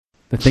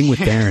The thing with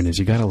Darren is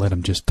you got to let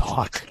him just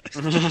talk.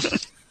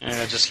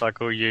 Yeah, just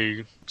like all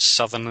you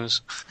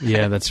Southerners.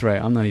 Yeah, that's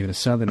right. I'm not even a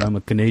Southerner. I'm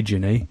a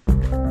Canadian, eh?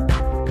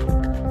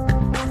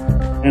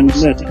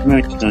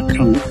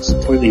 NZMac.com,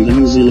 supporting the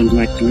New Zealand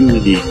Mac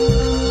community.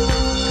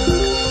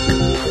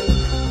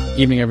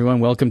 Evening, everyone.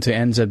 Welcome to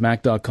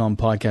NZMac.com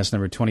podcast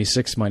number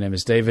 26. My name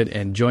is David,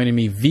 and joining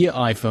me via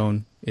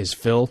iPhone is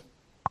Phil.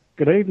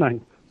 Good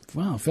evening.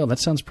 Wow, Phil, that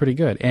sounds pretty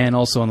good. And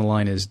also on the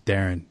line is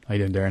Darren. How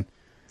you doing, Darren?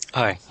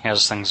 Hi,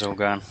 how's things all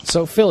going?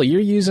 So, Phil,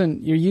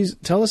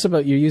 tell us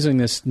about you're using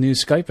this new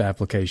Skype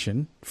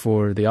application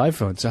for the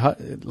iPhone. So,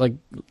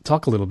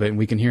 talk a little bit, and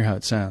we can hear how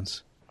it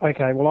sounds.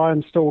 Okay, well, I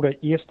installed it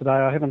yesterday.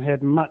 I haven't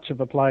had much of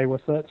a play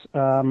with it.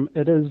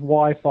 It is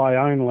Wi-Fi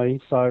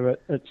only, so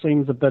it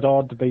seems a bit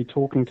odd to be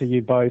talking to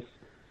you both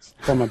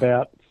from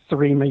about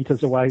 3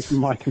 meters away from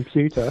my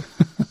computer.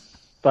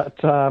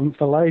 But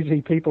for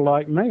lazy people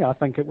like me, I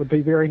think it would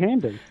be very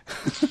handy.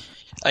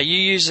 Are you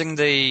using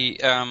the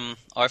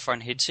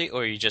iPhone headset,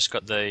 or you just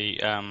got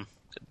the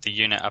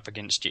unit up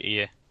against your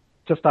ear?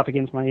 Just up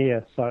against my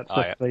ear, so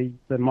it's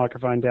the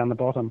microphone down the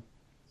bottom.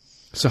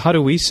 So how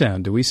do we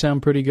sound? Do we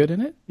sound pretty good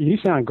in it? You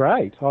sound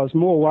great. I was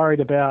more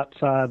worried about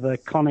the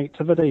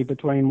connectivity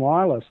between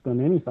wireless than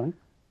anything.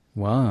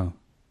 Wow.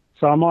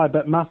 So am I a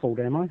bit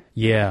muffled, am I?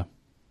 Yeah.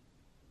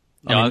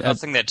 I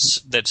think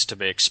that's to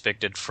be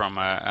expected from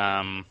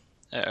a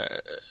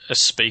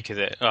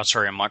speaker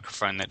a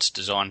microphone that's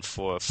designed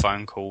for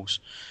phone calls.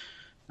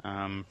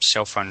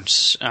 Cell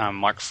phones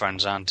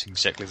microphones aren't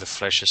exactly the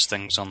flashiest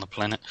things on the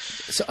planet.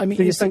 So I mean,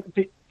 do you think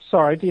the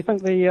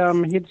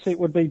headset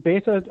would be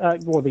better,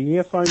 or the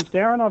earphones,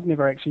 Darren? I've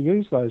never actually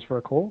used those for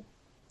a call.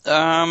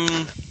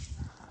 Do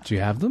you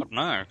have them?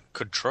 No,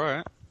 could try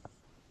it.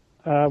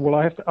 Well,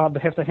 I'd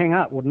have to hang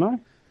up, wouldn't I?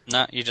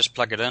 No, you just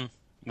plug it in.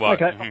 Well,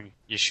 okay.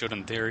 You should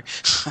in theory.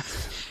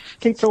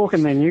 Keep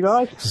talking then, you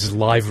guys. This is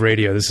live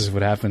radio. This is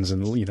what happens,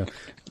 and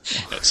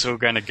it's all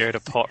going to go to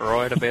pot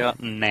right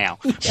about now.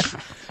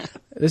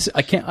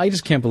 I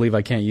just can't believe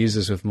I can't use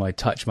this with my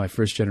Touch, my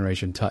first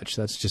generation Touch.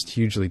 That's just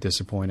hugely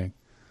disappointing.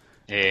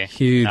 Yeah,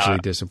 hugely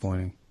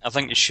disappointing. I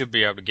think you should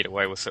be able to get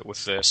away with it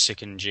with the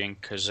second gen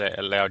because it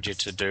allowed you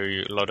to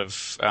do a lot of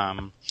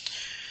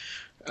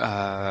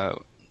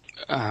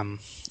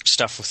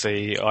stuff with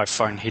the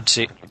iPhone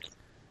headset.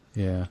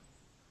 Yeah.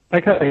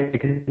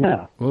 Okay,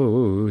 now.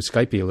 Ooh,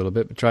 Skypey a little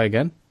bit, but try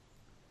again.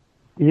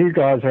 You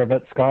guys are a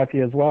bit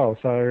Skypey as well,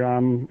 so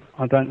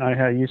I don't know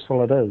how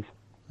useful it is.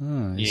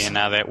 Oh,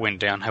 yeah, that went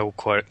downhill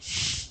quite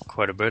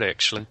a bit,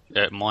 actually,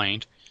 at my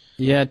end.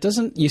 Yeah, it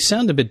doesn't. You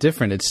sound a bit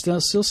different. It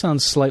still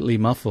sounds slightly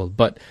muffled,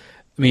 but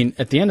I mean,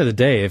 at the end of the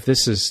day, if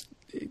it's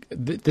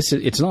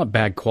not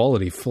bad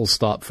quality, full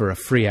stop, for a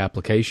free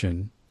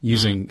application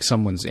using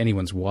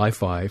anyone's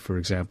Wi-Fi, for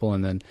example,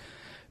 and then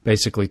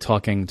basically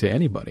talking to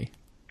anybody.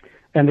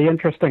 And the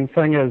interesting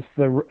thing is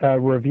the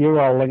review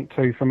I'll link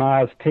to from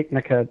Ars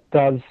Technica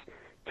does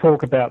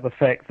talk about the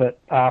fact that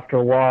after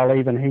a while,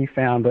 even he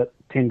found it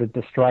tended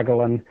to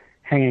struggle, and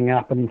hanging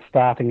up and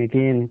starting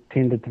again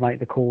tended to make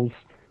the calls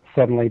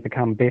suddenly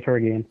become better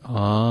again.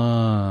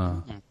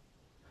 Ah.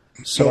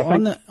 So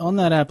on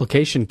that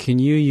application, can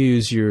you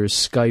use your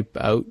Skype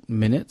out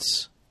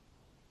minutes?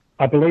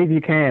 I believe you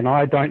can.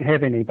 I don't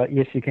have any, but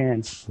yes, you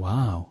can.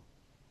 Wow.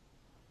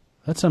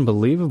 That's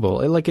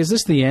unbelievable. Like, is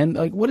this the end?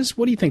 Like, what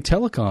do you think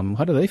Telecom,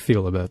 how do they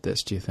feel about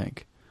this, do you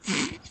think?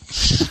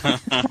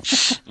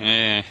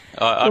 Yeah,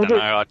 I don't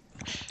know.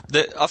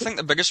 I think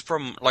the biggest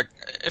problem, like,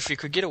 if you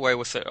could get away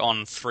with it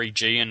on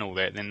 3G and all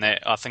that, then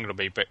I think it'll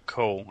be a bit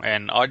cool.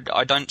 And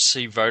I don't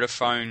see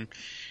Vodafone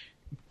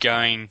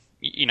going,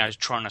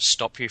 trying to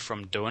stop you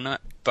from doing it.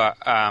 But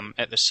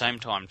at the same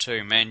time,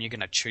 too, man, you're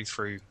going to chew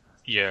through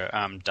your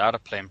data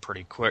plan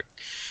pretty quick.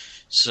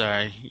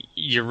 So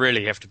you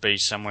really have to be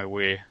somewhere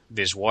where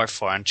there's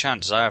Wi-Fi, and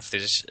chances are,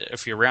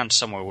 if you're around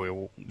somewhere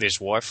where there's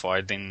Wi-Fi,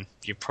 then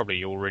you've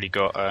probably already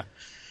got a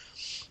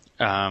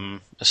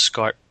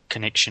Skype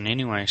connection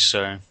anyway.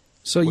 So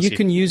you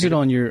can use it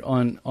on your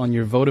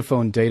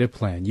Vodafone data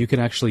plan. You can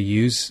actually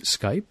use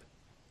Skype.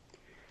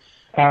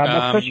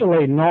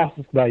 Officially not,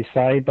 they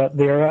say, but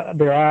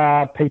there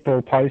are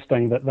people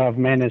posting that they've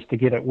managed to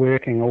get it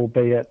working,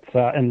 albeit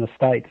in the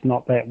States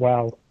not that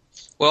well.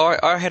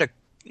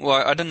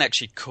 Well, I didn't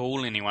actually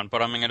call anyone,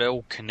 but I mean, it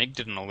all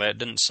connected and all that. It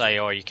didn't say,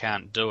 you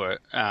can't do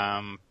it.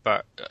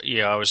 But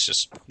yeah, I was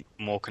just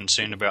more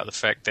concerned about the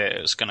fact that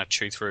it's going to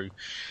chew through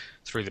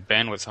the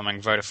bandwidth. I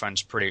mean,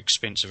 Vodafone's pretty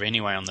expensive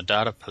anyway on the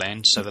data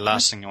plan, so the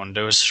last thing you want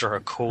to do is throw a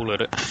call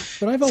at it.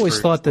 But I've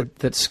always thought that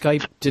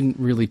Skype didn't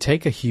really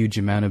take a huge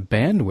amount of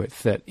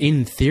bandwidth, that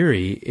in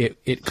theory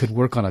it could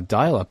work on a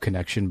dial-up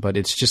connection, but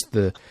it's just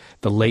the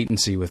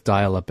latency with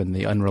dial-up and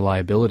the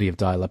unreliability of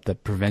dial-up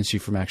that prevents you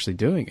from actually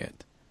doing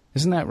it.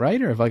 Isn't that right,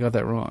 or have I got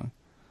that wrong?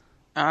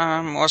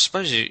 Well, I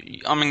suppose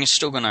you're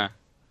still going to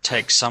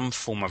take some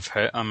form of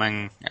hit. I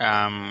mean,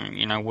 I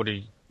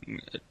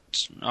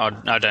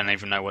don't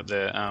even know what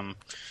the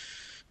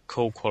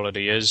call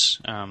quality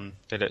is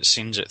that it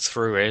sends it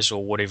through as,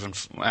 or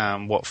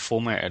what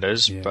format it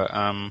is. Yeah. But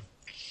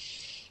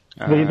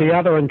The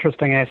other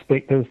interesting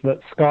aspect is that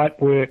Skype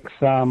works,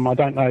 I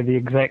don't know the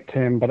exact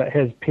term, but it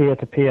has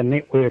peer-to-peer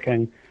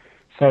networking,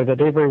 so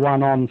that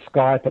everyone on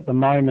Skype at the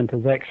moment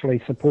is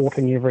actually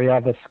supporting every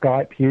other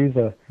Skype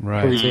user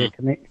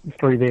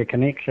through their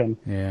connection.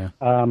 Yeah.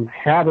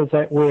 How does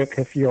that work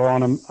if you're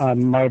on a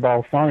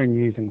mobile phone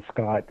using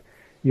Skype?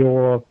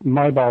 Your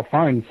mobile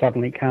phone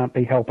suddenly can't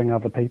be helping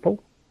other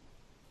people?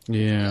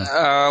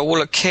 Yeah.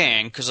 Well, it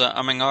can, because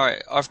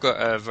I've got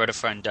a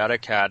Vodafone data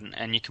card,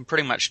 and you can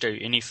pretty much do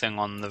anything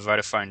on the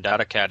Vodafone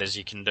data card as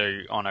you can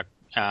do on a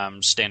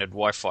standard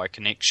Wi-Fi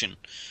connection.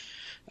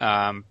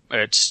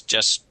 It's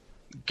just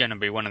going to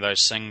be one of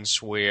those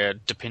things where,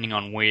 depending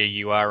on where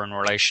you are in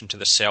relation to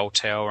the cell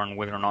tower and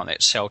whether or not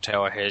that cell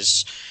tower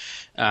has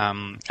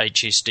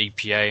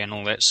HSDPA and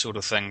all that sort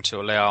of thing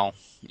to allow,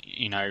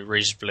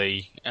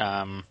 reasonably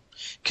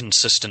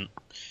consistent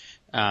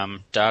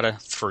data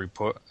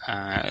throughput,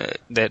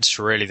 that's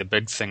really the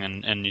big thing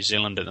in New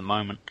Zealand at the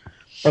moment.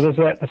 But is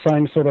that the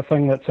same sort of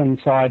thing that's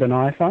inside an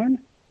iPhone?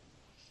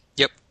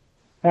 Yep.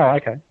 Oh,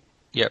 okay.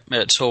 Yep,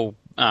 it's all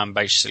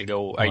basically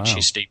all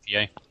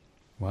HSDPA.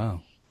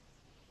 Wow.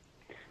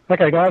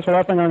 Okay, guys. Well,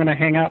 I think I'm going to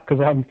hang up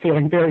because I'm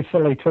feeling very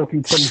silly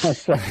talking to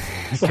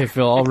myself. Okay,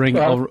 Phil. I'll ring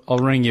you.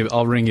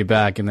 I'll ring you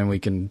back, and then we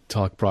can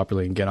talk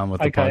properly and get on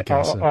with the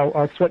podcast.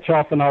 I'll switch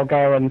off and I'll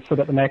go and sit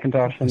at the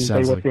Macintosh and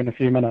be with you in a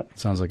few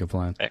minutes. Sounds like a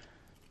plan. Okay.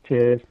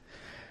 Cheers.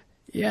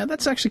 Yeah,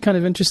 that's actually kind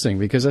of interesting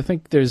because I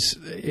think there's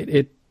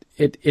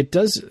it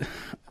does.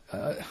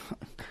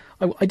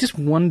 I just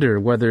wonder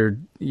whether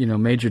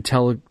major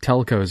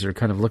telcos are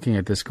kind of looking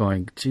at this,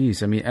 going,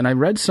 "Geez." I mean, and I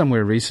read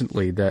somewhere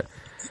recently that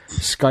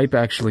Skype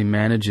actually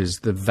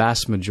manages the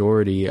vast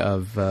majority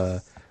of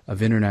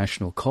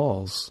international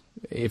calls.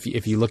 If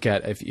you look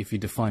at if you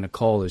define a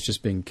call as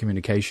just being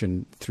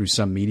communication through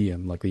some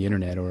medium like the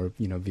internet or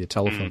via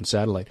telephone,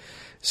 satellite,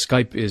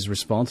 Skype is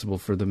responsible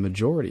for the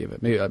majority of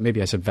it.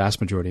 Maybe I said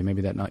vast majority.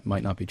 Maybe that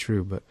might not be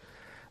true, but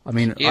I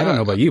mean, I don't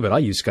know about you, but I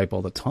use Skype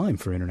all the time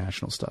for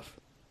international stuff.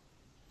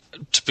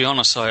 To be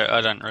honest,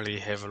 I don't really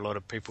have a lot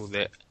of people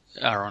that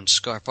are on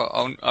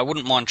Skype. I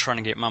wouldn't mind trying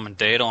to get mum and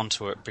dad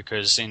onto it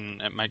because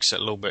then it makes it a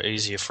little bit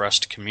easier for us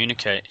to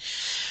communicate.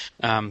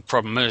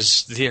 Problem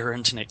is their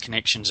internet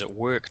connection's at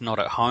work, not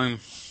at home.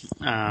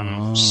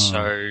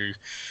 So,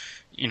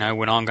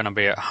 when I'm going to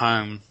be at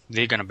home,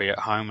 they're going to be at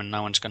home and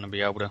no one's going to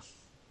be able to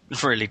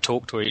really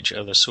talk to each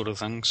other, sort of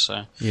thing.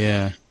 So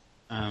yeah.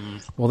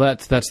 Well,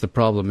 that's the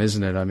problem,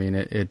 isn't it? I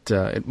mean,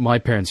 my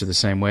parents are the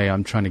same way.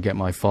 I'm trying to get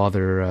my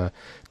father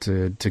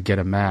to get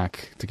a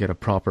Mac, to get a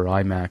proper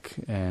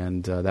iMac,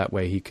 and that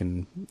way he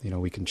can,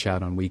 we can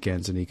chat on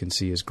weekends and he can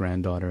see his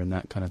granddaughter and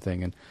that kind of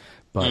thing.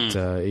 But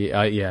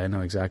I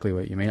know exactly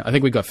what you mean. I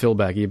think we got Phil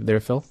back. You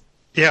there, Phil?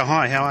 Yeah.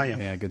 Hi. How are you?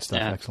 Yeah. Good stuff.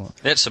 Yeah, excellent.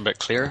 That's a bit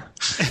clearer.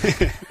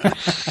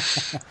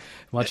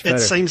 Much better.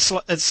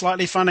 It's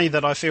slightly funny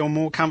that I feel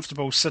more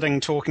comfortable sitting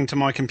talking to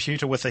my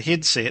computer with a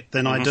headset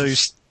than I do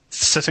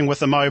sitting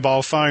with a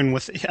mobile phone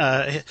with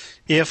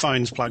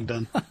earphones plugged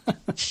in.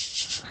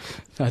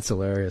 That's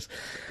hilarious.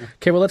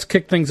 Okay, well, let's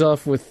kick things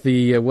off with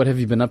the What Have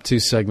You Been Up To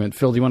segment.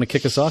 Phil, do you want to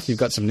kick us off? You've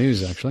got some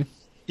news, actually.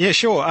 Yeah,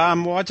 sure.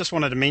 Well, I just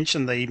wanted to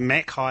mention the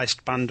Mac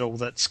Heist bundle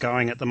that's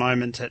going at the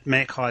moment at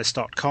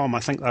MacHeist.com. I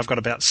think they've got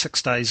about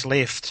 6 days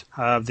left.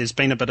 There's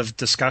been a bit of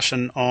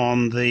discussion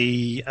on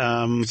the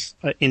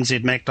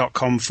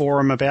NZMac.com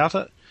forum about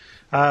it.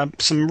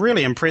 Some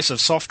really impressive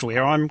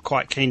software. I'm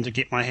quite keen to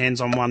get my hands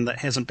on one that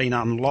hasn't been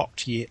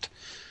unlocked yet.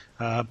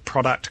 A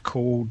product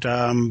called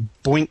Boinks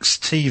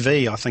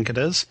TV, I think it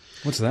is.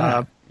 What's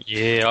that?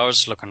 Yeah, I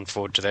was looking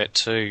forward to that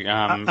too.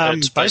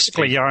 It's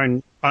basically your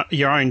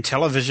own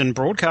television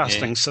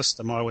broadcasting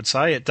system, I would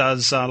say. It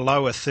does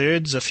lower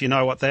thirds, if you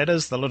know what that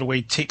is, the little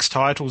wee text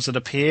titles that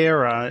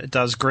appear. It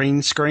does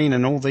green screen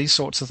and all these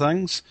sorts of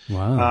things.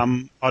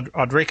 Wow.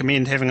 I'd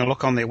recommend having a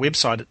look on their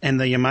website.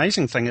 And the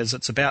amazing thing is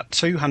it's about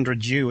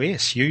 $200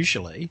 US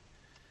usually.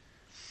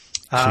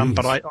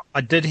 But I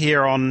did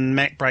hear on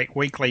MacBreak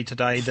Weekly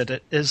today that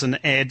it is an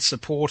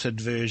ad-supported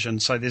version,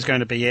 so there's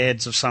going to be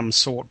ads of some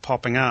sort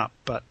popping up,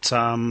 but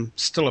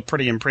still a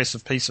pretty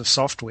impressive piece of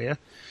software.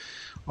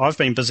 I've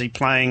been busy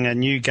playing a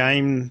new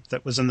game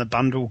that was in the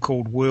bundle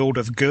called World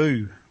of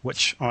Goo,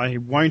 which I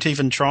won't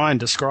even try and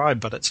describe,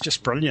 but it's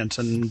just brilliant.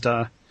 And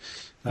I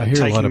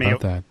hear a lot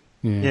about that.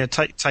 Yeah,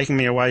 taking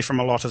me away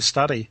from a lot of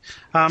study.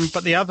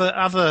 But the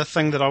other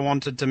thing that I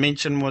wanted to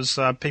mention was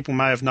people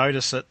may have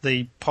noticed that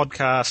the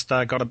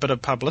podcast got a bit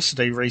of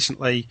publicity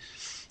recently.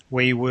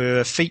 We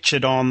were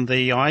featured on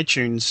the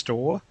iTunes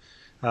store,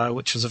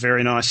 which was a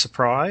very nice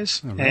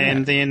surprise. Oh,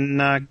 and then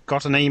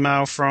got an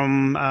email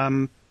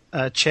from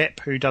a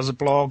chap who does a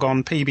blog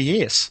on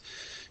PBS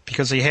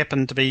because he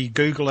happened to be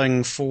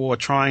Googling for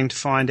trying to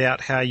find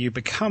out how you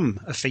become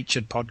a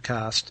featured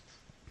podcast.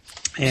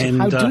 And,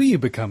 so how do you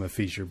become a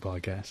featured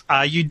podcast?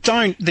 You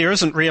don't. There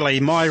isn't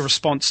really. My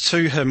response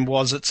to him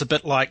was it's a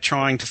bit like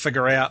trying to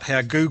figure out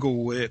how Google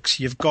works.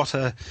 You've got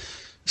to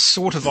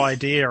sort of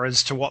idea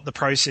as to what the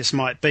process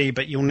might be,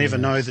 but you'll never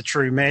know the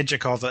true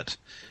magic of it.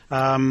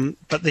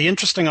 But the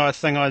interesting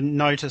thing I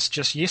noticed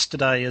just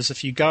yesterday is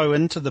if you go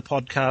into the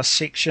podcast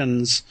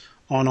sections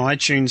on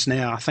iTunes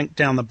now, I think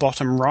down the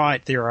bottom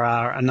right there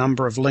are a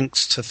number of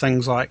links to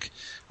things like,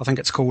 I think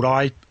it's called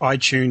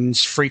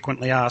iTunes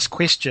Frequently Asked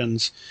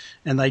Questions,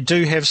 and they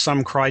do have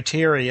some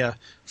criteria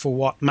for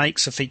what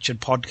makes a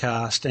featured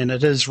podcast, and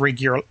it is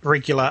regular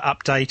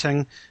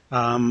updating,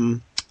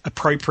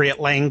 appropriate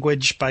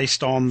language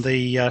based on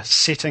the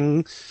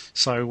setting.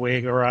 So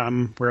we're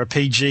a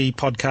PG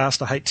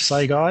podcast, I hate to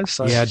say, guys.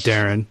 So. Yeah,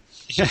 Darren.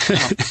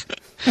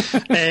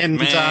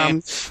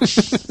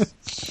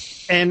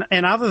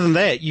 And other than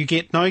that, you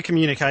get no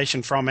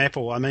communication from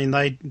Apple. I mean,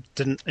 they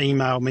didn't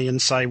email me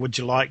and say, would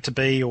you like to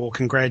be, or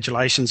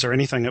congratulations or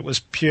anything. It was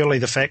purely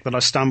the fact that I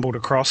stumbled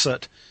across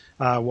it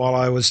while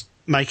I was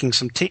making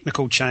some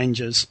technical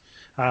changes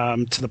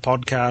to the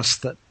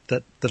podcast that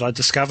I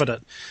discovered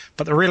it.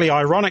 But the really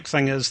ironic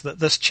thing is that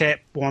this chap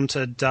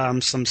wanted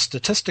some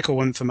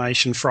statistical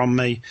information from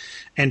me,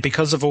 and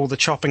because of all the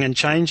chopping and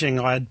changing,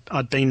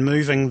 I'd been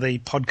moving the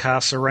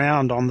podcasts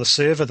around on the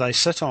server they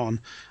sit on.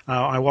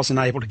 I wasn't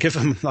able to give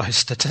him those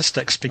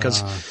statistics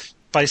because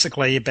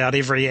basically about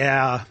every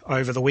hour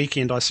over the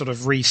weekend I sort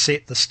of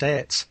reset the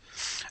stats.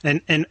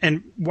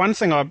 And one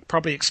thing I'll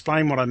probably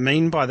explain what I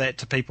mean by that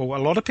to people. A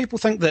lot of people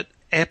think that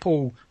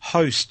Apple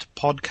host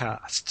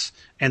podcasts,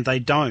 and they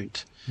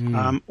don't.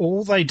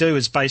 All they do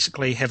is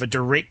basically have a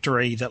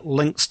directory that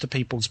links to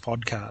people's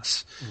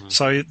podcasts.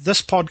 So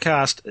this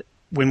podcast,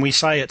 when we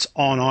say it's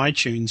on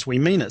iTunes, we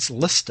mean it's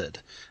listed.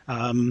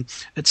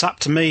 It's up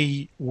to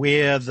me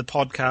where the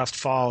podcast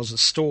files are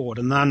stored,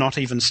 and they're not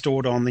even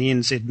stored on the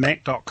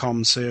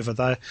nzmac.com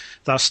server.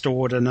 They're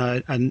stored in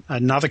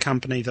another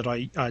company that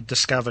I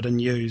discovered and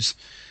use.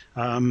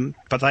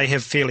 But they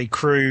have fairly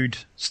crude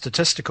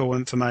statistical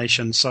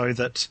information, so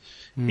that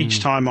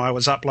each time I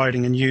was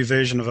uploading a new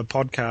version of a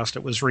podcast,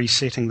 it was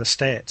resetting the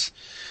stats.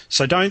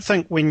 So don't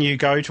think when you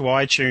go to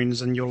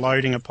iTunes and you're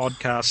loading a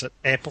podcast that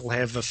Apple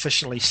have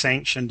officially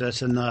sanctioned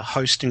it and they're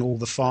hosting all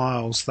the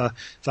files.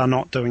 They're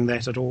not doing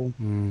that at all.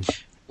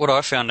 What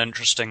I found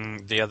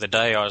interesting the other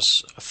day, I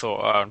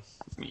thought,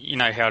 you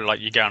know how like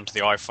you go into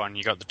the iPhone,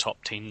 you got the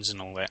top 10s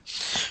and all that.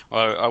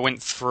 Well, I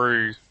went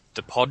through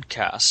the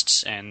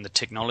podcasts and the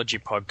technology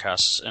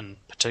podcasts in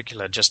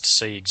particular just to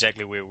see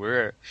exactly where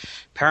we're.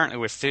 Apparently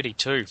we're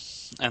 32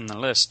 in the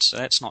list, so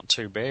that's not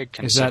too bad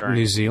considering. Is that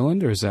New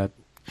Zealand or is that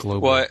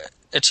global? Well,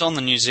 it's on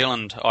the New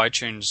Zealand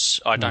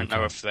iTunes. I don't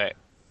know if that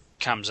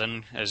comes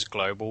in as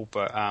global,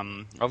 but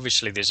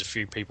obviously there's a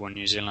few people in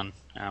New Zealand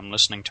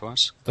listening to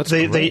us. That's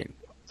great.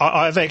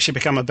 I've actually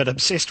become a bit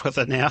obsessed with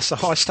it now, so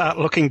I start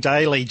looking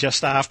daily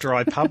just after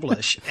I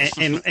publish.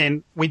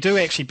 and we do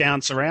actually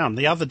bounce around.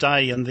 The other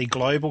day in the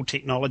global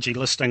technology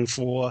listing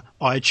for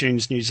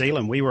iTunes New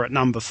Zealand, we were at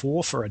number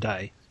 4 for a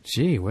day.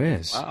 Gee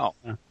whiz. Wow.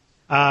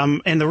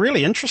 And the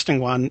really interesting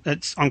one,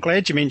 I'm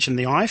glad you mentioned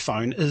the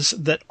iPhone, is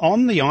that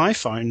on the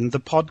iPhone, the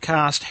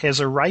podcast has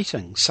a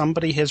rating.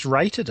 Somebody has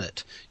rated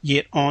it,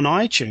 yet on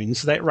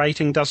iTunes, that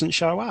rating doesn't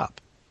show up.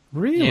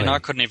 Really? Yeah, and I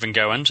couldn't even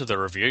go into the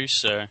review,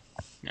 so...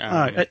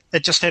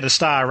 it just had a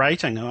star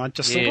rating, and I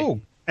just thought,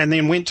 oh, and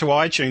then went to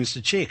iTunes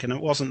to check, and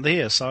it wasn't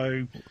there. So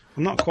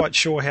I'm not quite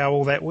sure how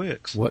all that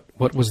works. What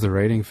was the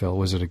rating, Phil?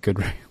 Was it a good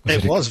rating?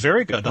 It was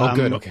very good. Oh,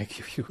 good. Okay.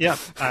 Yeah,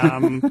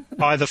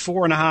 either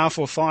 4.5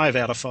 or 5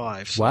 out of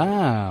 5.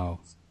 Wow,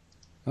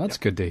 that's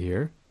good to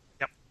hear.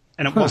 Yep,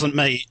 and it wasn't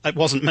me. It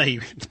wasn't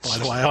me, by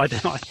the way. I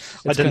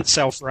didn't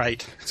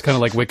self-rate. It's kind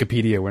of like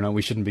Wikipedia.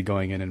 We shouldn't be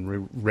going in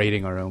and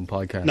rating our own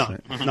podcast. No,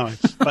 right? no.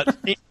 But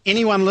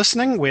anyone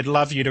listening, we'd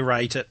love you to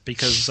rate it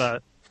because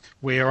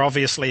we're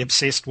obviously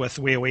obsessed with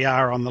where we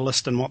are on the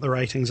list and what the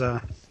ratings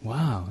are.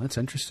 Wow, that's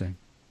interesting.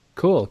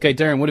 Cool. Okay,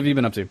 Darren, what have you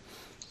been up to?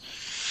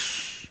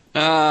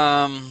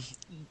 Well,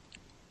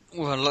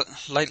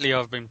 lately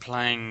I've been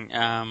playing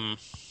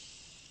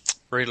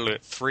Red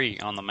Alert 3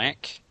 on the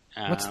Mac.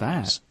 What's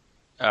that?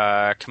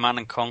 Command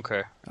and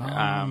Conquer.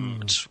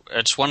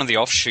 It's one of the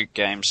offshoot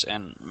games,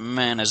 and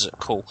man, is it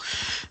cool.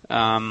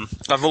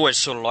 I've always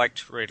sort of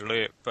liked Red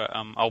Alert, but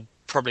I'll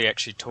probably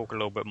actually talk a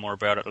little bit more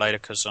about it later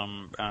because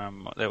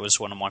that was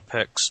one of my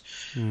picks.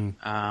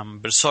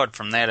 But aside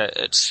from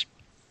that,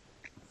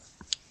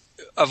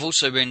 I've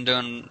also been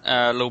doing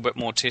a little bit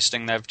more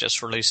testing. They've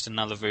just released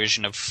another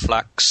version of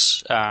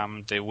Flux,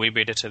 the web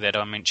editor that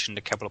I mentioned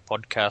a couple of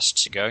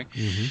podcasts ago.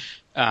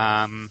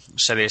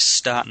 So they're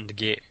starting to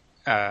get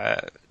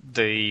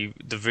the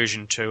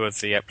version 2 of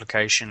the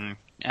application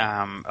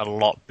a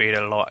lot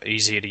better, a lot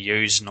easier to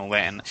use and all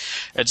that. And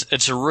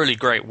it's a really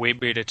great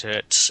web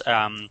editor.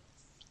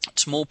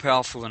 It's more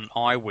powerful than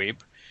iWeb,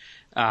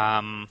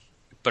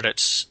 but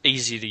it's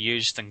easier to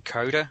use than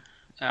Coda.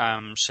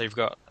 So you've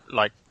got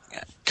like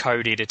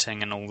code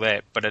editing and all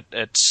that, but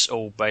it's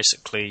all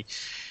basically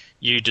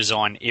you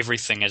design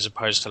everything as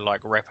opposed to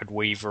like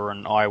RapidWeaver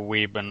and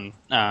iWeb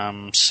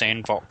and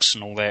Sandbox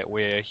and all that,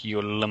 where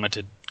you're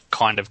limited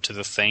kind of to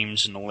the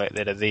themes and all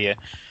that are there.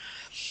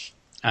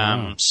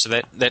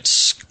 So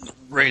that's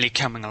really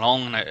coming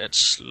along, and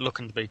it's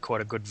looking to be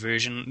quite a good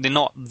version. They're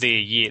not there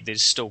yet.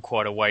 There's still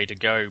quite a way to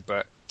go,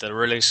 but they're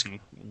releasing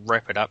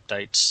rapid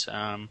updates,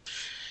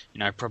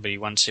 probably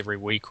once every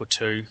week or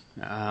two,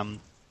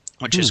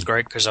 which is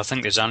great because I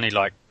think there's only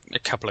like a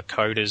couple of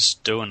coders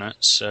doing it.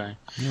 So,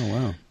 oh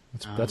wow,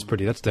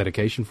 that's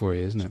dedication for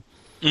you, isn't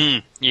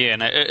it? Yeah,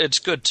 and it's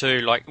good too.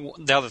 Like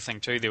the other thing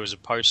too, there was a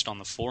post on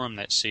the forum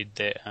that said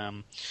that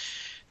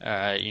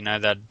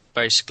they'd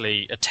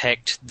basically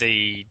attacked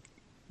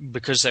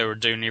because they were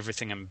doing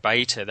everything in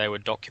beta, they were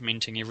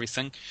documenting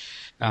everything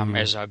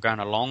as they're going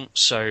along.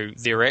 So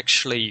they're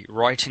actually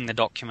writing the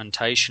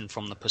documentation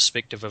from the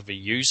perspective of a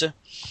user.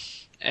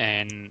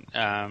 And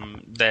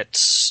that's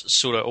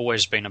sort of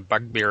always been a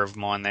bugbear of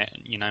mine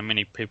that,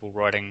 many people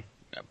writing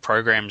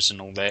programs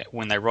and all that,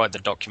 when they write the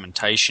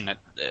documentation,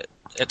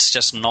 it's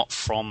just not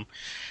from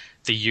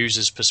the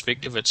user's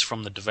perspective, it's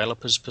from the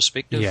developer's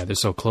perspective. Yeah, they're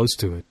so close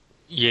to it.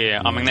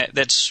 Yeah, I mean,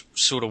 that's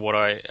sort of what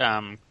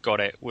I got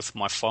at with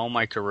my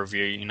FileMaker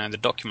review. The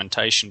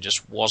documentation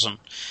just wasn't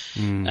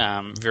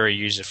very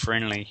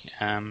user-friendly.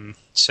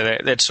 So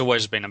that's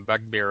always been a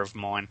bugbear of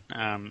mine.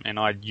 And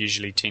I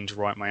usually tend to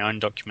write my own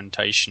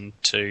documentation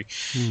to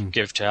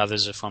give to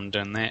others if I'm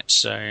doing that.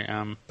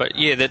 So, but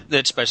yeah,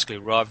 that's basically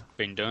what I've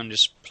been doing,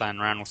 just playing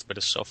around with a bit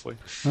of software.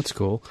 That's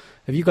cool.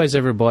 Have you guys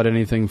ever bought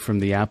anything from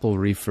the Apple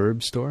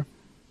Refurb store?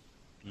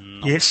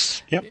 No.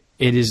 Yes. Yep.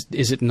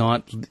 Is it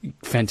not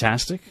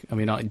fantastic? I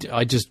mean,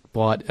 I just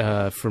bought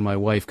for my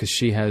wife because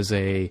she has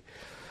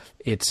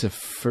it's a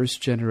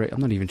first generation. I'm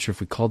not even sure if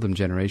we called them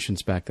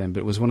generations back then, but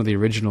it was one of the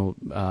original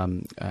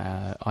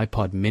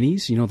iPod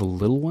minis. The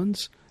little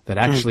ones that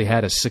actually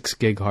had a 6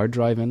 gig hard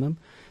drive in them.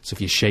 So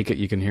if you shake it,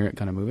 you can hear it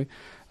kind of moving.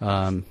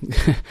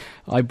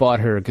 I bought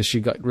her because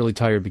she got really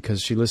tired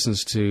because she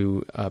listens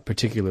to a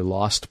particular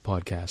Lost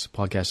podcast, a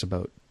podcast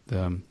about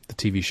the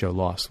TV show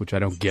Lost, which I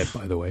don't get,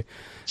 by the way,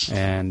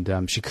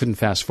 and she couldn't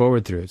fast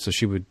forward through it, so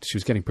she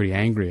was getting pretty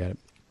angry at it.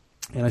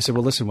 And I said,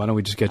 well, listen, why don't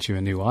we just get you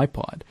a new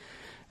iPod?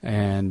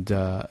 And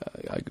I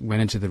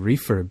went into the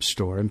Refurb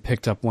store and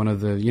picked up one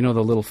of the, the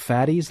little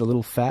fatties, the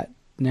little fat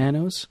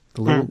nanos,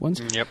 the little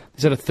ones. Yep.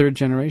 Is that a third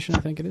generation? I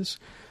think it is.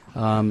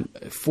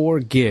 4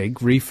 gig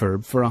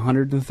Refurb for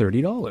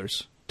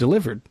 $130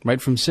 delivered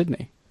right from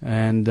Sydney,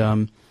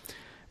 and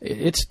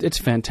It's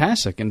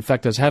fantastic. In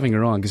fact, I was having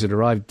her on because it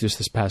arrived just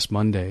this past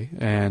Monday,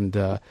 and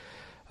I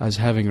was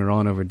having her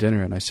on over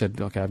dinner, and I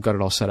said, okay, I've got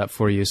it all set up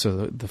for you,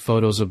 so the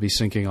photos will be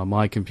syncing on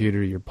my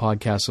computer, your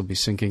podcast will be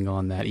syncing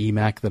on that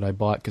eMac that I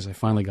bought because I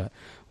finally got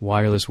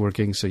wireless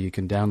working, so you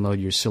can download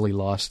your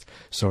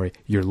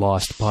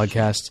lost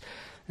podcasts.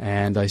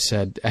 And I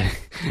said,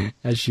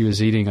 as she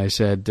was eating, I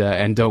said,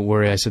 and don't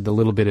worry, I said, the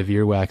little bit of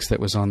earwax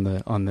that was on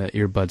the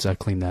earbuds, I'll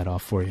clean that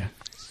off for you.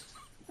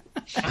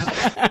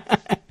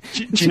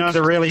 Do you know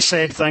the really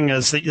sad thing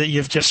is that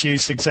you've just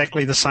used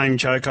exactly the same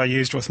joke I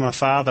used with my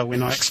father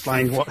when I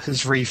explained what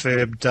his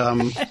refurbed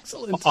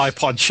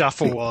iPod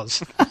Shuffle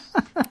was.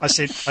 I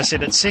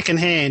said it's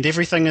second-hand.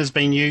 Everything has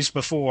been used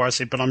before. I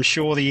said, but I'm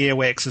sure the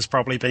earwax has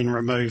probably been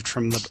removed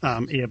from the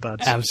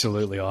earbuds.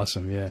 Absolutely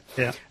awesome, yeah.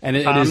 Yeah. And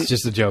it is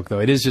just a joke, though.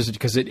 It is just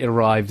because it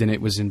arrived and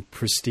it was in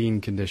pristine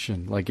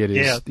condition. Like it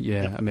is,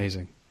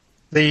 amazing.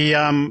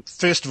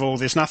 First of all,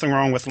 there's nothing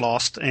wrong with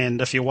Lost, and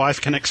if your wife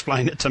can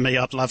explain it to me,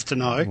 I'd love to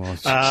know. Well,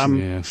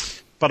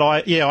 But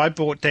I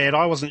bought Dad.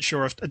 I wasn't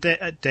sure if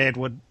Dad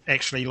would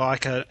actually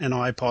like an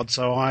iPod,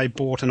 so I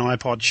bought an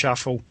iPod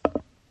Shuffle.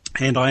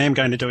 And I am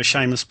going to do a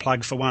shameless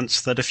plug for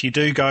once that if you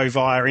do go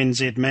via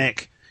NZ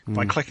Mac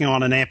by clicking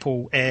on an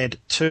Apple ad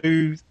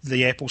to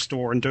the Apple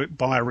Store and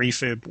buy a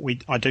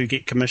refurb, I do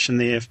get commission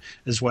there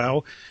as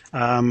well.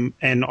 And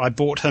I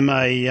bought him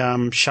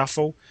a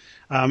Shuffle.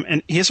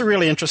 And here's a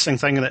really interesting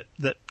thing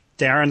that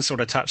Darren sort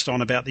of touched on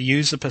about the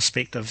user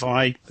perspective.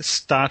 I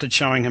started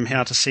showing him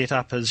how to set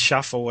up his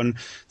Shuffle, and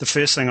the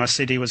first thing I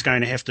said he was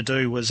going to have to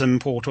do was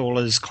import all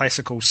his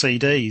classical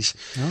CDs.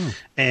 Oh.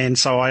 And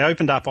so I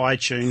opened up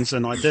iTunes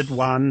and I did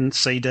one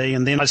CD,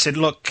 and then I said,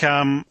 look,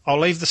 I'll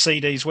leave the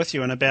CDs with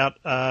you. And about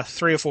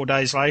 3 or 4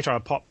 days later, I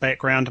popped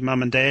back round to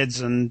Mum and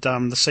Dad's, and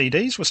the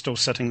CDs were still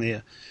sitting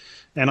there.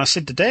 And I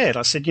said to Dad,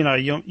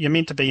 you're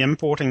meant to be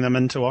importing them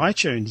into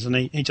iTunes. And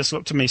he just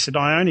looked at me and said,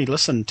 I only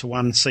listen to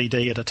one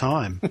CD at a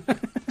time. Well,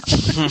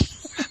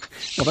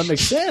 that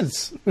makes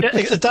sense.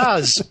 It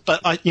does.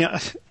 But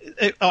I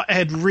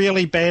had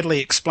really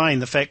badly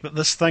explained the fact that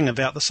this thing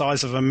about the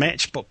size of a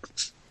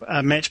matchbox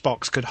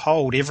could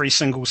hold every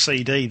single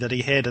CD that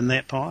he had in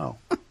that pile.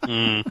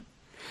 Yeah,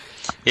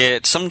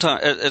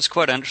 it's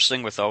quite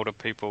interesting with older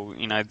people.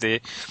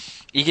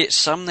 You get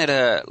some that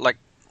are like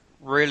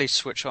really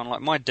switch on. Like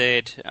my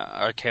dad,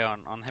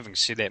 on having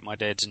said that, my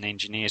dad's an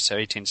engineer, so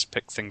he tends to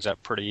pick things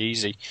up pretty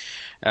easy.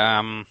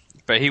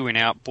 But he went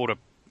out, bought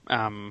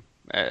an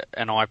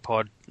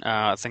iPod.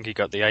 I think he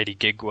got the 80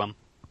 gig one,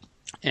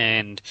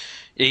 and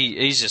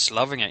he's just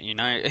loving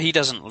it. He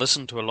doesn't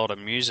listen to a lot of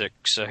music,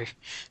 so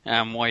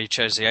why he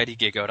chose the 80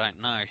 gig, I don't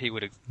know. He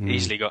would have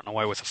easily gotten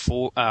away with a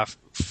 4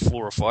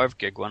 or 5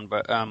 gig one,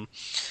 but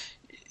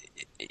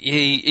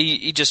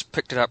he just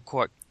picked it up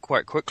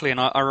quite quickly, and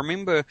I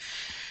remember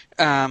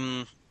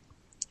it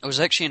was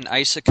actually an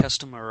Acer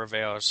customer of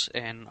ours,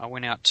 and I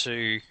went out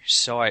to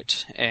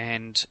site,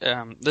 and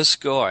this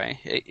guy,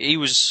 he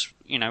was,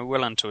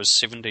 well into his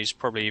 70s,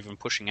 probably even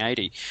pushing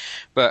 80,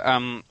 but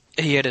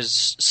he had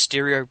his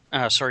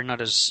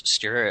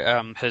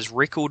his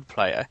record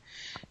player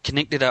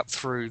connected up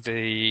through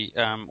the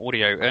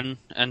audio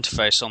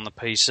interface on the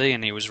PC,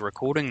 and he was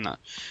recording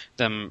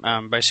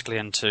them basically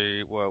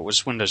into, well, it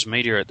was Windows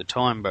Media at the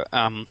time, but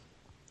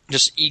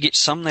just you get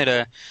some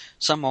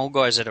old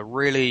guys that are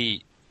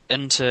really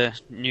into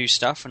new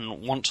stuff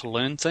and want to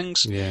learn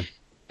things. Yeah.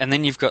 And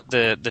then you've got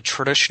the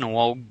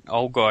traditional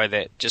old guy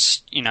that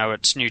just,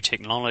 it's new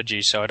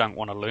technology, so I don't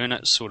want to learn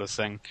it sort of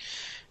thing.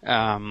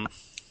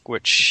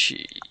 Which,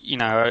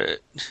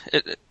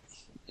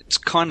 it's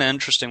kind of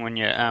interesting when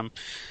you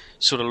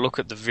sort of look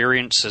at the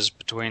variances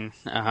between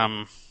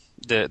the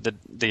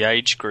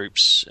age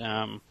groups,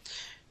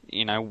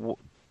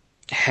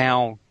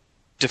 how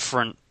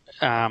different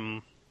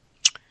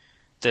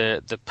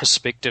the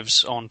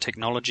perspectives on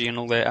technology and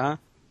all that are.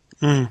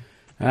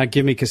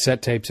 Give me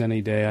cassette tapes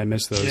any day. I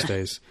miss those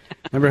days.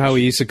 Remember how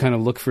we used to kind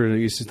of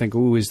used to think,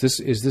 ooh, is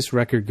this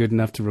record good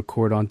enough to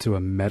record onto a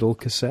metal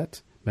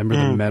cassette? Remember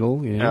the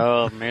metal? Yeah.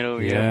 Oh, metal,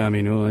 yeah. Yeah, I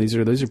mean, well, these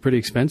are pretty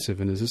expensive.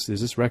 And is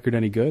this record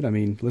any good? I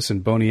mean,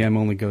 listen, Boney M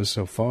only goes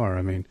so far.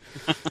 I mean,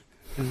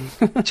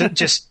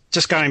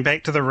 just going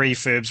back to the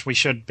refurbs, we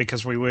should,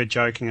 because we were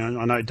joking.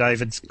 I know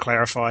David's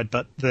clarified,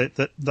 but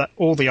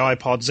all the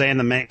iPods and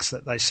the Macs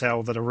that they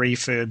sell that are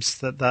refurbs,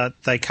 that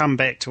they come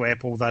back to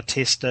Apple, they're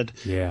tested,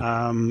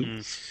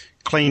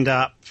 cleaned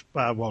up.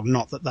 Well,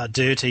 not that they're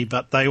dirty,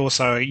 but they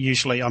also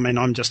usually, I mean,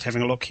 I'm just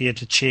having a look here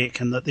to check,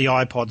 and that the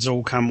iPods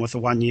all come with a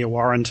 1-year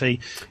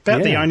warranty.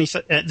 The only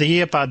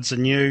the earbuds are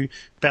new.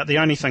 About the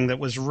only thing that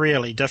was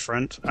really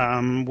different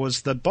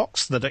was the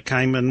box that it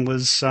came in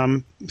was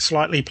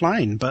slightly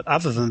plain. But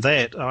other than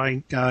that,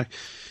 I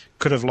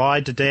could have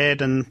lied to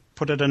Dad and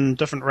put it in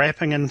different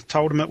wrapping and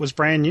told him it was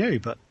brand new.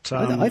 But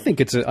I think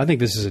the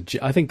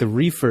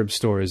refurb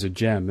store is a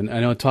gem. And I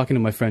know, talking to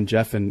my friend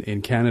Jeff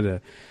in Canada,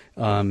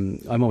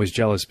 I'm always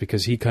jealous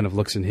because he kind of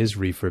looks in his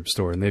refurb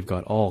store and they've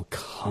got all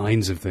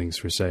kinds of things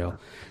for sale.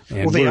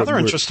 And the other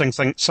interesting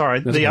thing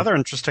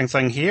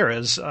here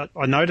is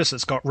I notice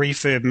it's got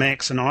refurb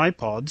Macs and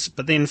iPods,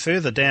 but then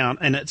further down,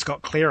 and it's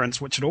got clearance,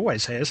 which it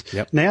always has.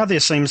 Yep. Now there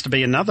seems to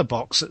be another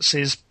box that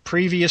says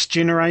previous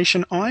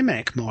generation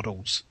iMac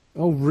models.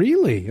 Oh,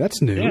 really?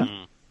 That's new.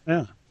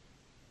 Yeah.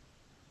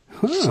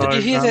 Huh. So,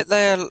 Did you hear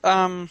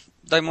that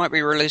they might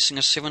be releasing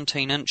a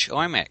 17-inch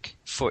iMac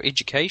for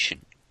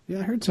education? Yeah,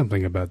 I heard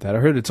something about that. I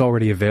heard it's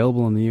already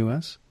available in the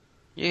US.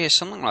 Yeah,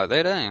 something like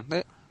that, eh?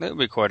 That would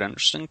be quite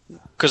interesting.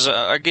 Because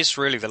I guess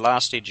really the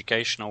last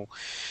educational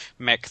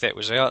Mac that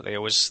was out there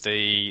was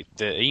the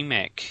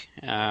eMac,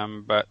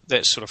 but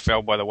that sort of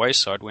fell by the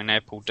wayside when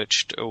Apple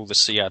ditched all the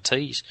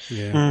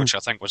CRTs, which I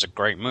think was a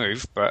great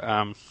move, but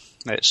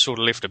that sort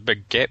of left a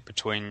big gap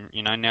between,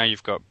 now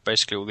you've got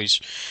basically all these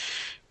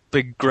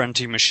big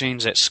grunty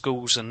machines that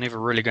schools are never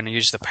really going to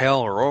use the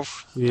power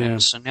of. Yeah.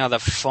 And so now they've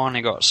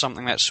finally got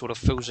something that sort of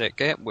fills that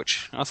gap,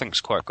 which I think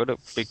is quite good.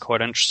 It'll be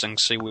quite interesting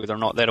to see whether or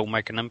not that'll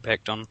make an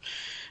impact on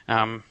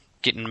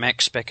getting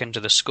Macs back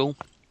into the school.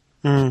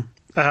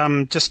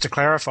 Just to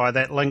clarify,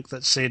 that link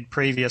that said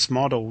previous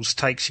models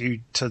takes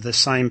you to the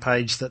same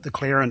page that the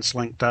clearance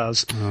link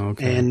does. Oh,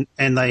 okay.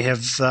 And they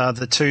have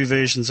the two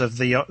versions of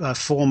the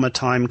former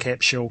time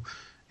capsule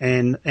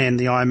and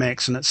the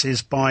iMacs, and it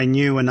says buy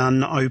new and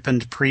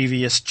unopened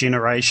previous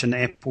generation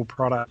Apple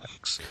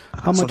products.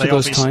 How much are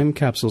those time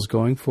capsules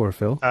going for,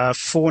 Phil?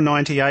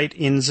 $498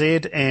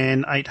 NZ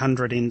and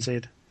 $800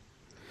 NZ.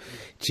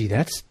 Gee,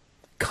 that's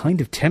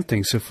kind of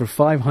tempting. So for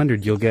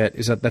 $500, you'll get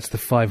that's the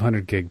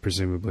 500 gig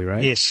presumably,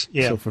 right? Yes.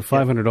 Yeah. So for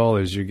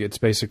 $500, it's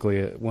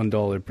basically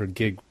 $1 per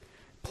gig,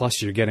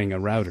 plus you're getting a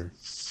router.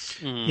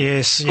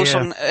 Yes. Of course,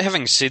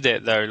 having said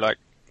that though,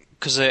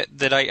 because that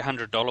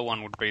 $800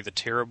 one would be the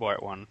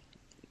terabyte one.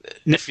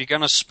 If you're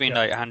going to spend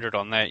 $800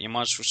 on that, you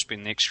might as well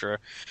spend the extra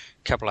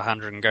couple of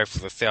hundred and go for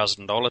the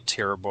 $1,000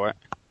 terabyte.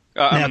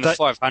 The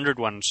 500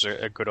 one's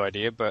a good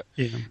idea, but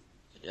if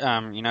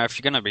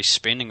you're going to be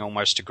spending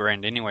almost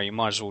 $1,000 anyway, you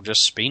might as well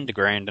just spend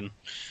 $1,000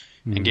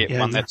 and get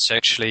one that's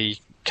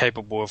actually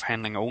capable of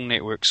handling all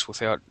networks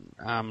without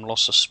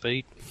loss of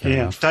speed.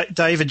 Yeah,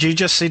 David, you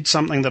just said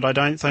something that I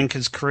don't think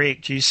is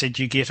correct. You said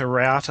you get a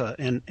router,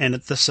 and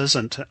this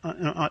isn't.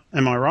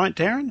 Am I right,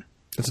 Darren?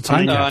 It's a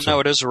time capsule.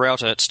 No, it is a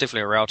router. It's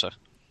definitely a router.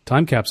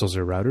 Time capsules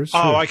are routers.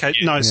 Oh, okay.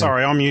 No,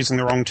 sorry, I'm using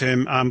the wrong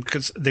term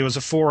because there was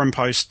a forum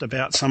post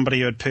about somebody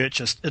who had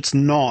purchased. It's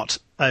not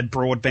a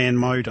broadband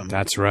modem.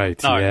 That's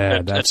right.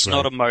 No, that's it's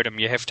not a modem.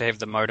 You have to have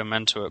the modem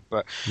into it.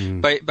 But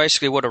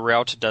basically what a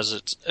router does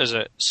is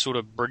it sort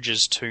of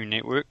bridges two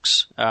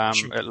networks.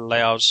 It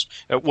allows...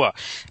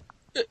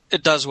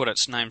 It does what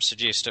its name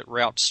suggests. It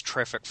routes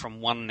traffic from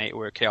one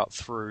network out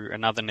through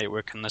another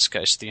network, in this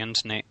case the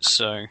internet.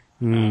 So...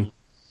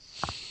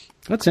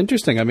 That's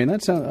interesting. I mean,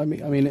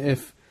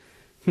 if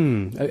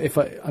If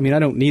I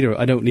don't need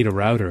a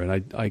router,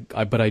 and I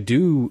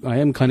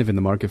am kind of in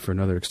the market for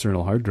another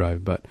external hard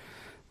drive, but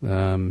I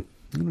don't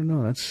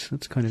know.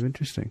 That's kind of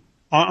interesting.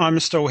 I'm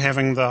still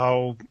having the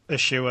whole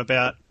issue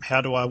about how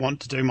do I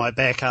want to do my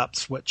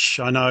backups, which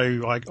I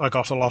know I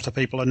got a lot of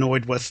people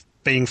annoyed with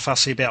being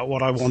fussy about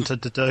what I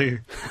wanted to do.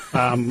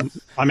 I'm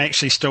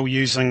actually still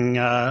using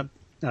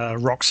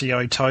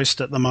Roxio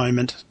Toast at the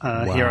moment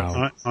here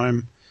at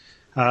home.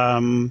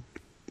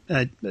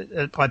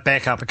 I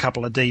back up a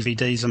couple of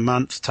DVDs a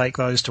month, take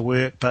those to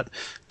work, but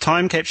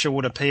time capture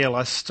would appeal.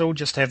 I still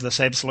just have this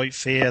absolute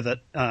fear that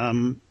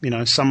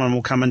someone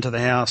will come into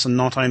the house and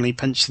not only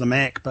pinch the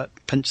Mac but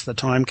pinch the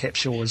time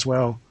capsule as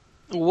well.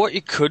 What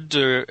you could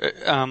do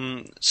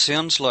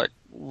sounds like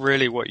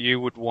really what you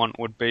would want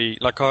would be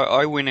like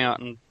I went out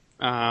and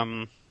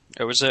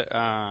it was at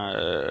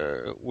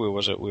where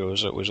was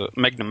it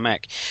Magnum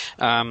Mac,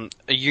 a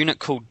unit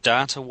called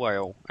Data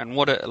Whale, and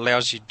what it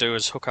allows you to do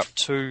is hook up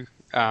two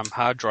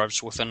hard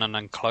drives within an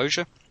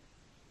enclosure,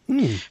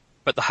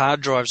 but the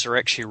hard drives are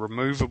actually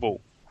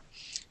removable.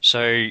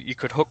 So you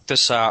could hook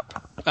this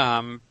up,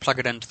 plug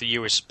it into the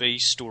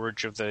USB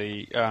storage of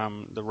the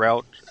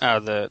route,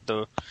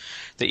 the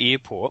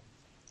airport,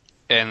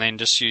 and then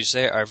just use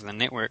that over the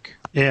network.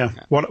 Yeah.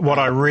 What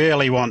I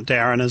really want,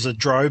 Darren, is a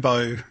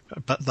Drobo,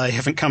 but they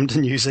haven't come to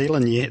New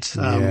Zealand yet.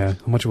 How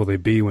much will they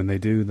be when they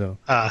do, though?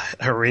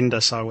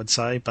 Horrendous, I would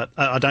say. But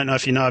I don't know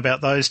if you know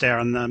about those,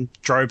 Darren.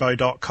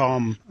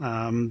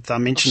 Drobo.com. They're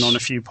mentioned on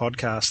a few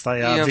podcasts.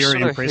 They are very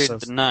impressive.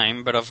 I've heard the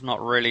name, but I've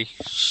not really.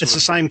 It's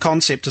the same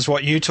concept as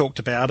what you talked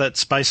about.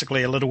 It's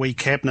basically a little wee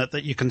cabinet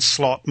that you can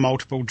slot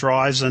multiple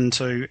drives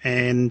into,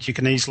 and you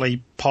can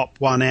easily pop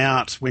one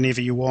out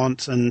whenever you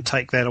want and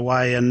take that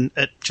away, and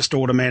it just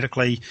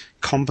automatically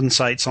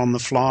compensates on the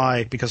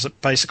fly because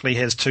it basically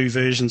has two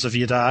versions of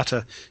your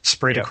data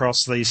spread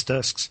across these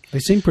disks. They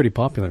seem pretty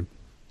popular.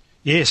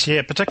 Yes,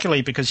 yeah,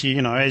 particularly because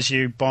as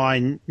you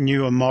buy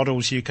newer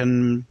models, you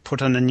can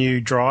put in a new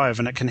drive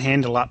and it can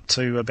handle up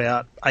to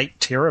about 8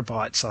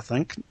 terabytes, I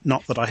think.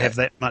 Not that I have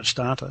that much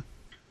data.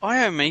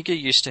 iOmega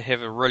used to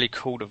have a really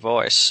cool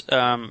device.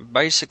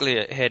 Basically,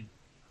 it had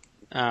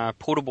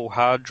portable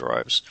hard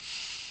drives,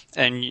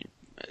 and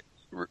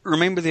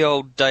remember the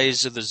old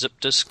days of the zip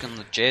disk and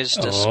the jazz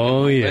disk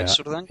that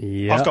sort of thing?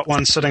 Yeah. I've got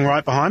one sitting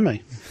right behind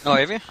me. Oh,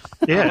 have you?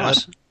 Yeah.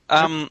 Oh,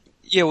 nice.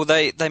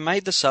 They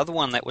made this other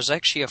one that was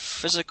actually a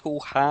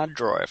physical hard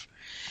drive.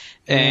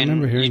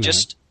 And you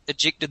just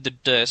ejected the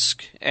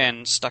disk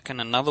and stuck in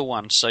another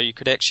one, so you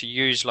could actually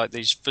use like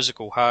these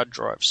physical hard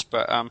drives.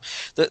 But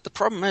the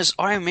problem is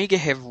iOmega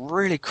have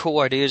really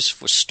cool ideas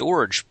for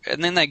storage,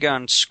 and then they go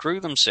and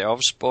screw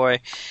themselves by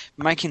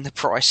making the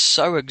price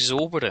so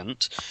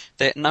exorbitant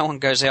that no one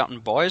goes out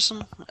and buys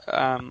them.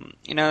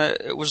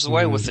 It was the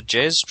way with the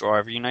Jazz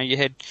drive.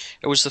 It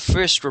was the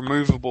first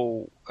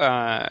removable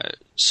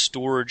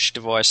storage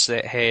device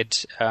that had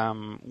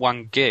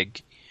 1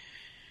 gig.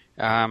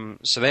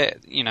 So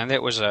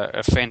that was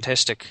a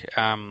fantastic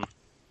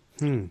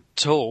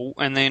tool,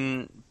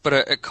 but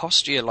it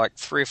cost you like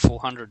 $300 or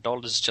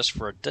 $400 just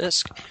for a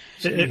disk.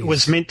 It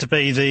was meant to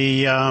be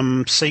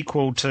the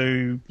sequel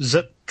to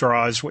zip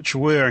drives, which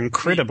were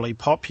incredibly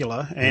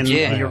popular, and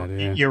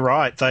you're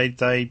right,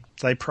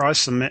 they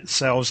price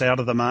themselves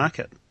out of the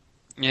market.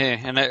 Yeah,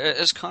 and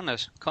it's kind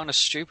of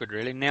stupid,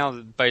 really. Now,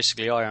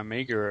 basically,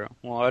 iOmega,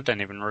 I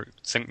don't even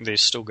think they're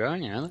still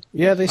going, are they?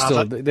 Yeah, they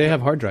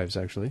have hard drives,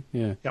 actually.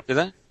 Yeah. Yep. Do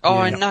they?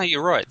 Oh, yeah. No,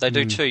 you're right. They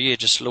do too. Yeah,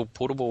 just little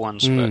portable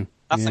ones, but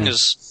nothing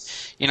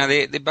is.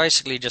 They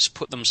basically just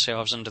put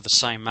themselves into the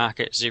same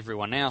market as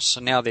everyone else. So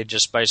now they're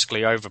just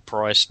basically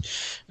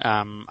overpriced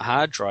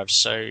hard drives.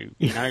 So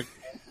they're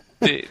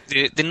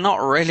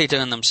not really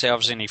doing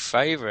themselves any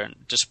favour,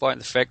 despite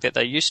the fact that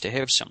they used to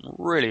have some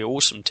really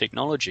awesome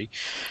technology.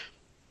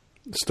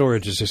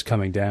 Storage is just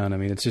coming down. I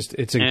mean,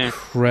 it's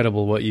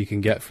incredible what you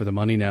can get for the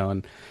money now.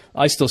 And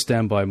I still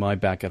stand by my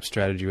backup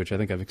strategy, which I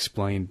think I've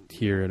explained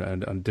here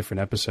on a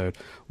different episode.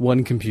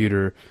 One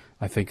computer,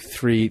 I think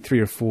three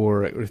external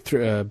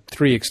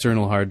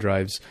hard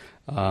drives,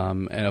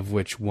 and of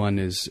which one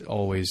is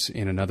always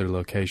in another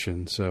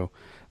location. So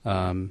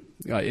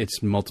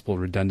it's multiple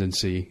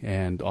redundancy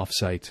and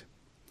offsite.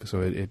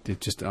 So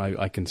it just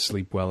I can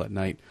sleep well at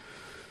night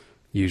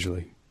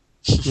usually.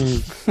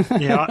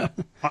 Yeah,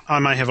 I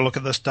may have a look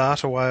at this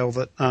Data Whale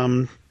that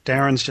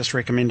Darren's just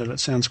recommended.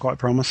 It sounds quite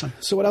promising.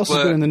 So what else is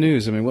good in the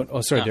news? I mean,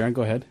 Darren,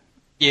 go ahead.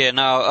 Yeah,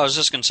 no, I was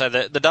just going to say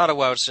that the Data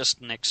Whale is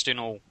just an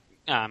external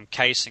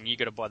casing. You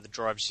got to buy the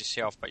drives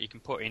yourself, but you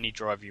can put any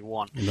drive you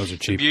want. And those are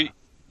cheap.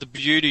 The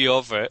beauty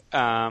of it,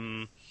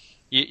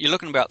 you're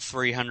looking about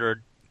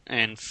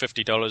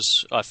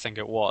 $350, I think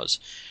it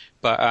was,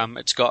 but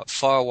it's got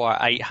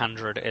FireWire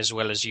 800 as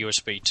well as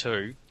USB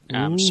 2.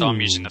 So I'm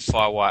using the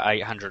FireWire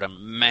 800, and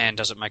man,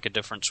 does it make a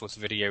difference with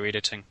video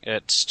editing.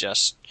 It's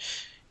just,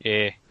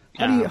 yeah.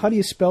 How do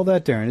you spell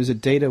that, Darren? Is it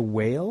Data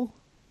Whale?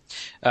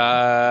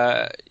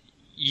 Yeah,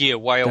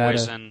 whale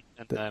as in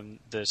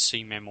the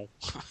sea mammal.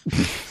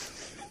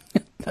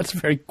 That's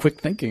very quick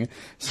thinking.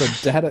 So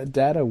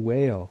Data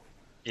Whale.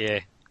 Yeah.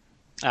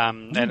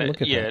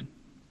 yeah,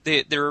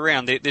 they're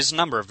around. There's a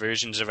number of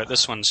versions of it.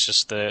 This one's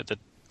just the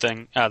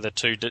thing, the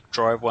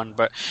 2-drive one.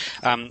 But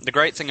the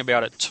great thing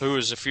about it too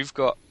is if you've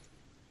got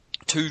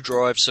 2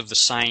 drives of the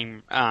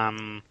same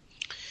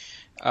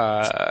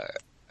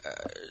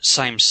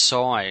same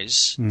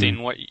size,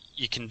 then what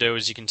you can do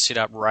is you can set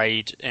up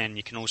RAID, and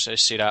you can also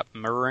set up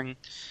mirroring.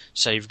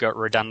 So you've got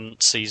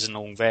redundancies and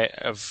all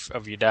that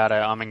of your data.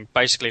 I mean,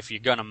 basically, if you're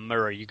going to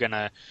mirror, you're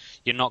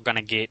not going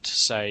to get,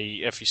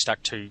 say, if you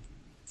stuck two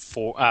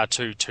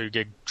 2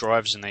 gig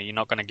drives in there, you're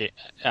not going to get,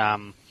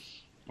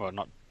 well,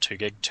 not 2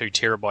 gig, 2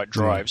 terabyte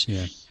drives.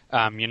 Yeah.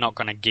 You're not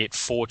going to get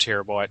 4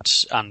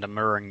 terabytes under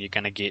mirroring. You're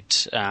going to get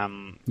 2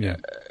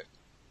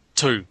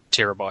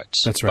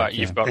 terabytes. That's right. But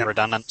you've got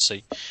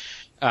redundancy.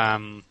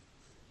 But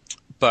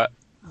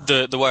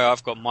the way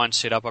I've got mine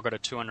set up, I've got a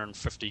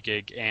 250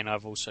 gig and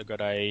I've also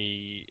got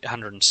a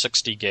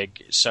 160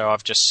 gig. So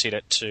I've just set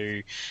it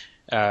to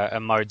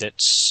a mode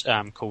that's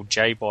called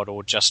JBOD,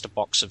 or just a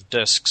box of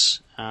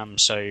disks.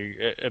 So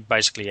it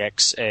basically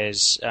acts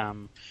as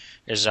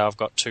I've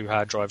got 2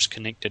 hard drives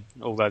connected,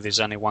 although there's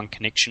only one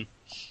connection.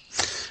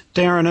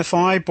 Darren, if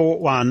I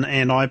bought one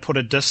and I put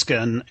a disk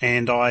in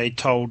and I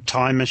told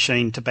Time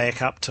Machine to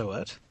back up to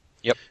it,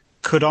 yep.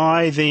 Could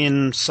I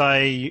then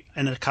say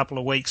in a couple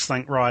of weeks,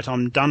 think, right,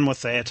 I'm done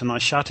with that, and I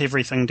shut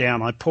everything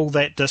down, I pull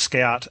that disk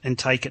out and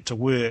take it to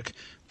work,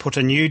 put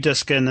a new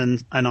disk in,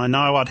 and I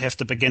know I'd have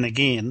to begin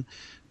again,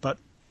 but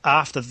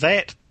after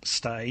that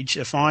stage,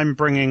 if I'm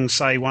bringing,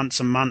 say, once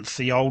a month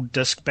the old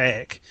disk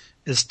back,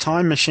 is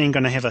Time Machine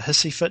going to have a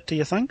hissy fit, do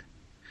you think?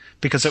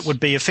 Because it would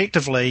be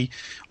effectively,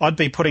 I'd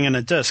be putting in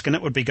a disk and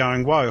it would be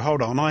going, whoa,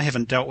 hold on, I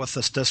haven't dealt with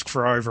this disk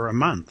for over a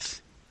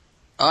month.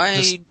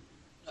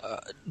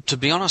 To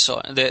be honest,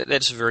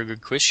 that's a very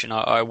good question.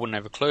 I wouldn't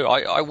have a clue.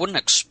 I wouldn't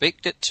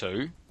expect it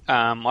to.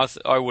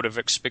 I would have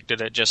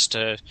expected it just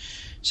to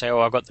say,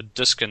 oh, I've got the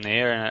disk in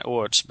there,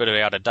 or it's a bit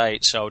out of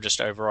date, so I'll just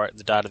overwrite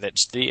the data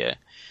that's there.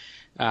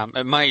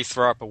 It may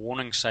throw up a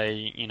warning,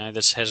 say,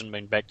 this hasn't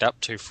been backed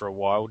up to for a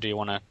while. Do you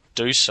want to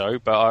do so?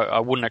 But I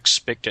wouldn't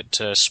expect it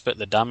to spit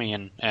the dummy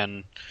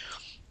and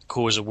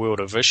cause a world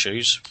of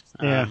issues.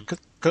 Yeah.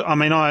 I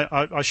mean,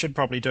 I should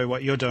probably do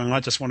what you're doing.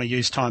 I just want to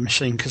use Time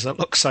Machine because it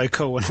looks so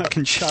cool and I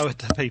can show it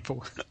to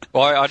people.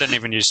 Well, I don't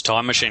even use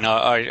Time Machine.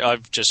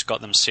 I've just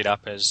got them set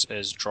up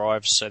as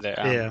drives so that...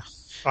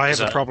 I have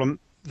a problem.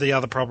 The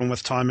other problem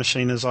with Time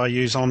Machine is I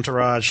use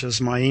Entourage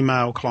as my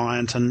email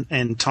client,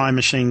 and Time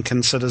Machine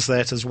considers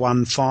that as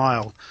one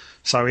file.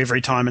 So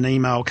every time an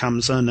email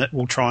comes in, it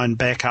will try and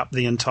back up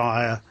the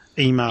entire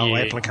email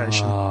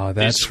application. Oh,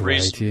 that's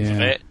right, for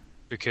that,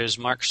 because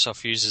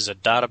Microsoft uses a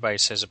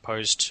database as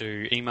opposed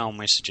to email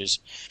messages.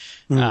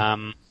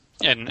 I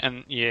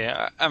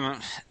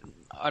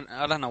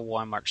don't know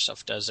why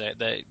Microsoft does that.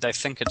 They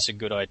think it's a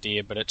good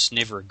idea, but it's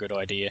never a good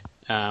idea.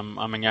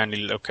 Only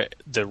look at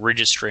the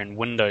registry in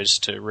Windows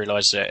to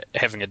realize that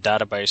having a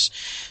database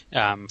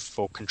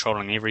for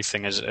controlling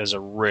everything is a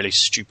really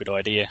stupid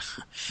idea.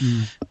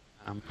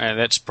 And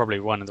that's probably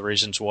one of the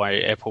reasons why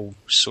Apple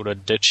sort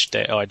of ditched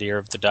that idea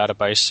of the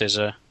database as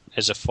a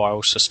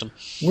file system.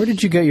 Where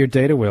did you get your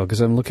data whale?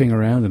 Because I'm looking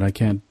around and I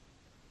can't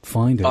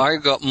find it. I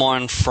got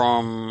mine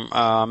from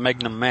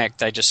Magnum Mac.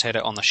 They just had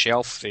it on the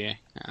shelf there.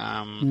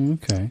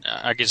 Okay.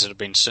 I guess it had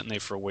been sitting there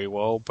for a wee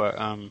while, but...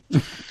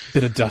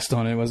 Bit of dust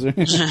on it, was there?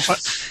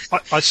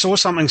 I saw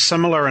something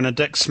similar in a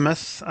Dick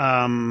Smith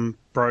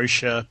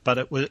brochure, but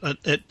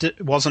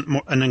it wasn't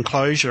an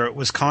enclosure. It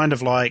was kind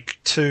of like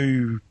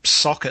 2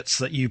 sockets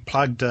that you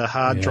plugged a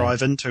hard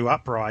drive into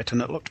upright,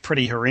 and it looked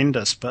pretty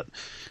horrendous, but...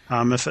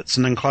 if it's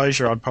an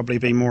enclosure, I'd probably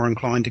be more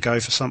inclined to go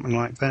for something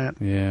like that.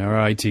 Yeah,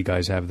 our IT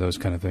guys have those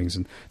kind of things.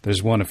 And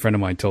there's one a friend of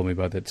mine told me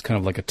about that. It's kind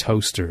of like a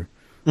toaster.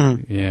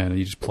 Yeah, and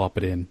you just plop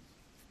it in.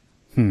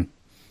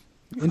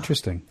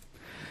 Interesting.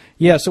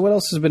 So what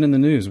else has been in the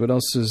news? What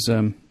else has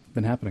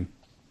been happening?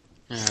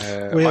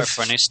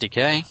 iPhone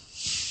SDK.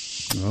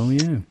 Oh,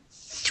 yeah.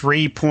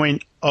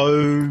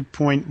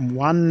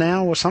 3.0.1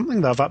 now or something.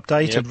 They've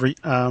updated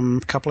a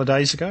couple of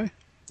days ago.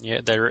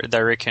 Yeah, they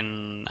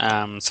reckon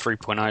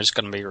 3.0 is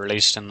going to be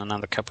released in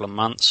another couple of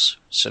months,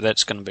 so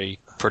that's going to be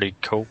pretty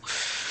cool.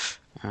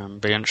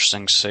 Be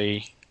interesting to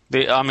see.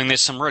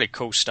 There's some really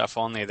cool stuff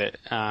on there that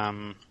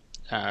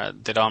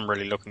that I'm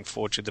really looking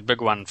forward to. The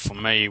big one for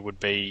me would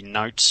be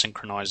note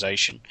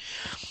synchronization.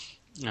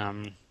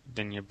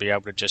 Then you'll be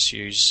able to just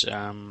use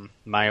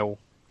Mail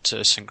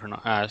to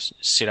synchronize,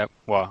 set up.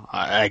 Well,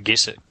 I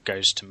guess it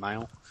goes to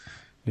Mail.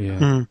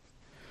 Yeah.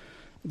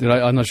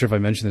 I'm not sure if I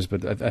mentioned this,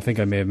 but I think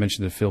I may have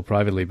mentioned to Phil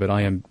privately, but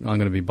I'm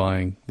going to be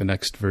buying the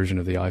next version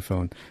of the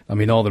iPhone. I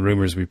mean, all the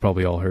rumors we've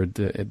probably all heard,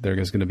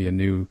 there's going to be a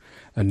new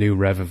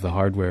rev of the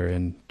hardware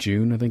in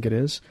June, I think it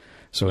is.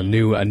 So a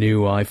new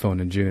iPhone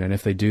in June, and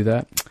if they do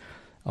that,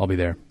 I'll be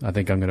there. I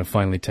think I'm going to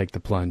finally take the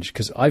plunge,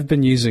 because I've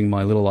been using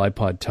my little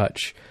iPod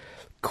Touch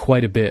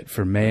quite a bit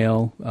for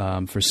mail,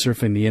 for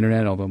surfing the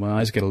internet, although my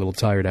eyes get a little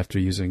tired after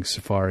using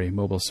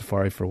mobile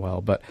Safari for a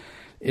while, but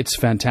it's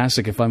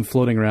fantastic. If I'm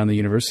floating around the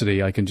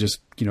university, I can just,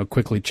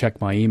 quickly check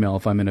my email.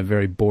 If I'm in a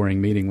very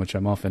boring meeting, which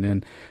I'm often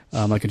in,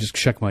 I can just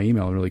check my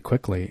email really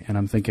quickly. And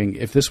I'm thinking,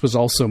 if this was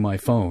also my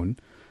phone,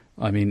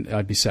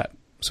 I'd be set.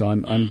 So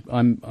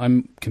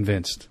I'm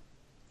convinced.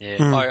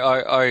 Yeah,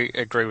 I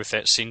agree with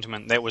that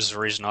sentiment. That was the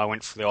reason I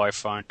went for the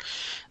iPhone.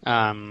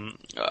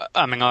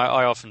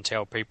 I often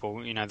tell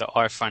people, the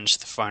iPhone's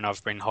the phone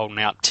I've been holding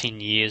out 10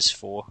 years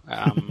for.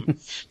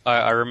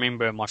 I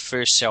remember my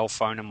first cell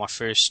phone and my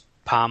first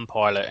Palm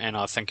Pilot, and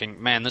I'm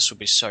thinking, man, this would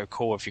be so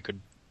cool if you could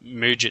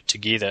merge it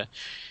together,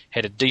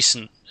 had a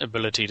decent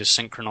ability to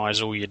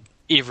synchronize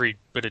every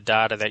bit of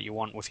data that you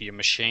want with your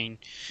machine.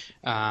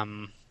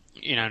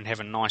 And have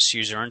a nice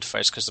user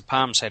interface, because the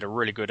Palms had a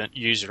really good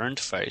user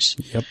interface.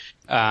 Yep.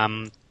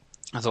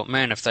 I thought,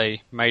 man, if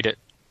they made it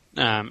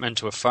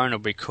into a phone,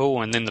 it'd be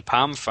cool. And then the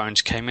Palm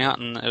phones came out,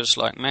 and it was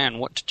like, man,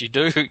 what did you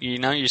do?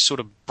 You sort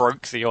of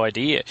broke the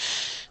idea.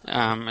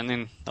 And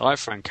then the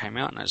iPhone came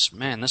out, and it's,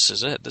 man, this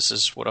is it. This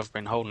is what I've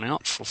been holding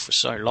out for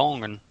so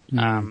long. And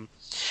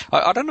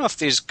I don't know if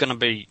there's going to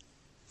be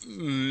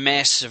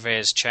massive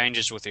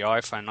changes with the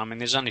iPhone.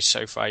 There's only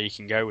so far you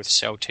can go with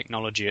cell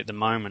technology at the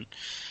moment.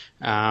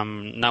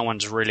 No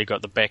one's really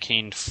got the back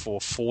end for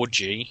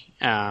 4G,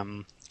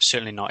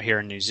 certainly not here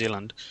in New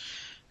Zealand,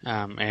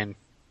 and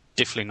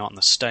definitely not in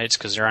the States,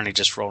 because they're only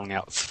just rolling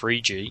out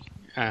 3G.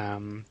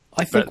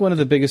 I think one of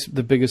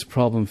the biggest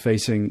problem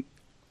facing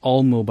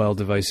all mobile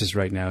devices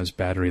right now is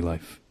battery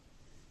life.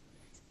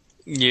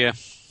 Yeah,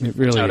 it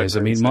really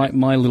is.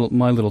 My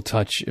little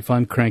touch, if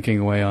I'm cranking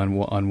away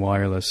on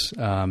wireless,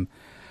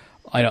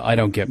 I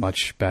don't get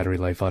much battery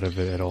life out of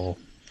it at all.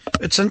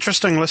 It's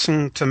interesting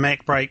listening to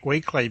MacBreak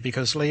Weekly,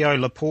 because Leo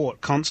Laporte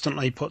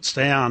constantly puts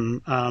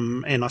down,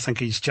 and I think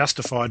he's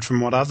justified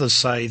from what others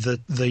say,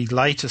 that the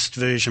latest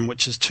version,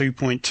 which is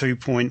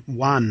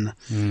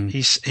 2.2.1,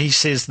 he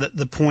says that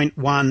the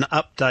 0.1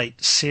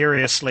 update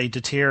seriously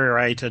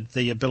deteriorated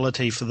the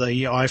ability for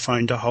the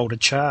iPhone to hold a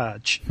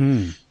charge.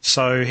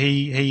 So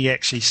he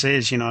actually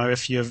says,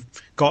 if you've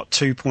got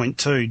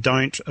 2.2,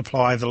 don't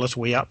apply the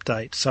little wee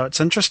update. So it's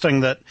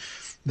interesting that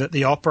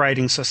the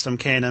operating system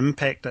can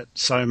impact it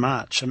so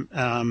much.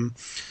 And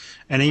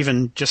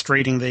even just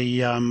reading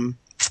the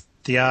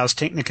Ars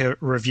Technica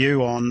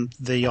review on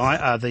the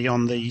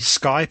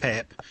Skype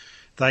app,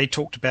 they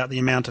talked about the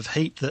amount of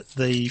heat that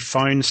the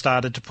phone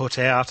started to put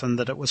out, and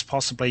that it was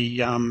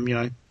possibly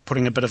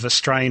putting a bit of a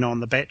strain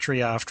on the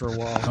battery after a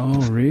while.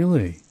 Oh,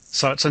 really?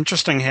 So it's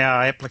interesting how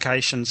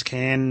applications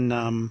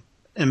can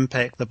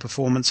impact the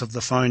performance of the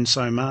phone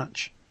so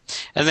much.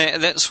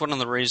 And that's one of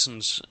the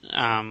reasons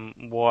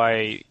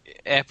why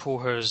Apple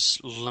has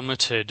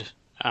limited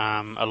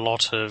a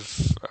lot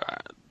of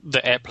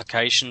the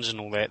applications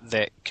and all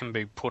that can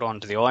be put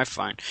onto the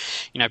iPhone.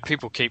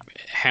 People keep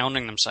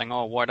hounding them, saying,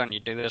 "Oh, why don't you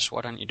do this?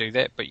 Why don't you do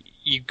that?" But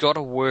you've got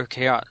to work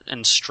out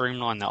and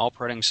streamline the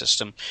operating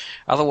system.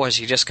 Otherwise,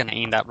 you're just going to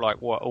end up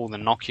like what all the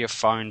Nokia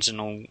phones and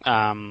all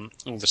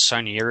the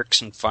Sony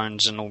Ericsson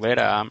phones and all that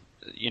are.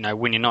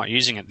 When you're not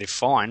using it, they're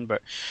fine,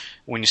 but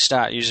when you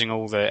start using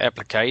all the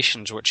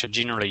applications, which are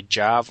generally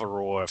Java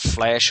or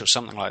Flash or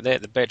something like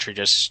that, the battery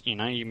just, you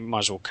might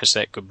as well kiss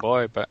that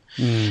goodbye. But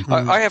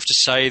I have to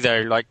say,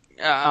 though,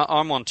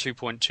 I'm on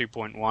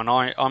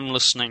 2.2.1. I'm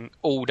listening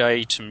all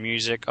day to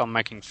music. I'm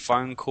making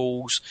phone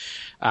calls.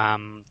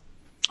 I'm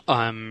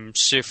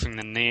surfing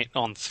the net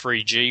on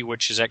 3G,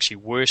 which is actually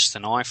worse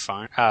than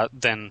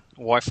than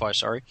Wi-Fi,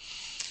 sorry.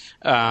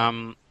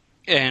 And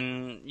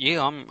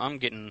yeah, I'm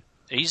getting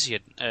easier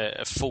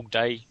a full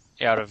day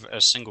out of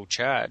a single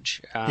charge.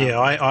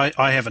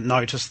 I haven't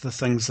noticed the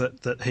things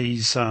that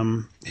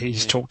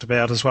he's talked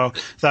about as well.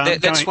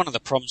 That's one of the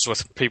problems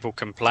with people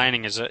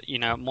complaining, is that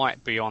it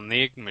might be on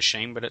their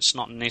machine, but it's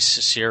not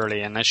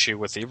necessarily an issue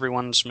with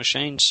everyone's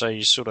machine. So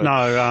you sort of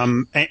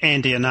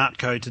Andy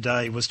Anatko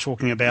today was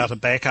talking about a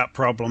backup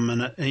problem,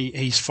 and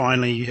he's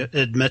finally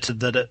admitted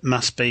that it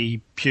must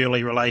be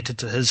purely related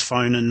to his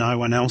phone and no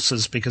one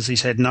else's, because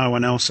he's had no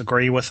one else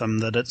agree with him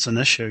that it's an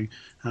issue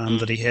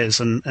that he has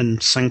in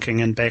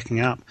syncing and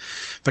backing up.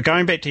 But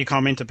going back to your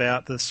comment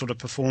about the sort of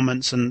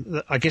performance,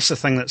 and I guess the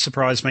thing that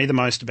surprised me the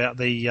most about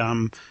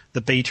the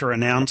beta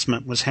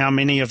announcement was how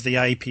many of the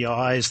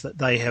APIs that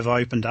they have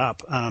opened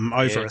up,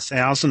 over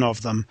 1,000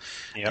 of them.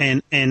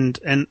 Yep.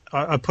 And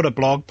I put a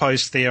blog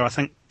post there. I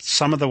think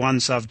some of the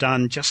ones I've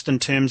done just in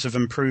terms of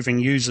improving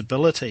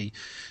usability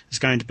is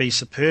going to be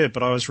superb,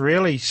 but I was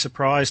really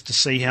surprised to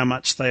see how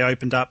much they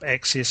opened up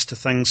access to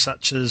things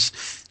such as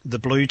the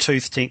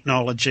Bluetooth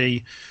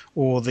technology,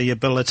 or the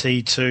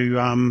ability to,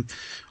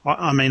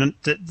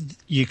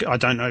 I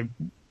don't know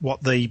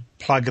what the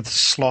plug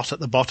slot at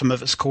the bottom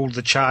of it's called.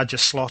 The charger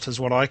slot is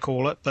what I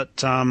call it, but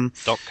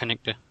dock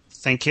connector.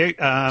 Thank you.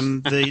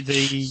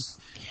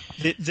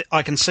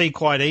 I can see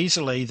quite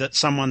easily that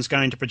someone's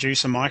going to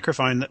produce a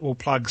microphone that will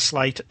plug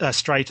straight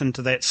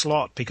into that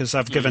slot, because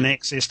they've given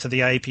access to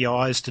the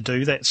APIs to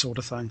do that sort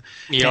of thing.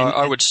 Yeah,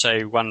 I would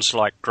say ones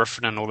like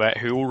Griffin and all that,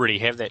 who already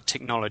have that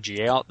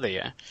technology out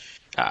there,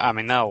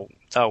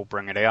 they'll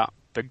bring it out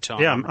big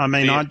time. Yeah,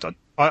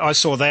 I I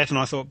saw that and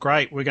I thought,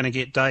 great, we're going to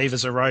get Dave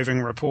as a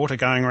roving reporter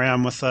going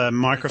around with a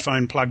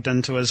microphone plugged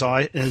into his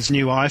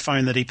new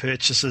iPhone that he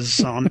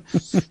purchases on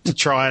to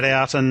try it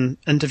out and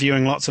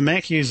interviewing lots of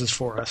Mac users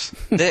for us.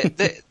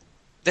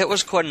 That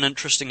was quite an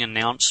interesting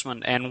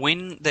announcement. And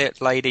when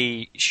that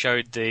lady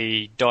showed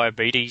the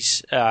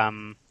diabetes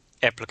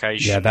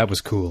application... Yeah, that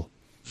was cool.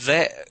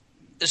 That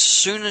as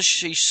soon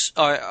as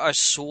I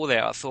saw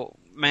that, I thought,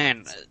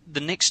 man,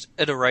 the next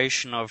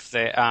iteration of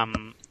that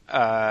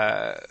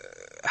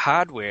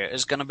hardware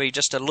is going to be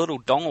just a little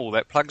dongle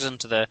that plugs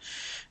into the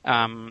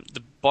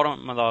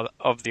bottom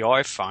of the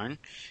iPhone.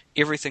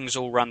 Everything's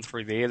all run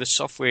through there. The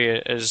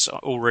software is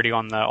already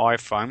on the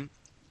iPhone.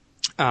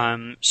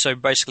 So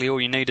basically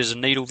all you need is a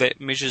needle that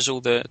measures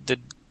all the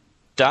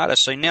data.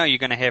 So now you're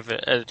going to have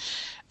a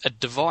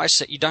device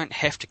that you don't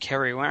have to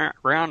carry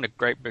around a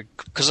great big...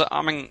 Because,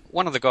 I mean,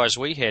 one of the guys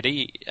we had,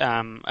 he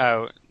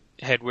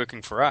had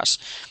working for us,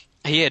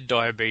 he had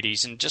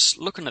diabetes, and just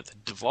looking at the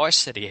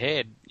device that he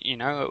had, you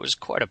know, it was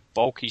quite a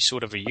bulky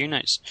sort of a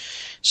unit.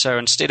 So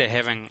instead of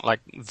having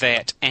like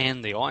that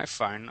and the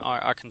iPhone,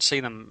 I can see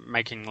them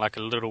making like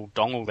a little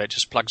dongle that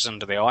just plugs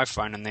into the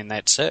iPhone and then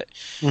that's it,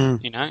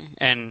 you know,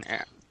 and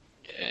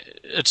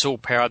it's all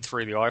powered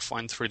through the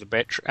iPhone, through the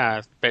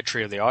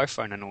battery of the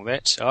iPhone and all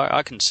that. So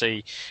I can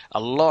see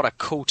a lot of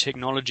cool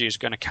technology is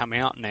going to come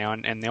out now,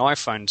 and the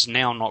iPhone's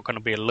now not going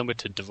to be a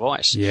limited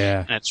device.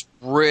 Yeah. And it's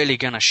really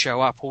going to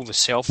show up all the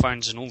cell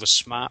phones and all the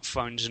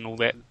smartphones and all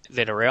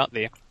that are out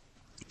there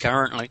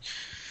currently.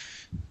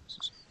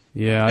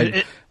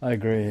 Yeah, I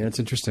agree. That's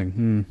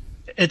interesting.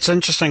 It's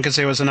interesting because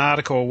there was an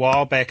article a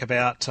while back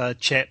about a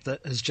chap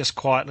that has just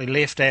quietly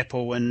left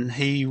Apple, and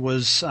he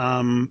was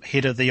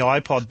head of the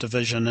iPod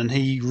division, and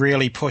he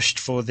really pushed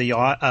for the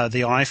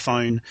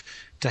iPhone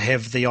to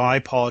have the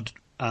iPod,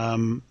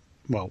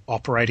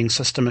 operating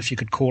system, if you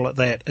could call it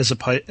that, as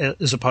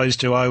opposed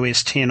to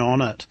OS 10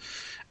 on it.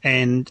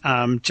 And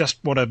just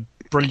what a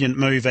brilliant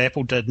move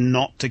Apple did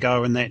not to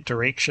go in that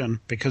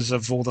direction because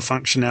of all the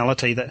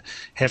functionality that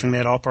having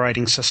that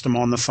operating system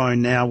on the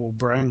phone now will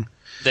bring.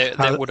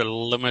 That would have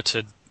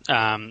limited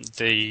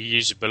the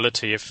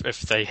usability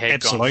if they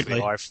had gone for the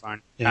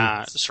iPhone.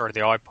 Yeah.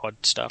 The iPod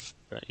stuff.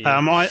 But,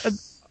 yeah.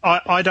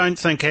 I don't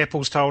think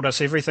Apple's told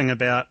us everything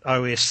about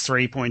OS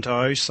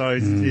 3.0, so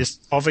there's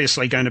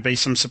obviously going to be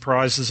some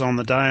surprises on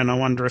the day, and I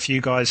wonder if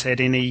you guys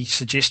had any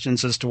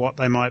suggestions as to what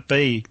they might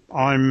be.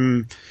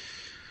 I'm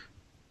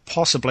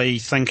possibly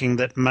thinking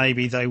that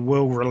maybe they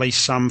will release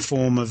some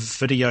form of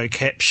video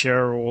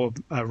capture or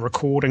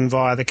recording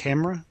via the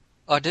camera.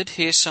 I did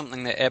hear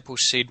something that Apple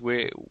said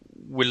we're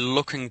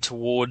looking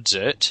towards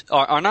it.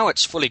 I know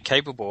it's fully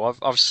capable.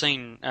 I've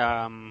seen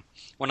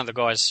one of the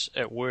guys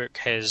at work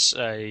has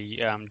a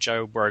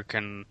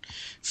jailbroken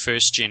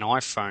first-gen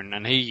iPhone,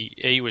 and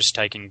he was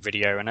taking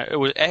video, and it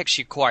was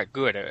actually quite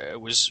good.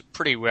 It was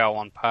pretty well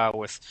on par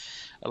with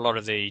a lot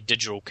of the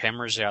digital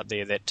cameras out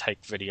there that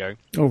take video.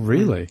 Oh,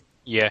 really?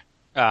 Yeah.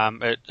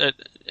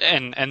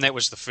 And that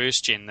was the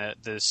first gen.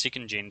 The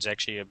second gen's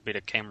actually a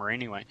better camera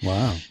anyway.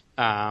 Wow.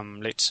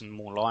 Lets in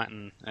more light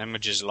and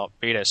images a lot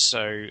better. So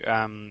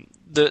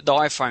the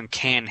iPhone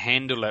can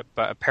handle it,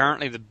 but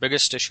apparently the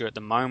biggest issue at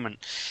the moment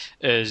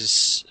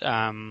is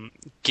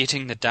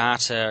getting the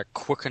data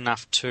quick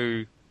enough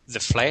to the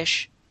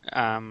flash,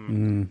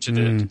 to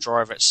the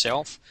drive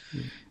itself.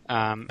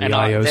 And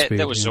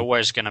that was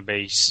always going to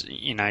be,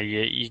 you know,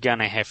 you're going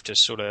to have to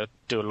sort of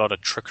do a lot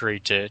of trickery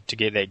to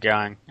get that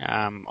going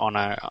on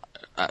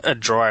a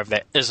drive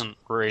that isn't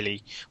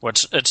really, well,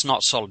 it's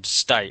not solid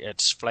state,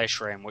 it's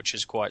flash RAM, which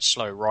is quite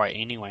slow right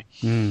anyway.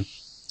 One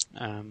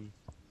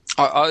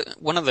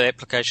of the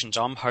applications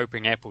I'm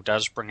hoping Apple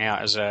does bring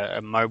out is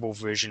a mobile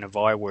version of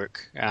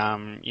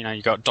iWork. You know,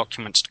 you got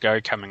Documents to Go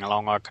coming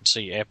along. I could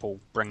see Apple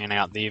bringing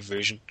out their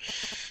version,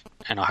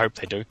 and I hope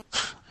they do.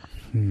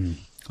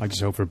 I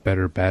just hope for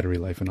better battery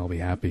life and I'll be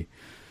happy.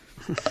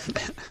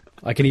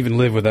 I can even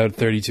live without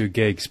 32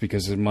 gigs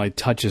because my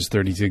touch is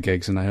 32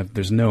 gigs and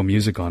there's no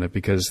music on it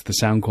because the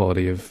sound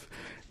quality of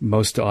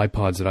most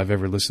iPods that I've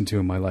ever listened to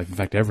in my life, in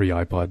fact every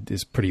iPod,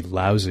 is pretty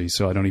lousy,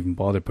 so I don't even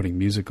bother putting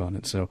music on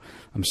it. So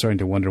I'm starting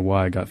to wonder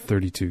why I got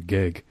 32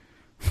 gig.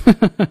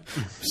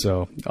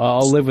 So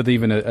I'll live with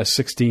even a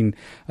 16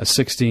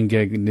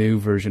 gig new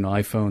version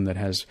iPhone that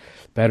has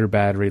better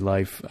battery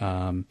life.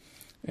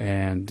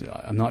 And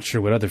I'm not sure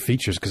what other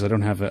features because I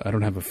don't have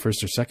a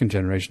first or second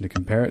generation to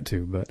compare it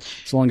to. But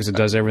as long as it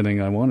does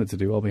everything I want it to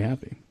do, I'll be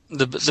happy.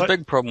 The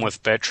big problem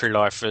with battery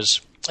life is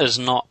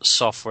not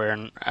software,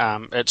 and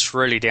it's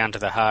really down to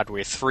the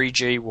hardware.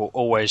 3G will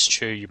always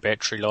chew your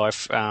battery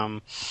life.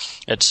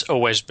 It's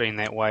always been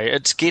that way.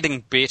 It's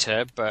getting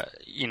better, but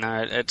you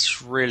know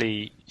it's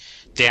really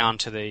down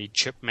to the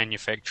chip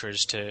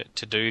manufacturers to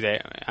do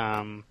that.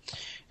 And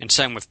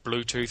same with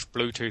Bluetooth.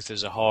 Bluetooth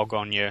is a hog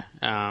on your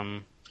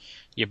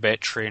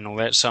battery and all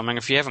that. So, I mean,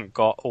 if you haven't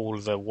got all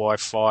the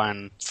Wi-Fi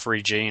and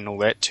 3G and all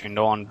that turned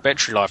on,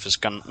 battery life is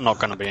not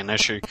going to be an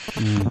issue.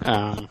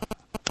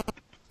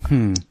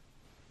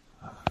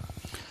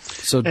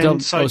 So,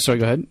 sorry,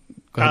 go ahead.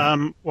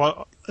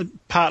 Well,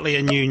 partly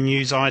a new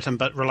news item,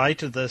 but related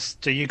to this,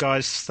 do you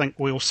guys think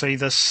we'll see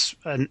this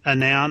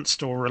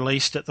announced or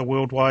released at the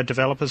Worldwide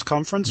Developers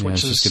Conference,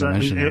 which is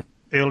in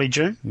early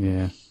June?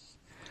 Yeah.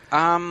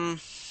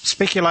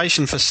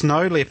 Speculation for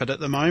Snow Leopard at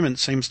the moment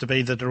seems to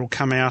be that it'll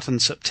come out in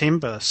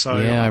September. So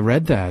yeah, I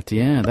read that.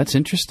 Yeah, that's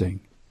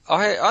interesting.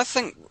 I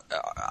think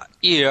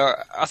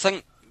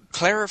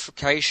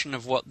clarification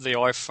of what the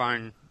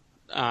iPhone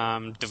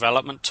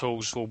development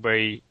tools will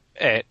be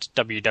at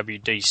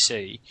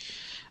WWDC,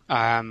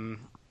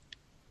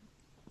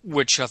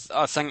 which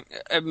I think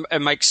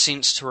it makes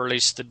sense to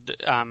release the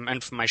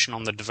information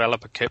on the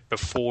developer kit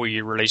before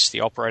you release the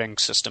operating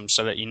system,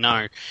 so that you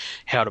know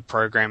how to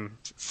program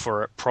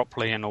for it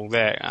properly and all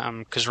that.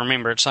 Because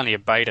remember, it's only a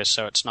beta,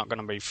 so it's not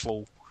going to be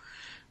full.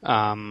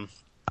 You're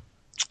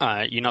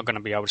not going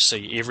to be able to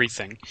see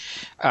everything.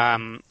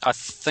 I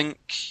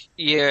think,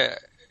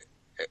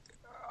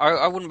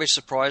 I wouldn't be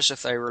surprised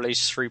if they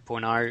release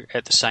 3.0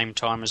 at the same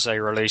time as they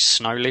release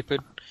Snow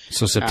Leopard.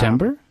 So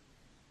September?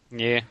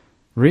 Yeah.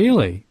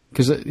 Really?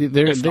 Because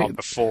not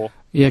before.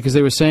 Yeah, because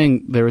they were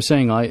saying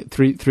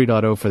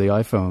 3.0 for the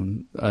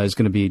iPhone is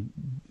going to be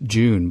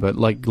June, but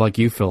like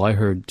you, Phil, I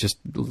heard just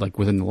like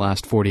within the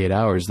last 48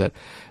 hours that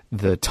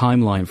the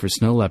timeline for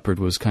Snow Leopard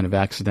was kind of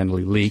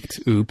accidentally leaked.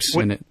 Oops,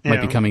 and it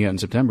might be coming out in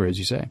September, as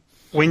you say.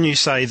 When you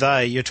say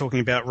they, you're talking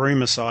about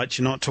rumour sites.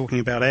 You're not talking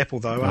about Apple,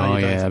 though, are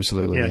you? Oh, yeah,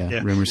 absolutely.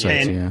 Yeah. Rumour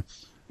sites, yeah.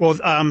 Well,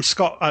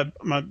 Scott,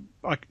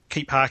 I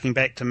keep harking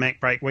back to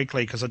MacBreak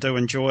Weekly because I do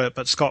enjoy it,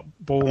 but Scott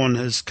Bourne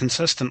has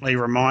consistently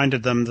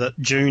reminded them that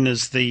June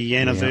is the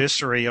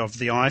anniversary of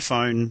the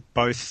iPhone,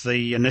 both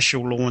the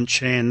initial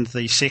launch and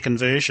the second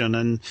version.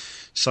 And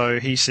so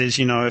he says,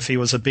 if he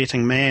was a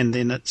betting man,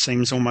 then it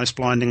seems almost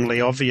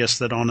blindingly obvious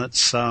that on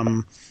its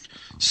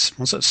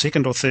was it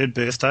second or third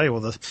birthday or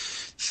the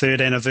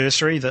third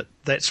anniversary,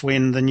 that's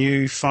when the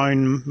new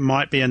phone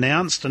might be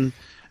announced. And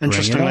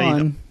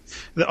interestingly,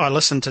 I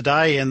listened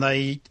today and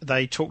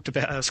they talked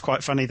about, it's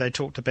quite funny, they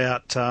talked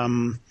about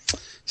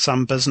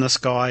some business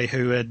guy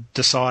who had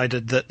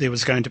decided that there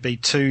was going to be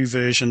two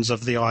versions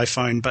of the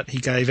iPhone, but he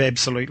gave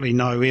absolutely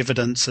no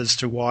evidence as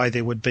to why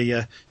there would be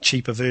a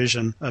cheaper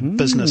version. A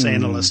business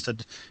analyst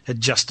had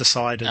just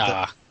decided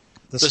that.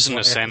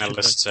 Business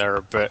analysts are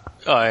a bit.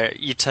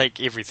 You take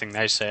everything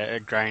they say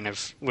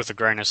with a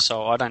grain of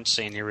salt. I don't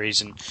see any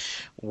reason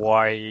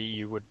why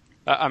you would.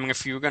 I mean,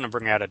 if you were going to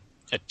bring out a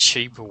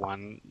cheaper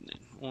one,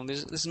 well,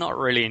 there's not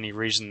really any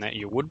reason that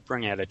you would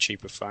bring out a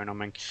cheaper phone. I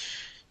mean,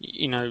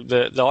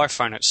 the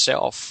iPhone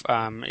itself,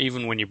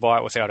 even when you buy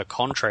it without a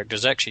contract,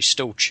 is actually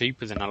still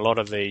cheaper than a lot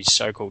of these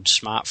so-called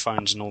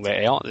smartphones and all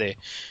that out there.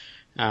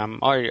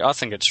 I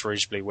think it's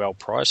reasonably well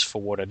priced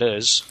for what it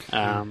is.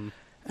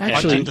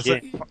 Actually,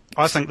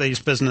 I think these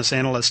business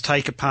analysts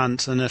take a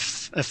punt, and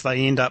if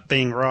they end up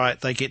being right,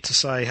 they get to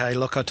say, "Hey,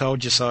 look, I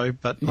told you so."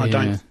 But I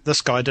don't.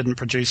 This guy didn't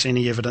produce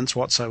any evidence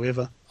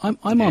whatsoever. I'm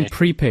on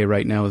prepay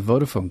right now with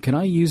Vodafone. Can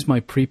I use my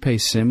prepay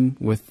SIM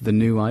with the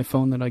new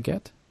iPhone that I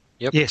get?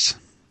 Yep. Yes.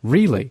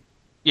 Really?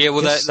 Yeah.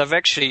 Well, they've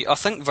actually. I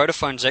think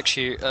Vodafone's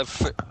actually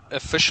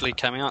officially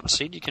come out and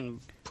said you can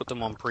put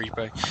them on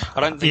prepay.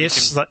 I don't think.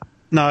 Yes.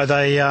 No,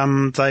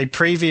 they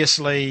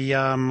previously,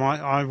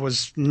 I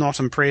was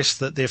not impressed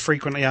that their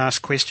frequently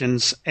asked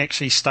questions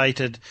actually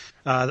stated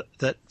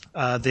that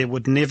there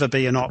would never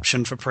be an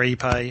option for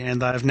prepay,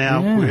 and they've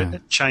now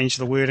changed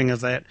the wording of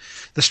that.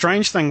 The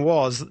strange thing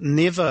was,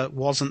 never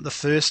wasn't the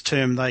first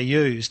term they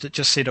used. It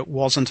just said it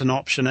wasn't an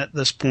option at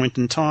this point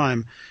in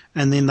time,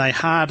 and then they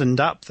hardened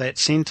up that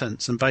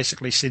sentence and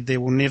basically said there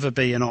will never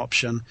be an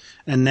option,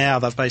 and now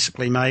they've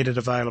basically made it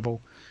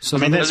available. So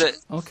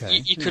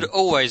okay. You could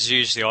always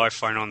use the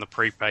iPhone on the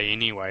prepay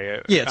anyway.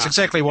 Yeah, it's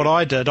exactly what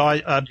I did.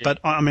 But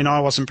I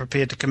wasn't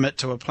prepared to commit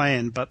to a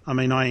plan. But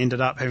I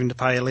ended up having to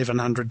pay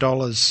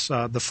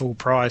 $1,100, the full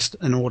price,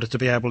 in order to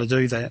be able to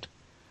do that.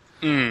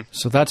 Mm.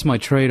 So that's my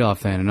trade-off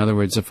then. In other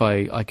words, if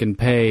I can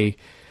pay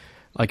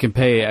like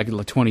 $20,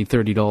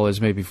 $30,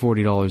 maybe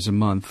 $40 a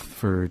month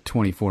for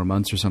 24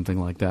 months or something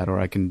like that, or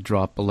I can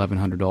drop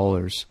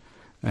 $1,100.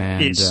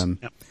 And yes.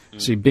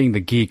 See, being the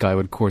geek, I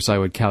would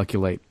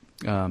calculate.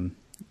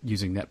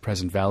 Using net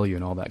present value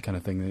and all that kind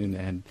of thing,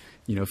 and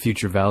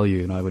future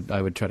value, and I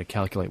would try to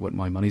calculate what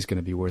my money's going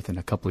to be worth in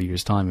a couple of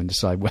years' time and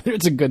decide whether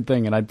it's a good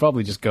thing. And I'd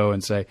probably just go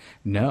and say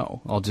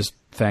no.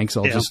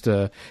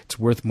 It's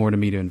worth more to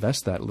me to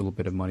invest that little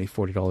bit of money,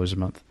 $40 a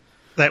month.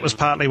 That was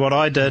partly what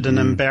I did, and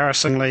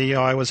embarrassingly,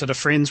 I was at a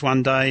friend's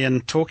one day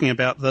and talking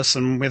about this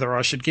and whether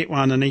I should get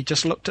one, and he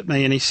just looked at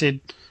me and he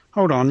said,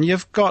 "Hold on,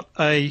 you've got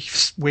a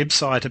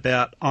website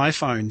about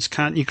iPhones.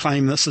 Can't you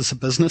claim this as a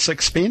business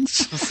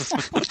expense?"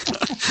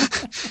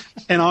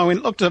 And I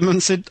looked at him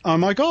and said, "Oh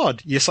my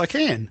God, yes I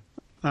can."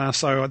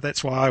 So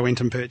that's why I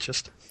went and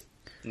purchased.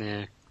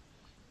 Yeah.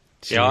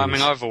 Jeez. Yeah, I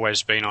mean, I've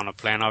always been on a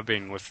plan. I've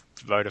been with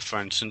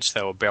Vodafone since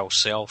they were Bell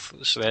South.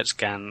 So that's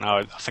gone,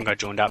 I think I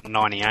joined up in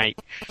 98.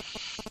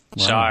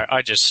 Wow. So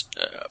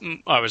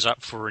I was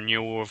up for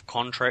renewal of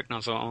contract and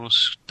I thought,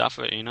 stuff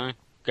it,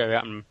 go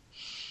out and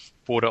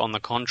bought it on the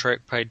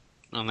contract, paid,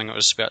 I think it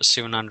was about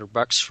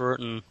 $700 for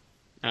it, and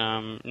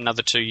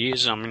Another 2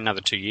 years. I mean,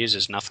 another 2 years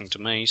is nothing to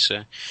me.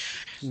 So,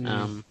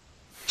 do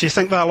you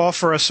think they'll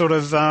offer a sort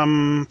of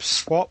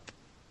swap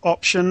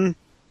option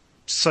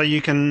so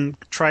you can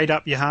trade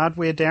up your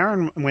hardware,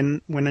 Darren?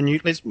 When a new,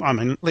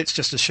 let's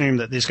just assume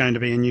that there's going to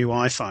be a new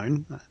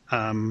iPhone.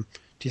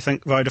 Do you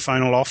think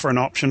Vodafone will offer an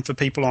option for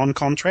people on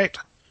contract?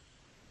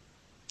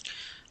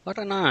 I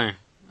don't know.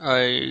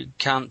 I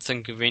can't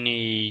think of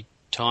any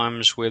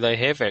times where they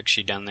have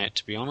actually done that,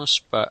 to be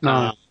honest. But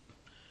no.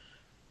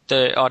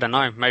 I don't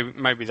know.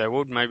 Maybe they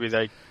would. Maybe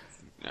they,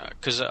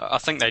 because I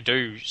think they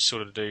do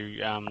sort of do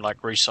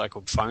like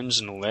recycled phones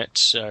and all that.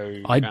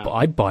 So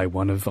I'd buy a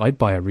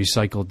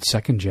recycled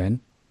second gen.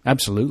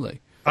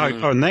 Absolutely.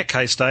 Oh, in that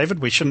case, David,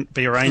 we shouldn't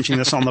be arranging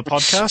this on the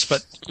podcast,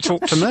 but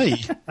talk to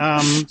me.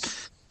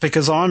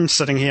 Because I'm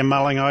sitting here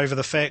mulling over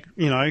the fact,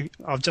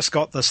 I've just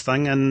got this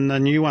thing and a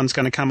new one's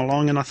going to come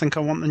along and I think I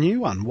want the new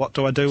one. What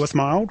do I do with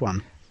my old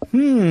one?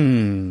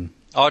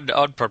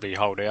 I'd probably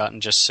hold out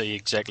and just see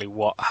exactly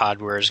what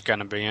hardware is going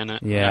to be in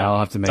it. Yeah, I'll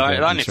have to make that.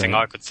 The only thing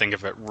I could think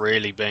of it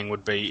really being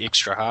would be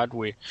extra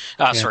hardware.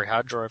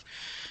 Hard drive.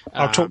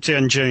 I'll talk to you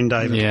in June,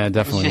 David. Yeah,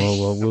 definitely.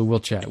 We'll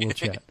chat. We'll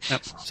chat.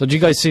 Yep. So, did you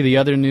guys see the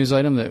other news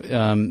item that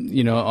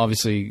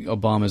obviously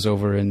Obama's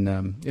over in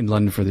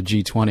London for the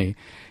G20.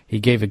 He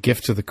gave a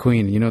gift to the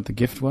Queen. You know what the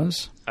gift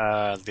was?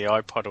 The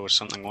iPod or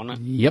something, wasn't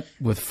it? Yep,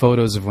 with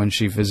photos of when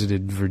she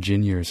visited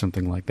Virginia or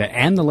something like that,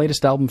 and the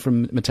latest album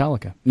from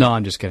Metallica. No,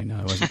 I'm just kidding. No,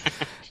 it wasn't.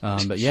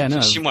 But yeah,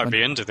 no. She might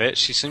be into that.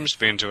 She seems to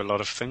be into a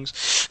lot of things.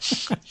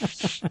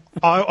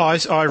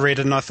 I read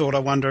it and I thought, I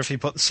wonder if he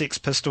put the Sex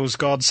Pistols'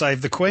 "God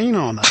Save the Queen"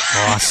 on it.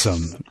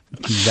 Awesome.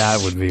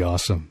 That would be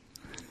awesome.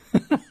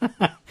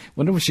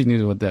 Wonder if she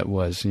knew what that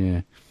was.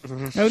 Yeah.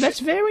 Mm-hmm. Oh, that's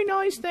very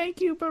nice.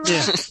 Thank you, Barack.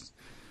 Yeah.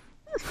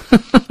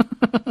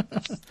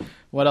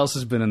 What else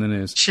has been in the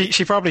news?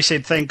 She probably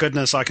said, "Thank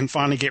goodness I can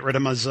finally get rid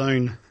of my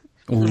Zune."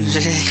 Ooh,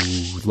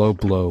 low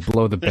blow,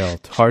 below the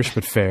belt, harsh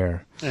but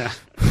fair. Yeah.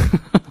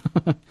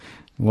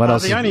 What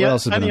else? The only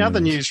other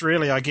news,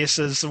 really, I guess,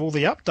 is all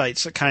the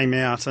updates that came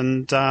out,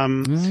 and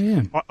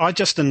I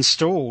just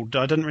installed.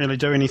 I didn't really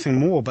do anything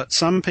more, but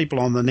some people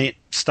on the net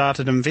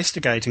started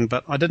investigating,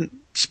 but I didn't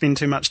spend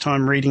too much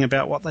time reading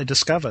about what they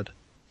discovered.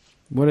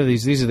 What are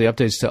these? These are the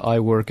updates to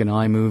iWork and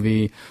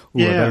iMovie.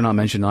 Ooh, I better not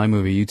mention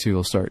iMovie. You two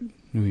will start.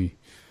 Ooh.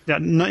 The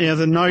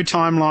no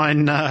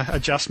timeline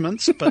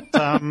adjustments,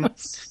 but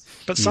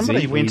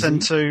somebody went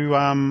into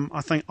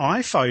I think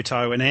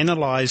iPhoto and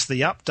analysed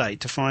the update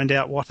to find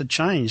out what had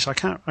changed. I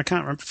can't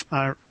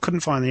remember.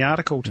 Couldn't find the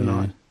article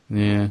tonight.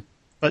 Yeah.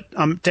 But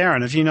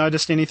Darren, have you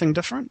noticed anything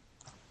different?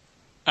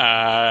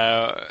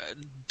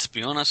 To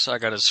be honest, I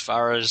got as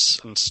far as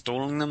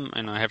installing them,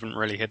 and I haven't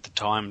really had the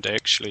time to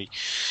actually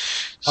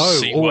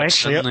see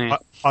what's in there.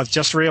 I've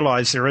just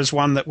realised there is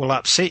one that will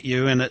upset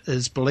you, and it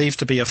is believed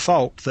to be a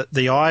fault, that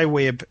the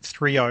iWeb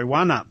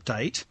 301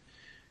 update,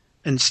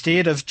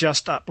 instead of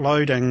just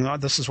uploading,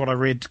 this is what I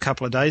read a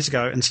couple of days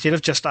ago, instead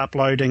of just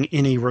uploading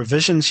any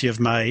revisions you've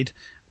made,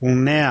 will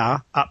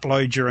now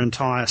upload your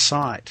entire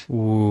site.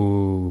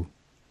 Ooh.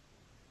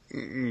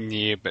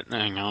 Yeah, but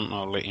hang on,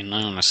 I'll let you know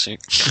in a sec.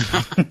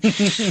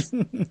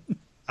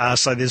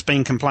 So there's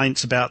been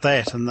complaints about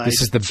that. And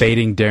this is the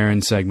baiting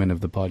Darren segment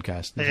of the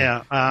podcast.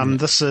 Yeah,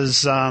 this is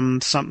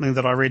something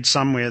that I read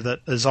somewhere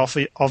that is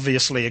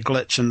obviously a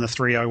glitch in the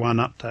 301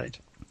 update.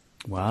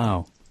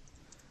 Wow.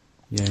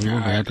 Yeah, you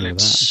won't be happy with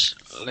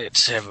that.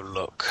 Let's have a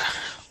look.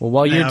 Well,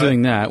 while you're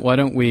doing that, why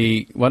don't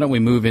we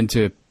move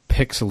into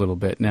picks a little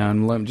bit now?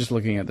 And I'm just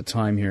looking at the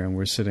time here, and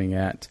we're sitting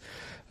at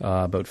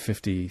about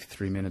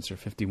 53 minutes or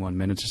 51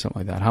 minutes or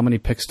something like that. How many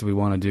picks do we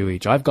want to do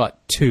each? I've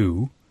got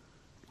 2.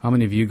 How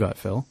many have you got,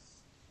 Phil?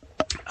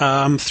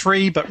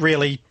 3, but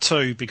really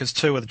 2, because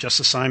 2 are just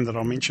the same that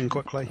I'll mention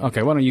quickly.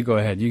 Okay, why don't you go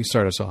ahead? You can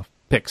start us off.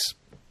 Picks.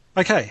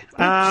 Okay.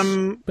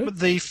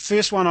 The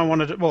first one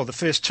the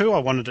first 2 I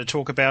wanted to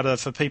talk about are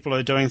for people who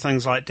are doing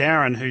things like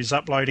Darren, who's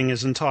uploading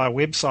his entire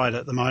website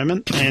at the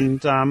moment.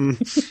 And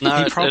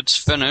it's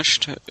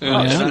finished. It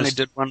only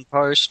did one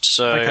post,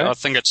 so okay. I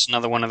think it's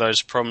another one of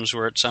those problems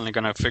where it's only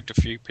going to affect a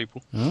few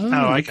people.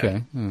 Oh,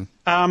 okay.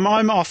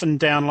 I'm often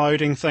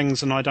downloading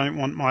things and I don't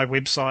want my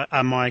website,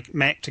 my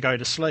Mac to go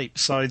to sleep.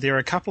 So there are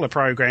a couple of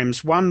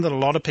programs. One that a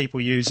lot of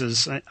people use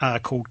is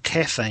called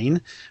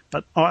Caffeine,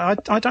 but I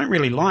don't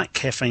really like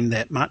Caffeine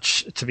that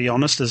much, to be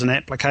honest, as an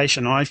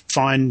application. I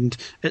find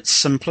its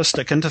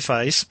simplistic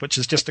interface, which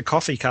is just a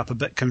coffee cup, a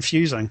bit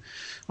confusing.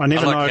 I like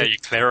how you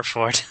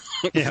clarified.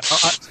 Yeah,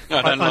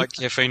 I don't like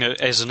Caffeine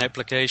as an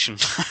application.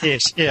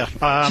 Yes, yeah.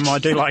 I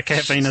do like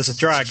Caffeine as a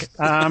drug.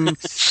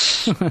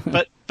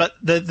 But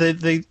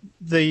the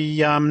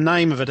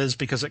name of it is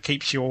because it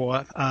keeps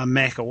your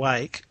Mac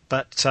awake.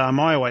 But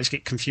I always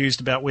get confused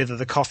about whether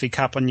the coffee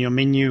cup on your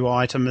menu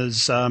item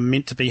is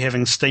meant to be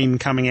having steam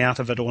coming out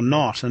of it or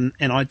not. And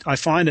I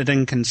find it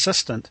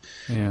inconsistent.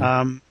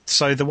 Yeah.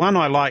 So the one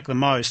I like the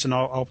most, and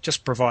I'll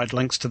just provide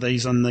links to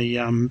these in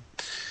the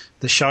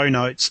show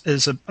notes,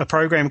 is a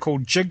program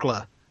called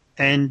Jiggler.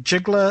 And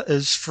Jiggler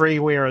is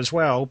freeware as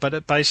well, but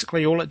it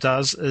basically all it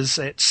does is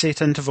at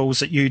set intervals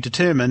that you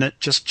determine, it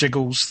just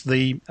jiggles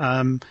the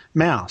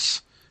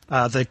mouse,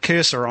 the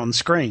cursor on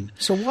screen.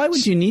 So why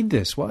would you need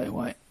this?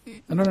 Why?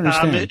 I don't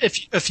understand.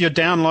 If you're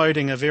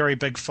downloading a very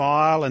big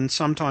file, and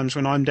sometimes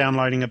when I'm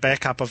downloading a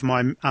backup of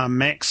my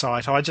Mac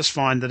site, I just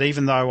find that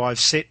even though I've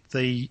set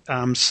the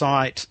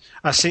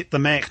set the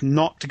Mac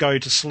not to go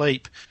to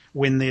sleep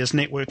when there's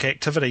network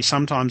activity,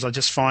 sometimes I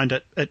just find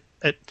it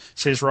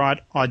says, right,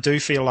 I do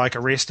feel like a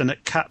rest, and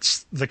it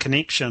cuts the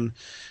connection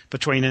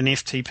between an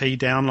FTP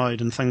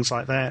download and things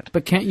like that.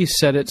 But can't you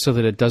set it so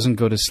that it doesn't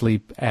go to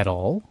sleep at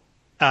all?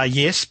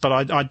 Yes, but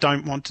I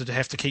don't want to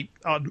have to keep...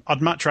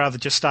 I'd much rather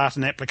just start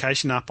an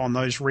application up on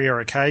those rare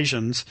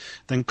occasions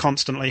than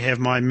constantly have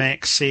my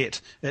Mac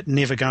set it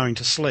never going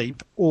to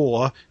sleep,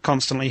 or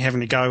constantly having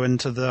to go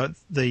into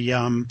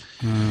the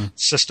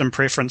system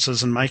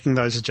preferences and making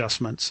those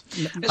adjustments.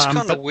 It's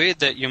kind of weird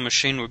that your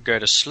machine would go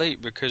to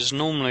sleep, because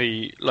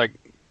normally, like,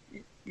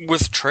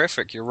 with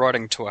traffic, you're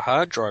writing to a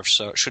hard drive,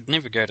 so it should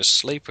never go to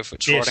sleep if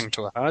it's writing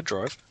to a hard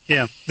drive.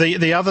 Yeah.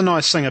 The other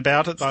nice thing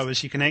about it, though,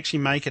 is you can actually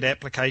make it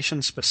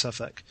application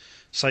specific.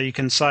 So you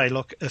can say,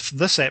 look, if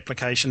this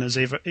application is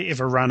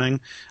ever running,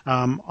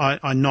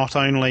 I not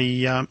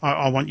only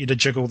I want you to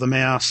jiggle the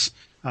mouse,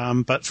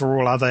 but for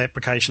all other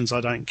applications, I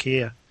don't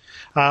care.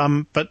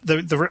 But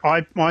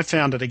I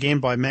found it again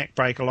by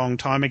MacBreak a long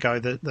time ago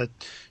that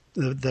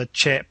the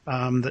chap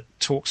that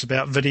talks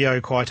about video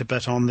quite a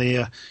bit on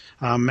there,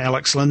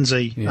 Alex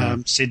Lindsay,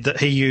 said that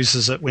he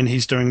uses it when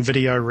he's doing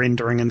video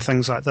rendering and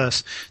things like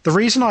this. The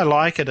reason I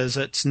like it is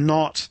it's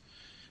not...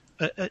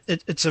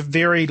 It's a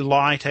very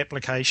light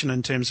application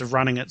in terms of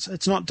running.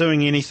 It's not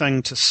doing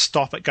anything to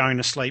stop it going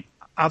to sleep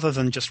other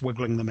than just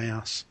wiggling the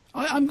mouse.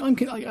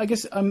 I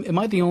guess am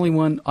I the only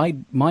one?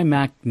 My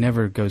Mac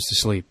never goes to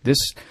sleep. This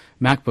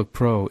MacBook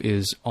Pro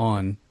is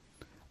on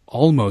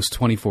almost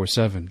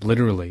 24/7,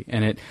 literally.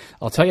 And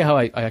I'll tell you how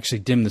I actually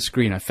dimmed the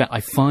screen. I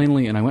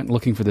finally, and I went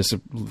looking for this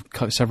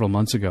several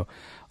months ago,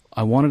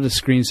 I wanted a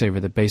screensaver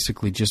that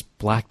basically just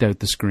blacked out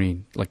the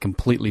screen, like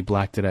completely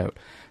blacked it out.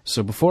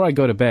 So before I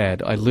go to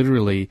bed, I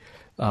literally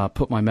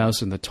put my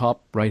mouse in the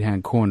top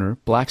right-hand corner,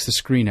 blacks the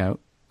screen out,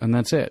 and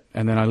that's it.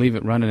 And then I leave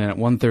it running, and at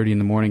 1:30 in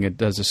the morning, it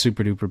does a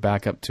super-duper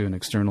backup to an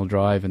external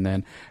drive, and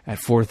then at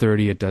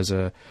 4:30, it does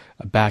a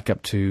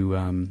backup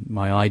to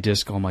my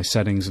iDisk, all my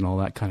settings, and all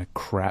that kind of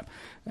crap.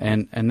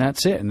 And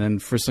that's it. And then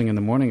first thing in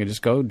the morning, I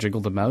just go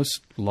jiggle the mouse,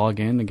 log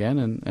in again,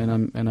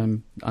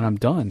 and I'm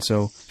done.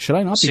 So should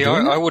I not be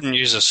doing I wouldn't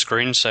use a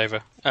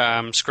screensaver.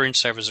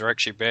 Screensavers are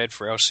actually bad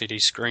for LCD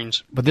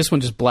screens. But this one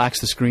just blacks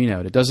the screen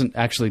out. It doesn't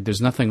actually.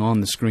 There's nothing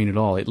on the screen at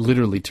all. It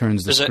literally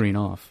turns the screen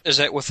off. Is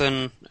that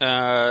within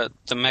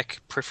the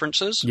Mac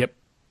preferences? Yep.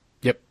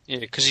 Yeah,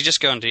 because you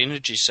just go into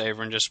Energy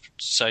Saver and just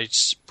say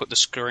put the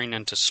screen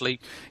into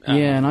sleep.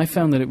 Yeah, and I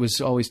found that it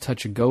was always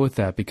touch and go with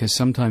that, because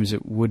sometimes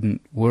it wouldn't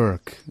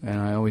work,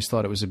 and I always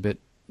thought it was a bit...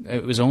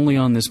 It was only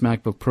on this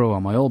MacBook Pro.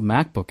 On my old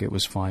MacBook it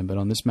was fine, but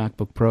on this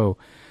MacBook Pro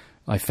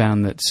I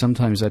found that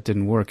sometimes that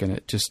didn't work,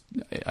 and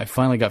I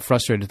finally got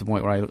frustrated to the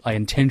point where I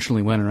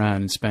intentionally went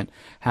around and spent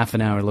half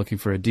an hour looking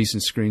for a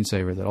decent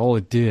screensaver that all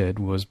it did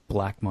was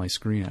black my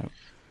screen out.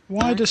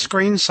 Why do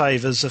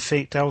screensavers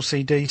affect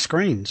LCD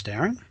screens,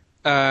 Darren?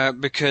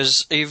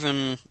 Because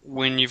even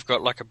when you've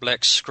got like a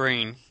black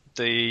screen,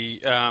 the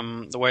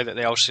way that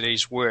the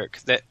LCDs work,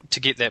 that to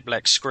get that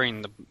black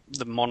screen,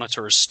 the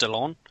monitor is still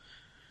on.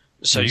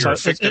 So you're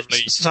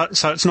effectively... So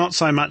it's not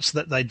so much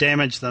that they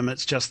damage them,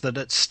 it's just that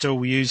it's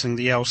still using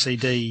the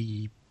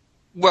LCD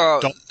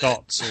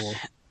dots.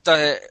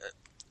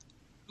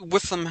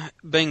 With them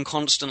being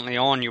constantly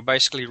on, you're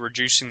basically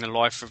reducing the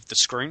life of the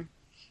screen,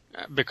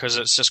 because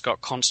it's just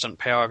got constant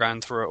power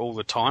going through it all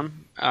the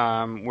time.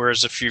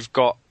 Whereas if you've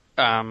got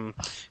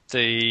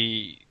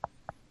the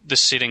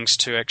settings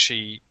to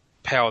actually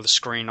power the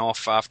screen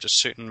off after a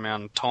certain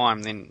amount of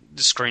time, then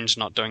the screen's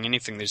not doing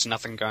anything. There's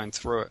nothing going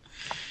through it.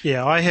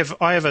 Yeah, I have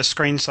a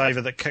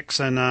screensaver that kicks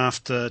in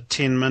after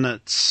 10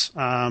 minutes,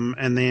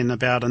 and then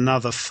about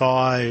another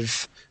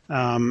 5,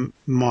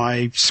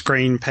 my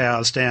screen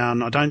powers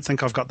down. I don't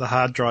think I've got the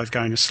hard drive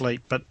going to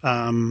sleep, but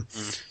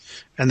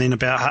and then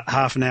about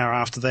half an hour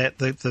after that,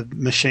 the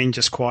machine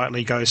just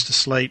quietly goes to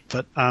sleep.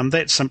 But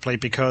that's simply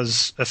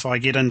because if I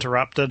get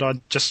interrupted,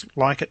 I'd just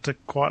like it to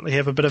quietly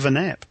have a bit of a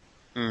nap.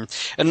 And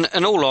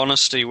in all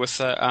honesty, with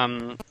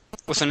an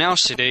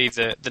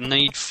LCD, the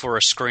need for a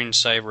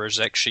screensaver is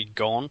actually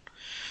gone.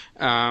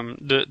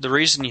 The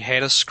reason you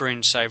had a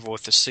screensaver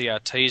with the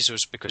CRTs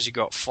was because you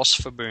got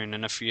phosphor burn,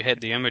 and if you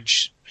had the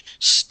image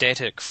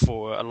static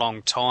for a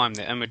long time,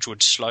 the image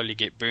would slowly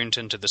get burnt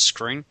into the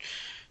screen.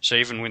 So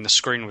even when the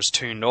screen was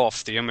turned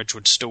off, the image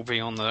would still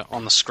be on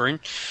the screen.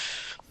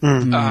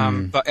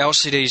 But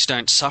LCDs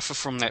don't suffer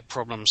from that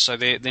problem, so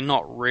they're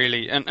not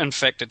really. In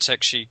fact, it's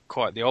actually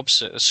quite the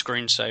opposite. A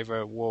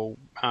screensaver will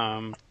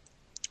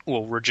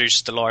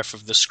reduce the life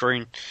of the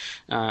screen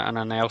in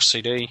an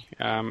LCD.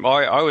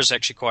 I was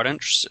actually quite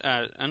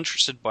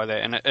interested by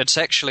that, and it's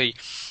actually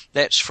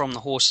that's from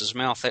the horse's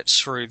mouth.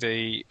 That's through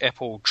the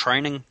Apple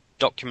training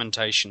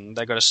documentation.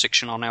 They got a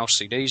section on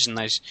LCDs, and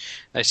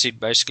they said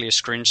basically a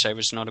screensaver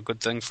is not a good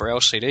thing for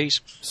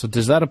LCDs. So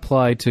does that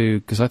apply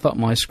to, because I thought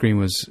my screen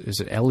was, is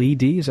it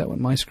LED? Is that what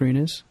my screen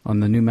is on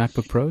the new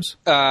MacBook Pros?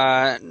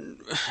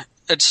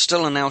 It's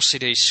still an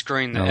LCD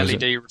screen. The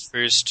LED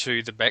refers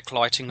to the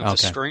backlighting of the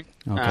screen.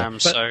 Okay.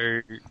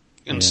 So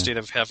instead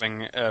of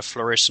having a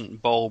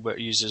fluorescent bulb, it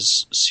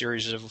uses a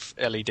series of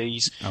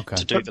LEDs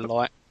to do the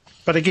light.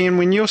 But again,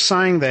 when you're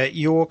saying that,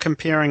 you're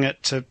comparing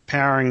it to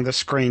powering the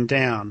screen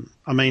down.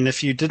 I mean,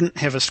 if you didn't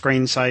have a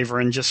screensaver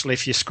and just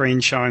left your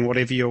screen showing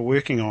whatever you're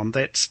working on,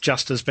 that's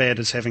just as bad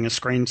as having a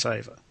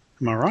screensaver.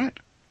 Am I right?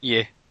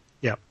 Yeah.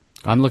 Yep.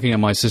 I'm looking at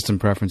my system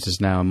preferences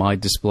now, and my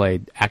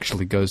display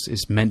actually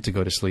is meant to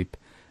go to sleep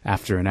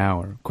after an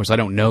hour. Of course, I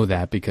don't know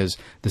that because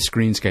the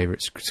screensaver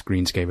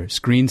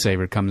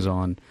comes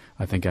on,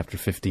 I think, after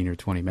 15 or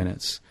 20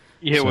 minutes.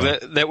 Yeah, well,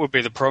 that would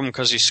be the problem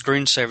because your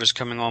screensaver's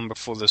coming on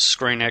before the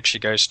screen actually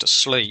goes to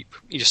sleep.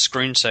 Your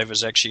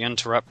screensaver's actually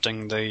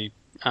interrupting the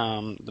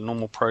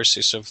normal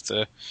process of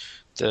the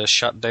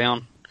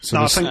shutdown.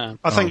 So no,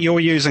 I think you're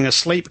using a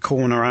sleep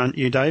corner, aren't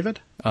you, David?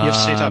 You've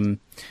set up.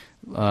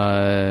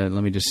 Let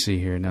me just see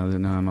here. Now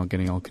I'm not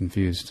getting all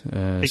confused.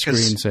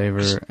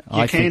 Screensaver.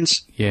 You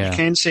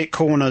can set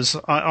corners.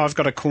 I've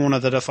got a corner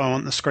that if I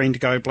want the screen to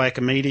go black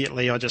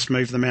immediately, I just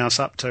move the mouse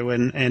up to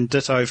and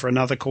ditto for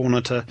another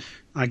corner to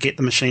get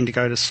the machine to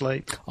go to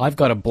sleep. I've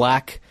got a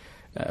black,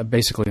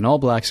 basically an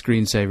all-black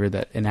screensaver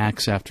that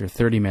enacts after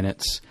 30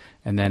 minutes.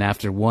 And then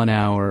after 1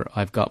 hour,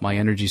 I've got my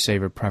energy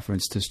saver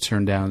preference to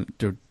turn down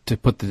to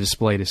put the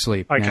display to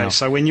sleep. Okay, now,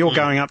 so when you're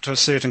going up to a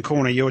certain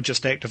corner, you're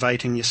just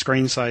activating your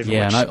screensaver.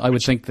 Yeah, and I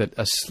would think that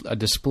a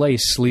display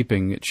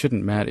sleeping, it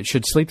shouldn't matter. It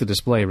should sleep the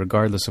display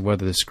regardless of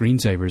whether the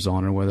screensaver's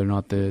on or whether or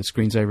not the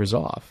screensaver's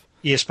off.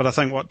 Yes, but I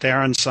think what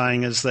Darren's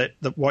saying is that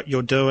what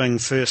you're doing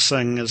first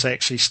thing is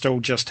actually still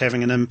just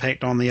having an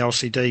impact on the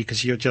LCD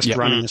because you're just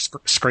running a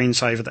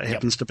screensaver that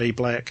happens to be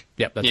black.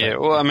 Yep, that's right.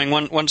 Well, I mean,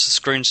 once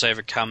the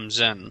screensaver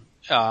comes in,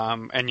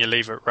 and you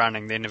leave it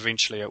running, then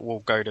eventually it will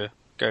go to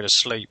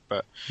sleep.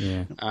 But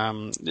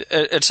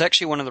it's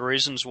actually one of the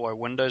reasons why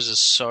Windows is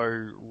so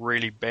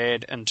really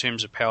bad in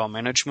terms of power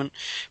management,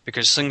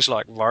 because things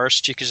like virus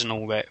checkers and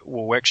all that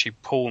will actually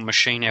pull a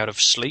machine out of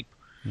sleep,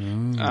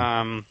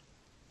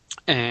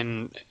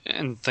 and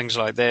things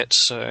like that.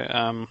 So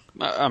I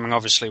mean,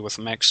 obviously with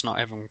Macs not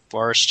having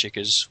virus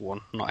checkers, or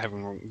not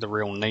having the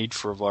real need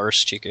for a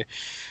virus checker,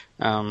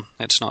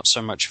 that's not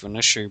so much of an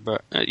issue.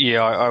 But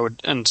I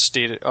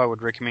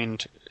would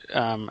recommend,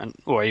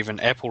 or even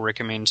Apple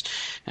recommends,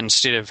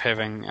 instead of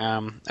having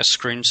a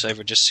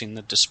screensaver, just send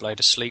the display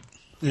to sleep.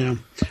 Yeah.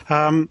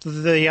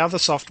 The other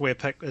software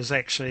pick is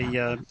actually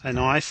an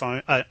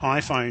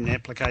iPhone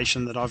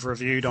application that I've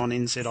reviewed on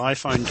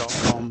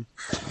nziphone.com.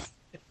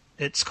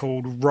 It's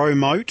called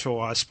Romote,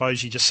 or I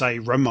suppose you just say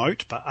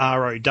remote, but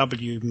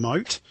R-O-W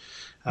mote.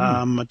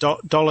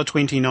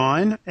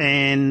 $1.29,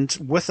 and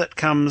with it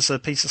comes a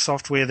piece of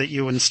software that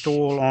you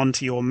install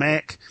onto your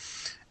Mac,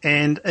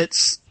 and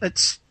it's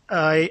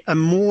a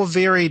more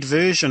varied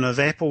version of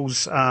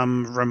Apple's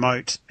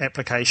remote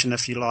application,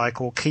 if you like,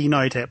 or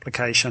Keynote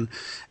application.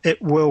 It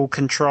will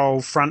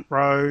control Front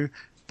Row,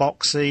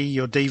 Boxy,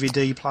 your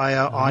DVD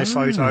player,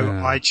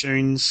 iPhoto,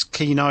 iTunes,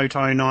 Keynote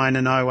 09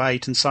 and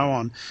 08, and so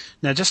on.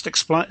 Now, just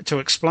to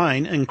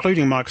explain,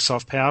 including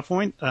Microsoft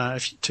PowerPoint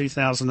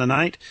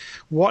 2008,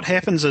 what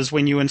happens is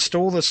when you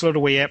install this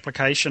little wee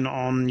application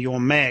on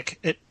your Mac,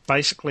 it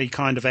basically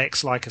kind of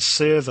acts like a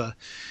server.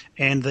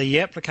 And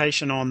the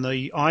application on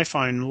the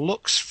iPhone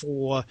looks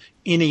for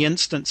any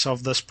instance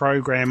of this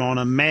program on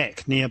a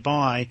Mac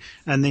nearby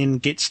and then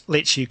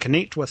lets you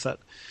connect with it.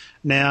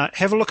 Now,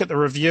 have a look at the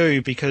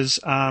review because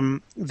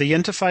the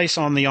interface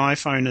on the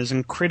iPhone is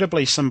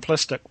incredibly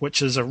simplistic,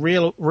 which is a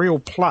real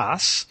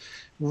plus,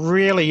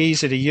 really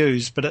easy to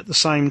use, but at the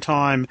same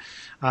time,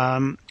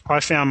 I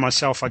found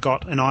myself, I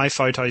got an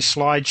iPhoto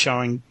slide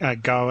showing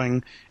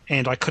going,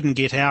 and I couldn't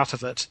get out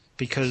of it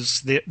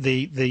because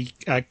the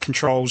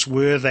controls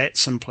were that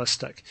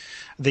simplistic.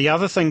 The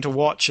other thing to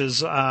watch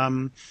is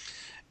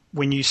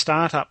when you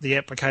start up the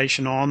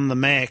application on the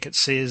Mac, it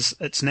says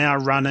it's now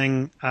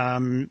running.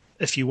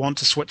 If you want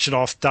to switch it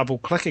off,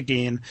 double-click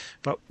again.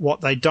 But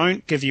what they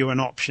don't give you an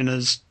option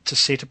is to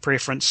set a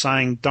preference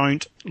saying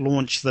don't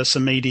launch this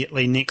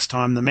immediately next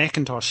time the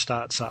Macintosh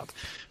starts up.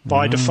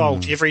 By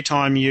default, every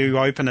time you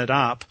open it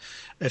up,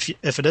 if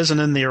it isn't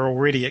in there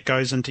already, it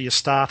goes into your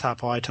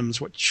startup items,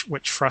 which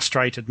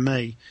frustrated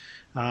me.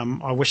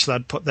 I wish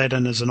they'd put that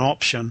in as an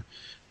option.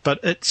 But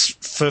it's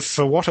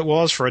for what it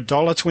was, for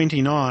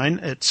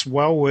 $1.29, it's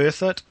well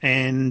worth it,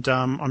 and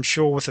I'm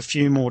sure with a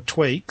few more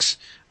tweaks,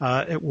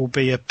 it will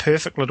be a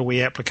perfect little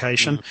wee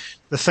application.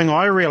 The thing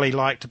I really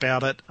liked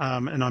about it,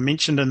 and I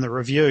mentioned in the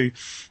review,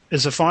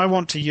 is if I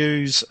want to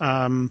use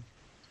the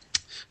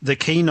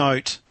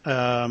Keynote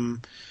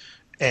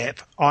app,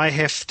 I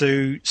have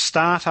to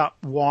start up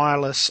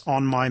wireless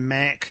on my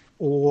Mac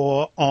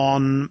or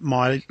on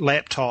my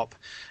laptop.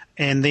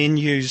 and then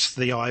use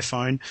the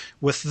iPhone.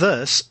 With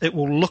this, it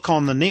will look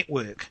on the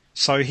network.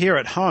 So here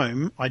at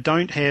home, I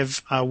don't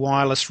have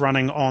wireless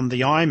running on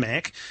the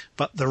iMac,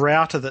 but the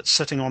router that's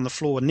sitting on the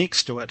floor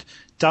next to it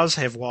does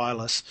have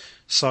wireless.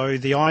 So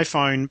the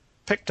iPhone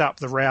picked up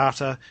the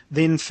router,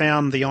 then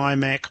found the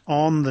iMac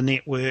on the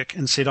network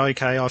and said,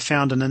 okay, I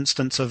found an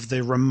instance of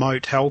the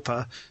remote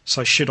helper,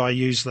 so should I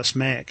use this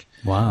Mac?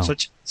 Wow.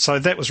 So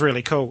that was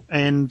really cool.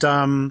 And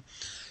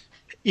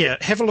yeah,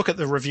 have a look at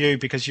the review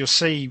because you'll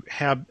see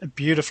how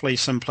beautifully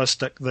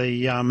simplistic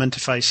the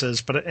interface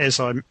is. But as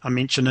I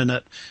mentioned in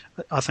it,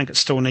 I think it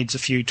still needs a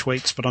few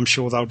tweaks, but I'm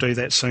sure they'll do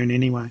that soon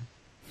anyway.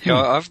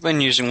 Yeah, I've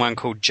been using one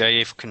called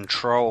JF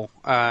Control.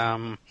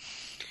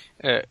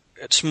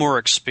 It's more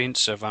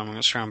expensive. I mean,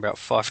 it's around about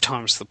 5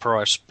 times the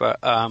price, but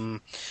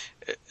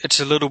it's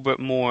a little bit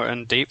more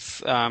in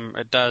depth.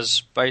 It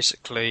does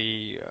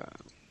basically.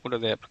 What are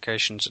the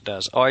applications it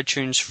does?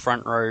 iTunes,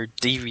 Front Row,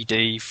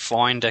 DVD,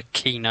 Finder,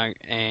 Keynote,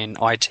 and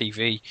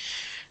iTV.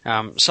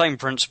 Same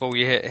principle.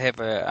 You have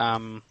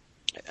a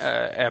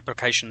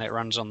application that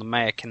runs on the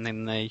Mac, and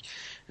then the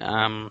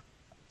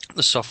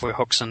software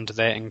hooks into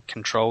that and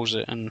controls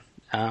it. And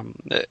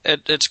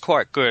it's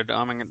quite good.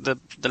 I mean, the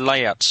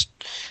layout's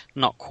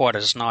not quite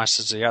as nice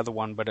as the other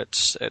one, but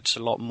it's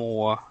a lot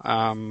more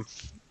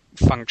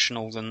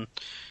functional than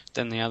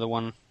the other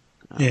one.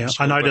 Yeah,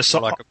 I noticed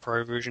like a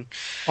pro version.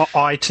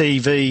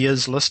 iTV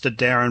is listed,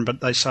 Darren,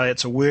 but they say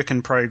it's a work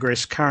in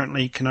progress.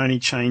 Currently, can only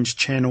change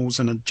channels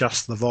and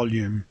adjust the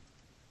volume.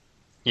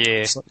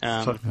 Yeah,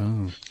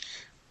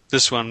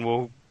 this one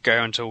will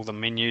go into all the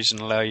menus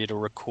and allow you to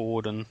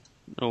record and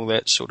all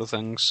that sort of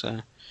thing.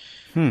 So,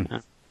 yeah,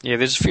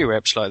 there's a few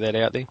apps like that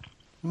out there.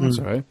 That's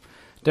all right.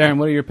 Darren,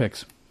 what are your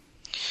picks?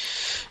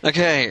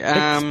 Okay,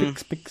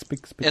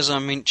 Picks. as I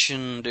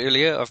mentioned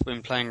earlier, I've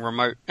been playing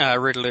Red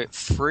Alert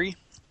 3.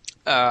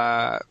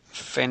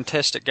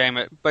 Fantastic game.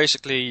 It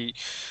basically,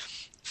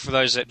 for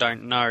those that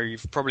don't know,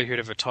 you've probably heard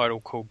of a title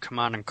called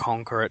Command and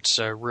Conquer. It's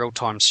a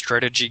real-time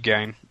strategy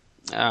game.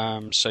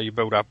 So you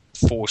build up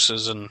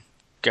forces and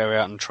go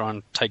out and try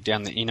and take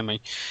down the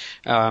enemy.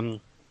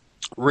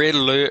 Red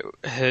Alert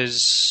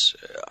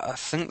I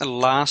think the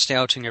last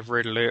outing of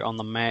Red Alert on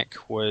the Mac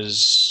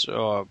was,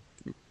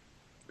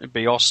 it'd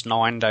be OS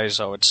 9 days,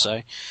 I would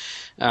say.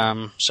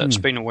 So it's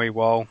been a wee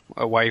while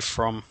away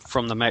from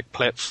the Mac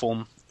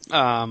platform.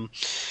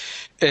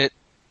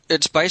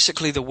 It's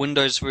basically the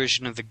Windows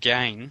version of the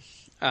game,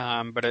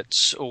 but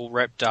it's all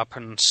wrapped up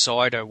in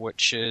Cider,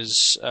 which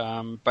is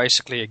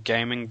basically a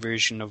gaming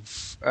version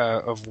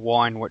of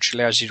Wine, which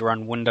allows you to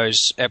run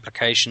Windows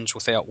applications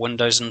without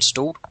Windows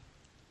installed,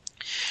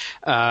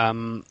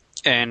 and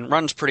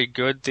runs pretty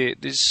good.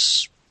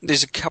 There's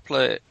a couple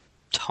of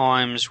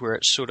times where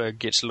it sort of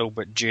gets a little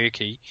bit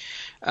jerky,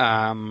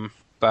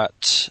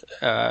 but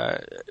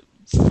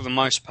for the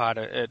most part,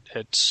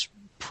 it's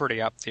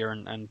pretty up there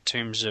in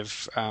terms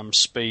of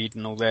speed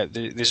and all that.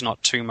 There's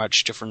not too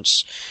much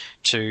difference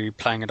to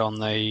playing it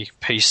on the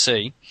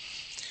PC.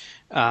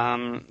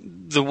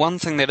 The one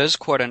thing that is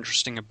quite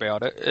interesting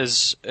about it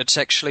is it's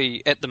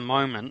actually, at the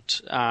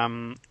moment,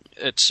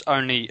 it's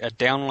only a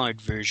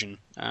download version.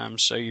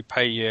 So you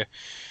pay your,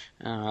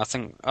 I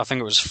think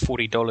it was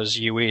 $40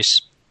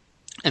 US,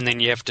 and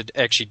then you have to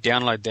actually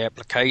download the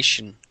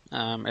application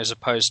as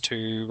opposed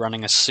to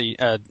running a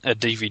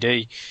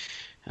DVD.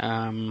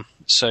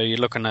 So you're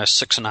looking at a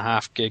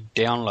 6.5 gig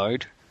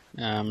download.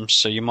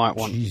 So you might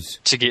want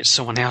to get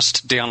someone else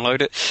to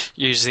download it,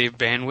 use their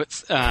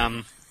bandwidth,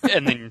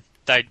 and then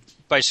they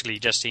basically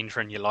just enter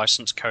in your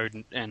license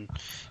code and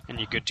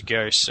you're good to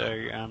go. So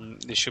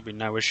there should be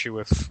no issue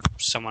with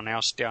someone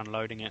else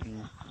downloading it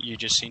and you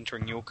just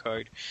entering your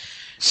code.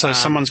 So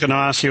someone's going to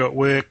ask you at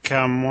work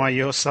why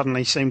you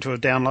suddenly seem to have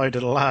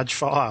downloaded a large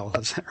file.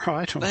 Is that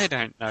right? They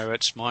don't know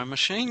it's my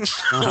machine.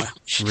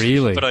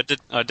 Really? But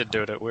I did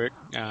do it at work.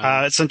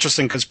 It's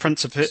interesting because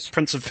Prince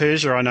of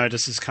Persia, I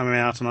noticed, is coming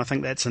out, and I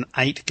think that's an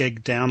 8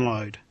 gig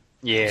download.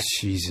 Yeah.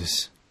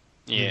 Jesus.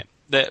 Yeah.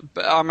 But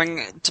I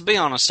mean, to be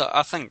honest,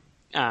 I think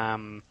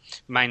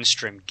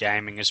mainstream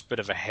gaming is a bit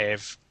of a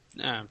have.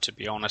 To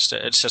be honest,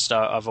 it's just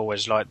I've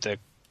always liked the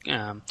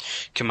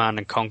Command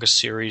and Conquer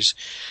series.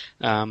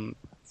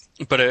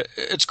 But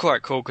it's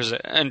quite cool because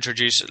it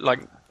introduces, like,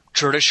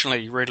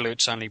 traditionally Red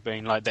Alert's only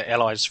been like the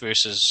Allies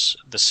versus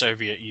the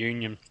Soviet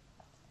Union,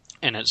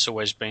 and it's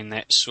always been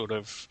that sort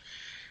of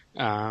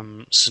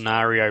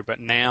scenario. But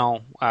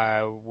now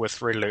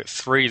with Red Alert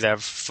 3,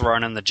 they've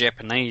thrown in the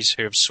Japanese,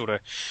 who have sort of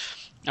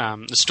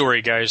the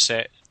story goes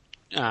that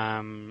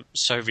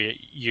Soviet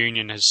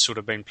Union has sort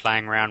of been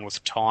playing around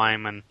with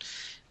time and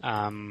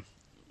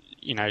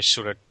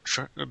sort of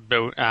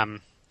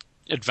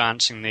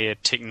advancing their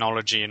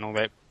technology and all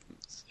that,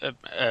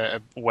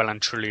 well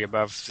and truly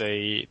above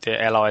the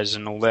Allies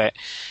and all that.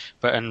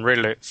 But in Red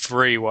Alert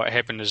 3, what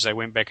happened is they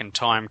went back in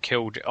time,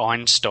 killed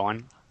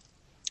Einstein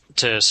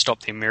to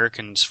stop the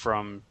Americans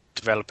from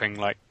developing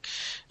like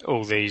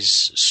all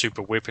these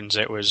super weapons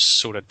that was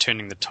sort of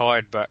turning the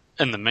tide. But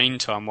in the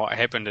meantime, what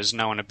happened is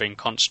no one had been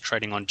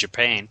concentrating on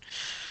Japan,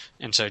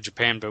 and so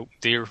Japan built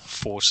their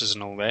forces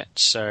and all that.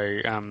 So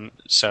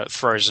so it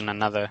throws in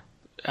another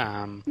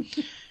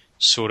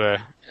sort of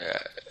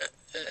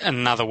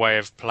another way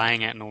of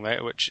playing it and all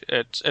that, which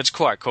it's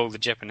quite cool. The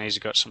Japanese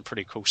have got some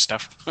pretty cool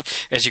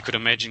stuff, as you could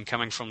imagine,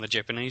 coming from the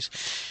Japanese.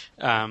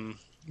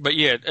 But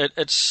yeah,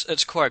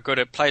 it's quite good.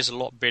 It plays a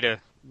lot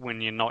better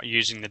when you're not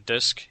using the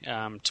disc.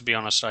 To be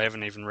honest, I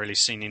haven't even really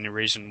seen any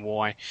reason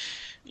why,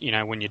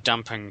 when you're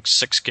dumping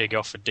 6 gig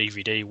off a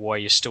DVD, why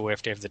you still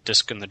have to have the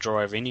disc in the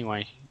drive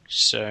anyway.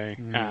 So,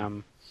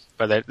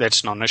 but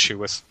that's not an issue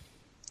with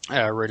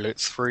Red Alert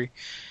 3.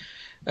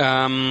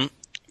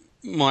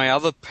 My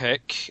other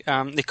pick,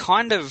 they're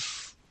kind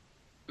of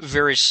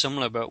very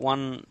similar, but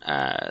one,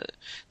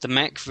 the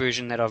Mac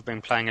version that I've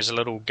been playing is a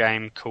little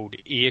game called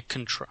Air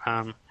Control.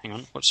 Hang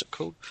on, what's it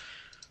called?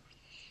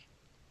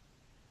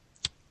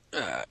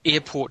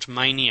 Airport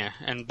Mania,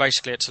 and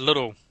basically it's a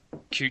little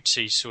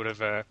cutesy sort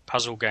of a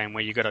puzzle game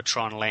where you got to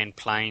try and land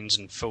planes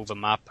and fill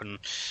them up and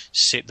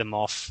set them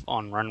off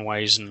on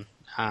runways and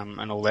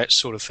all that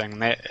sort of thing.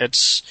 That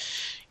it's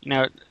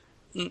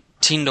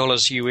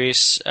 $10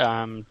 US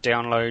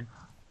download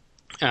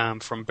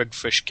from Big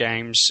Fish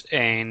Games,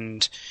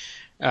 and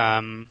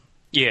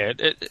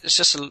it's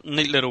just a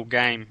neat little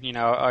game.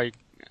 I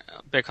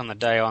back on the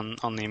day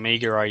on the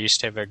Amiga, I used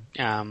to have a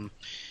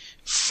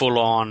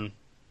full-on,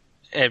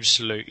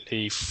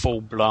 absolutely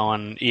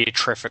full-blown air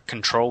traffic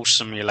control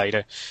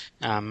simulator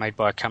made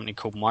by a company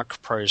called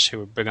Microprose, who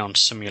were big on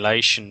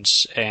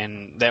simulations,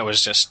 and that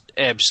was just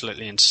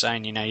absolutely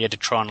insane. You had to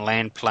try and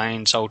land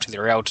planes, alter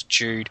their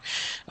altitude,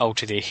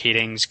 alter their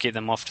headings, get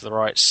them off to the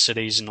right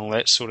cities and all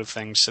that sort of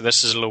thing. So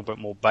this is a little bit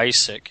more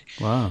basic.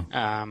 Wow.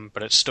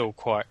 But it's still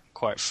quite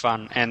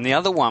fun. And the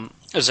other one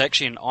is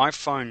actually an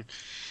iPhone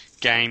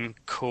game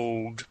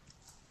called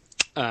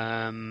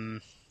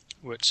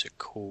what's it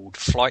called?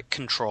 Flight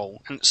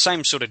Control. And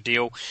same sort of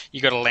deal.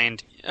 You got to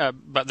land,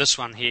 but this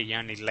one here you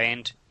only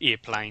land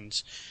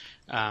airplanes.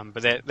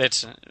 But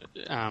that's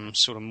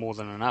sort of more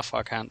than enough.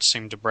 I can't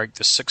seem to break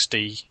the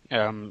 60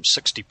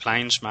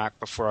 planes mark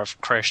before I've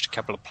crashed a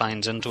couple of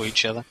planes into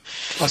each other.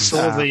 I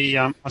saw the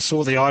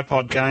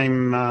iPod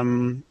game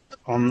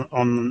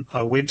on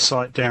a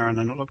website, Darren,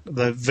 and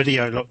the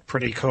video looked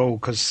pretty cool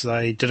because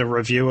they did a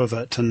review of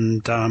it,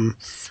 and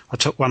I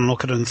took one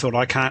look at it and thought,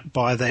 I can't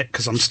buy that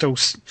because I'm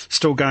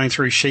still going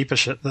through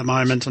Sheepish at the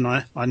moment, and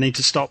I need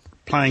to stop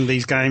playing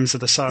these games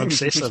that are so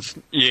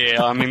obsessive.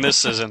 Yeah, I mean,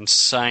 this is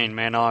insane,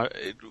 man.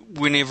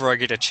 Whenever I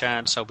get a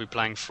chance, I'll be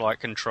playing Flight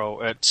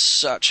Control. It's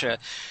such a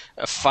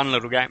fun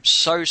little game.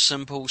 So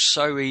simple,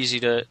 so easy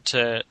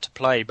to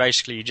play.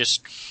 Basically, you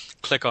just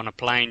click on a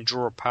plane,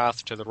 draw a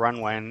path to the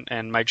runway,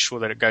 and make sure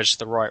that it goes to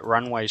the right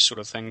runway sort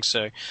of thing.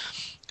 So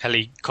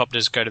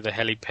helicopters go to the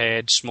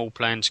helipad, small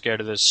planes go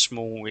to the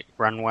small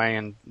runway,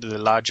 and the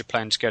larger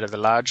planes go to the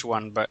large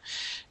one. But,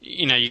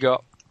 you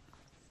got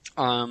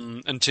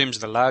in terms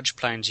of the large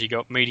planes, you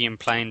got medium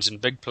planes and the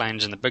big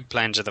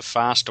planes are the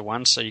faster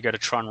ones, so you got to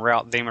try and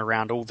route them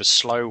around all the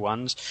slow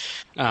ones,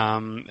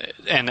 and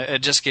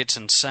it just gets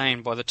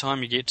insane. By the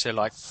time you get to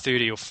like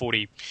 30 or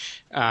 40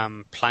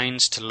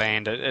 planes to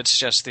land, it's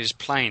just there's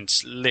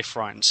planes left,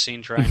 right, and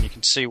centre, and you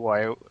can see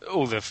why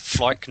all the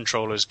flight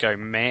controllers go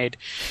mad.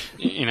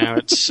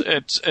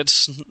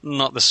 It's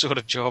not the sort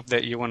of job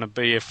that you want to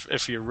be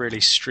if you're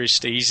really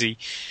stressed easy.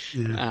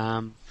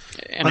 Yeah.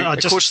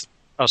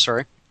 Oh,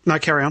 sorry. No,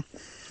 carry on.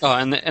 Oh,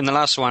 and the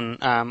last one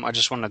I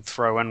just wanted to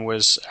throw in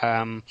was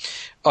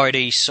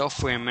ID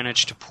Software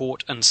managed to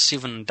port in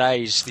 7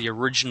 days the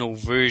original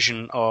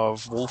version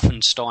of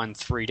Wolfenstein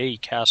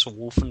 3D, Castle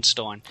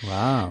Wolfenstein.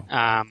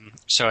 Wow.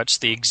 So it's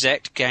the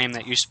exact game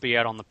that used to be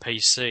out on the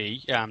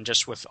PC,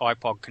 just with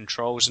iPod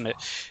controls, and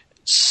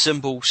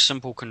simple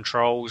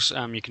controls.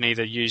 You can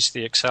either use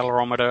the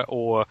accelerometer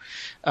or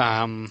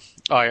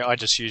I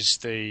just use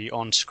the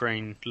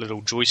on-screen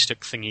little joystick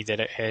thingy that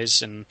it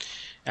has, and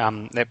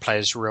that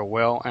plays real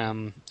well.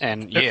 And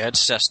yeah,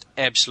 it's just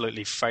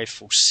absolutely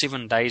faithful.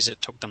 7 days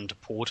it took them to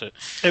port it.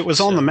 It was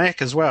on the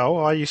Mac as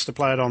well. I used to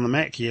play it on the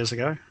Mac years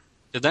ago.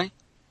 Did they?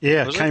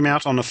 Yeah, it came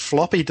out on a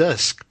floppy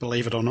disk,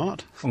 believe it or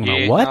not.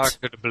 Yeah, what?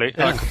 I could believe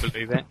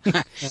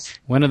that.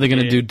 When are they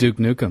going to do Duke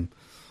Nukem?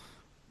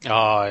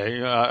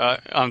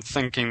 I'm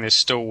thinking they're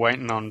still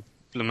waiting on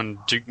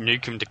Duke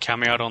Nukem to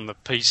come out on the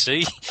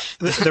PC.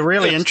 The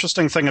really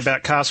interesting thing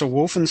about Castle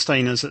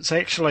Wolfenstein is it's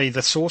actually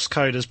the source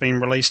code has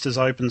been released as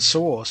open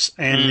source,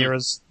 and there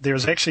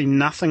is actually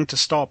nothing to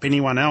stop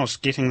anyone else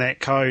getting that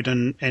code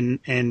and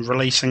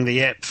releasing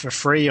the app for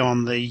free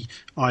on the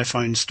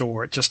iPhone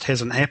store. It just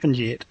hasn't happened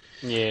yet.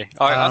 Yeah,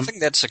 I think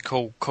that's a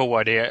cool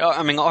idea.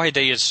 I mean,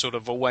 ID has sort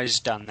of always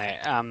done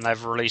that.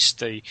 They've released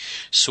the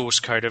source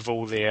code of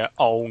all their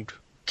old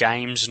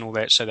games and all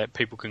that so that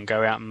people can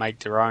go out and make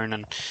their own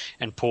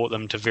and port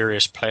them to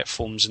various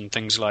platforms and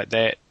things like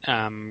that.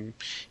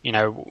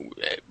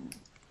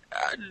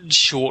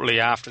 Shortly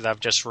after they've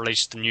just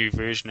released the new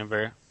version of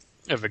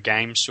a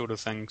game sort of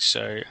thing.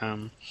 So,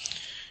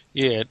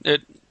 yeah,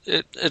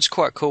 it's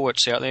quite cool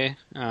what's out there.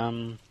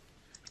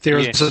 There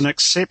is an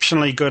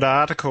exceptionally good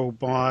article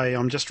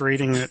I'm just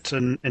reading it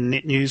in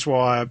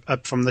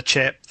NetNewsWire from the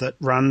chap that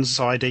runs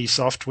ID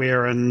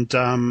Software and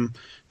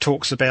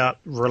talks about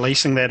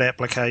releasing that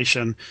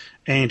application,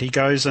 and he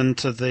goes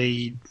into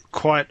the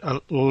quite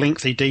a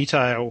lengthy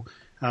detail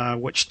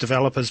which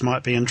developers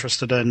might be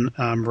interested in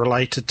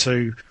related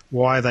to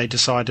why they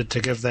decided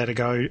to give that a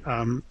go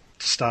to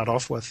start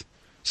off with.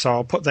 So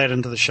I'll put that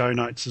into the show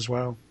notes as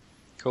well.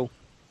 Cool.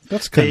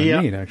 That's kind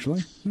of neat,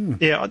 actually.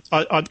 Yeah,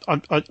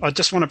 I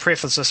just want to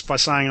preface this by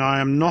saying I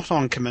am not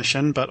on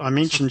commission, but I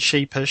mentioned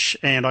Sheepish,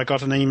 and I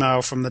got an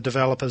email from the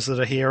developers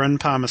that are here in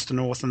Palmerston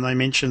North, and they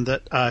mentioned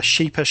that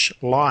Sheepish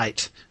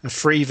Lite, a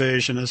free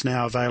version, is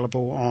now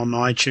available on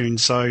iTunes.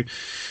 So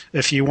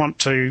if you want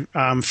to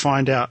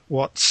find out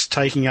what's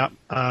taking up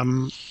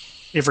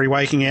every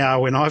waking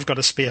hour when I've got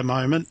a spare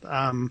moment,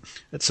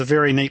 it's a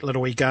very neat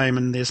little wee game,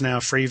 and there's now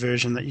a free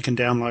version that you can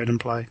download and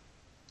play.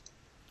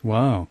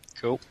 Wow.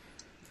 Cool.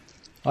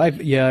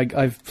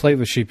 I've played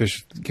with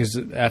Sheepish because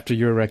after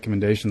your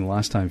recommendation the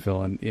last time,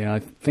 Phil, and I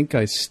think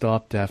I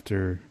stopped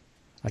after,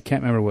 I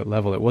can't remember what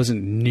level. It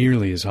wasn't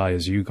nearly as high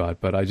as you got,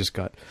 but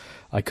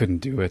I couldn't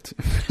do it.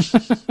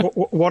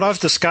 What I've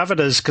discovered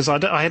is, because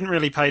I hadn't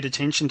really paid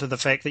attention to the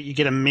fact that you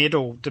get a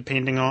medal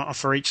depending on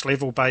for each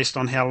level based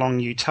on how long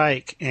you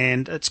take,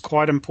 and it's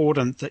quite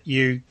important that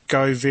you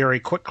go very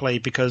quickly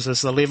because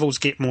as the levels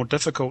get more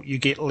difficult, you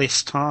get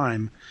less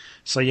time.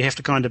 So you have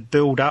to kind of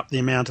build up the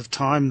amount of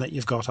time that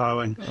you've got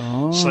owing.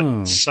 Oh.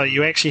 So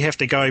you actually have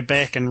to go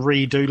back and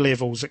redo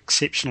levels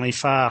exceptionally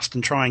fast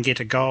and try and get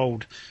a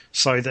gold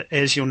so that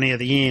as you're near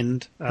the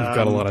end... You've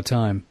got a lot of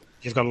time.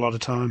 You've got a lot of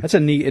time. It's a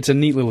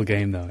neat little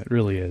game, though. It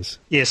really is.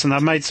 Yes, and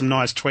they've made some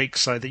nice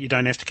tweaks so that you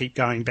don't have to keep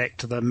going back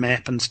to the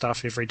map and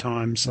stuff every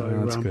time.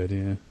 So that's good,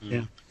 yeah.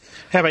 Yeah.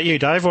 How about you,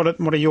 Dave? What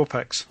are your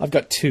picks? I've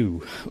got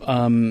two.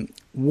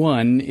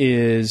 One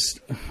is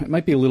it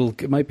might be a little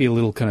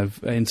kind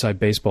of inside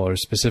baseball or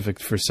specific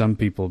for some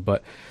people,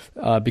 but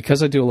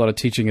because I do a lot of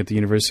teaching at the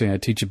university and I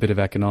teach a bit of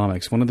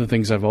economics, one of the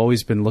things I've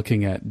always been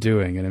looking at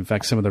doing, and in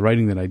fact some of the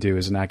writing that I do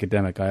as an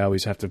academic, I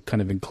always have to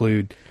kind of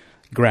include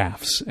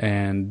graphs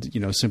and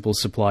simple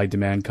supply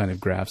demand kind of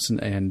graphs,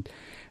 and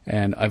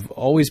I've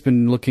always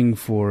been looking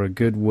for a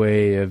good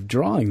way of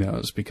drawing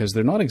those because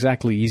they're not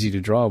exactly easy to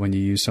draw when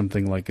you use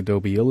something like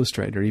Adobe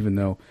Illustrator, even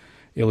though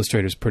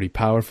Illustrator is pretty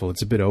powerful.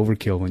 It's a bit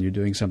overkill when you're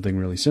doing something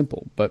really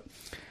simple. But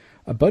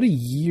about a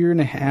year and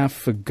a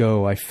half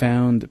ago, I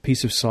found a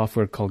piece of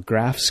software called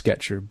Graph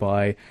Sketcher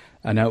by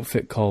an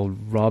outfit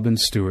called Robin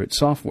Stewart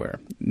Software.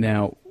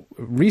 Now,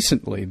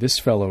 recently, this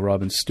fellow,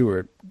 Robin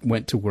Stewart,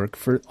 went to work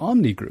for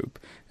Omni Group.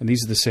 And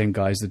these are the same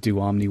guys that do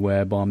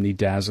OmniWeb,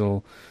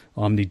 OmniDazzle,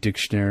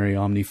 OmniDictionary,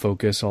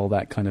 OmniFocus, all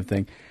that kind of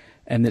thing.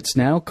 And it's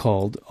now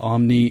called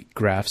Omni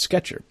Graph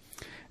Sketcher.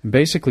 And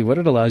basically what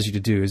it allows you to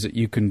do is that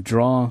you can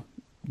draw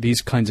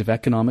these kinds of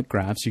economic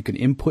graphs. You can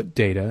input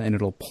data and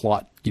it'll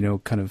plot,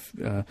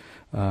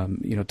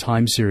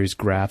 time series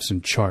graphs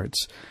and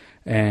charts.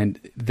 And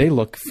they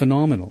look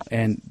phenomenal.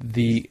 And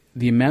the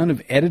amount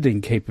of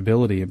editing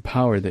capability and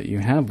power that you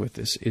have with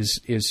this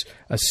is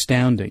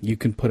astounding. You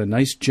can put a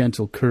nice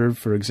gentle curve,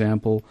 for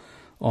example,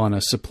 on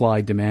a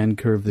supply-demand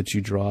curve that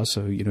you draw.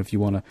 So, if you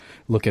want to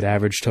look at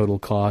average total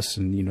costs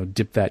and,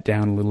 dip that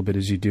down a little bit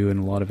as you do in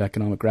a lot of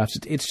economic graphs,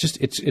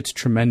 it's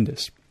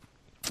tremendous.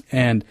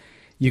 And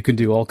you can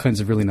do all kinds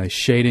of really nice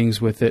shadings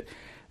with it.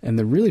 And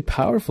the really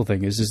powerful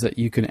thing is that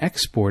you can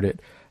export it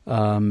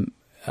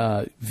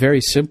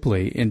very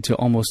simply into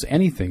almost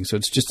anything. So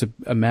it's just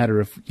a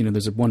matter of,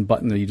 there's one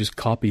button that you just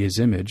copy his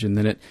image and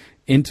then it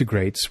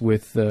integrates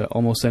with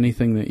almost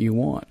anything that you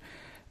want.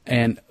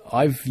 And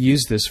I've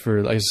used this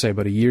for, like I say,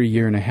 about a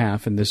year and a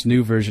half, and this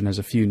new version has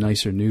a few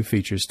nicer new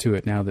features to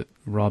it now that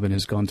Robin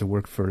has gone to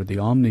work for the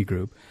Omni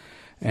Group.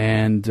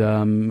 And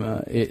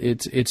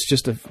it's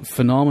just a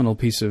phenomenal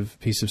piece of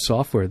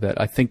software that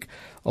I think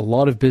a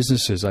lot of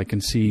businesses I can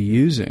see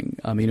using.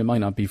 I mean, it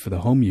might not be for the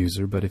home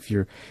user, but if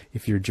your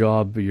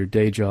job or your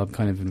day job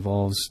kind of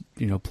involves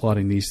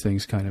plotting these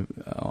things kind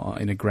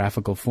of in a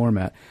graphical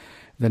format,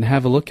 then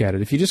have a look at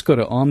it. If you just go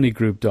to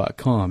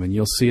omnigroup.com and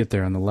you'll see it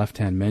there on the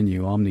left-hand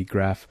menu,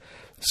 OmniGraph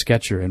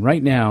Sketcher. And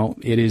right now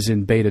it is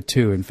in beta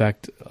 2. In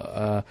fact,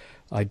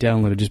 I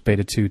downloaded just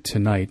beta 2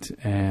 tonight,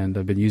 and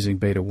I've been using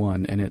beta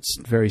 1, and it's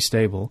very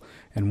stable.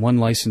 And one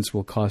license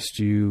will cost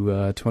you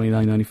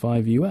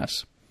 $29.95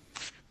 US.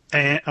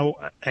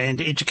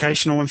 And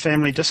educational and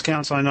family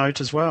discounts, I note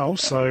as well.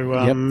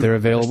 So yep, they're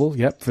available.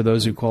 Yep, for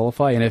those who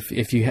qualify. And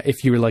if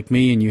you were like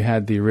me and you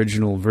had the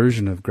original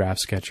version of Graph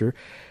Sketcher,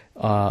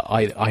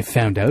 I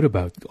found out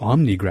about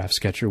Omni Graph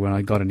Sketcher when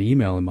I got an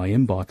email in my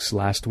inbox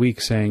last week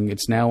saying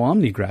it's now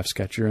Omni Graph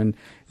Sketcher and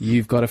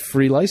you've got a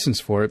free license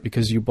for it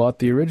because you bought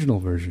the original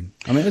version.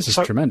 I mean, this is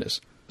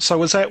tremendous. So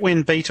was that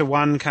when Beta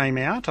 1 came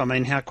out? I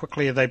mean, how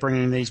quickly are they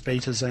bringing these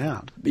betas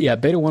out? Yeah,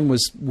 Beta 1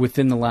 was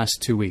within the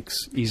last 2 weeks,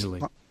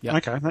 easily. Yeah.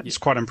 Okay, that's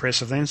quite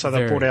impressive then. So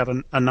they've brought out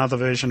another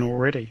version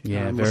already.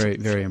 Yeah,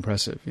 very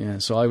impressive. Yeah,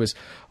 so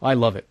I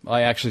love it.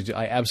 I absolutely,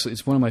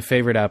 it's one of my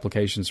favorite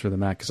applications for the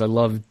Mac because I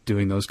love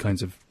doing those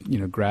kinds of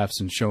graphs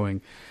and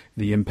showing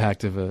the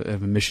impact of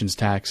emissions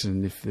tax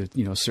and if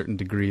a certain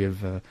degree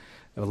of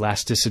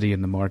elasticity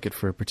in the market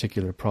for a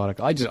particular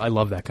product. I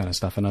love that kind of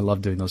stuff, and I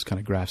love doing those kind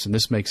of graphs. And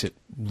this makes it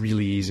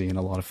really easy and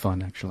a lot of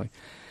fun, actually.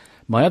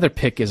 My other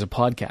pick is a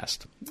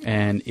podcast,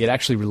 and it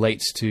actually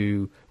relates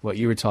to what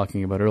you were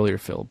talking about earlier,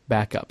 Phil,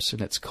 backups,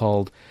 and it's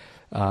called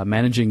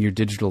Managing Your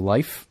Digital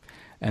Life,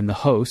 and the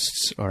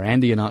hosts are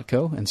Andy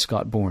Ihnatko and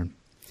Scott Bourne.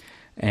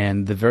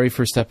 And the very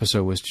first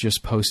episode was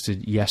just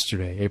posted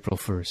yesterday, April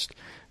 1st,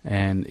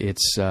 and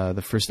it's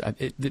the first.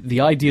 The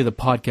idea of the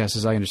podcast,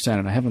 as I understand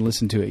it, I haven't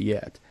listened to it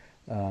yet.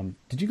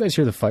 Did you guys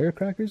hear the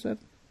firecrackers? A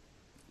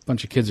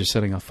bunch of kids are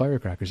setting off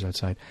firecrackers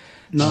outside.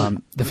 No.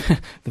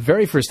 The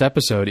very first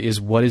episode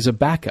is what is a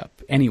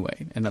backup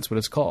anyway, and that's what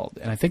it's called.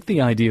 And I think the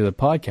idea of the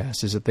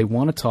podcast is that they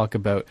want to talk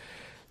about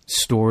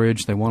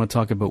storage. They want to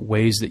talk about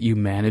ways that you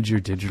manage your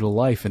digital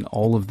life and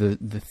all of the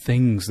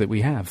things that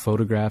we have,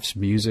 photographs,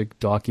 music,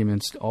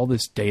 documents, all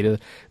this data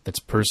that's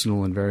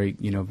personal and very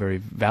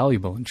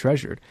valuable and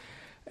treasured.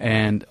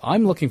 And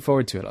I'm looking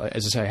forward to it.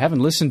 As I say, I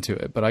haven't listened to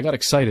it, but I got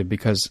excited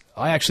because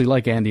I actually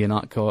like Andy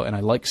Ihnatko and I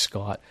like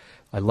Scott.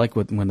 I like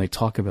when they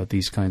talk about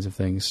these kinds of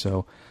things.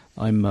 So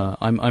I'm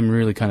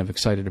really kind of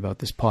excited about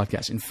this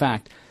podcast. In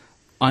fact,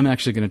 I'm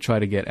actually going to try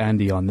to get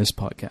Andy on this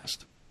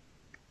podcast.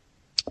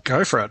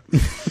 Go for it.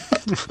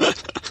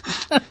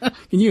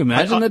 Can you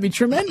imagine? That'd be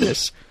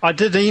tremendous. I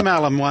did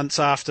email him once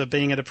after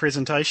being at a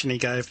presentation he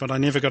gave, but I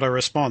never got a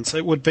response.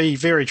 It would be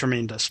very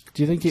tremendous.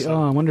 Do you think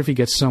I wonder if he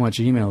gets so much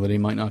email that he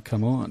might not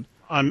come on.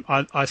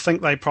 I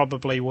think they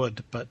probably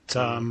would, but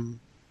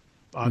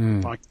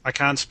I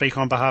can't speak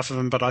on behalf of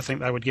them, but I think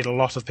they would get a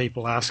lot of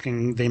people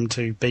asking them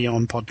to be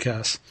on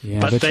podcasts.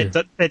 Yeah, but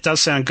that does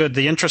sound good.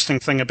 The interesting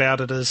thing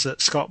about it is that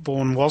Scott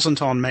Bourne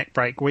wasn't on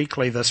MacBreak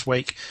Weekly this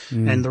week,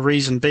 and the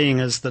reason being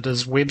is that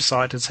his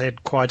website has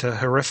had quite a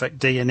horrific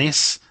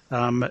DNS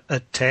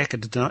attack, a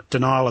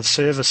denial of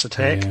service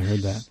attack. Yeah, I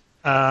heard that.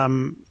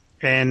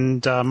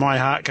 And my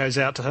heart goes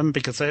out to him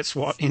because that's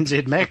what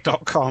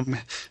nzmac.com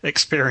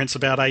experienced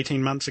about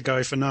 18 months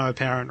ago for no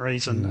apparent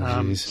reason.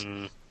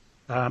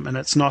 And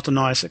it's not a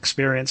nice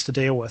experience to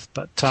deal with.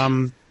 But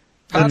pardon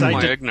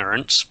my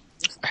ignorance.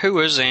 Who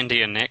is Andy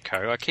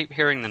Ihnatko? I keep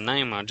hearing the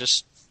name. I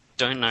just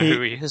don't know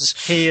who he is.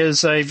 He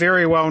is a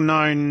very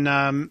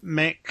well-known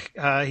Mac.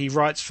 He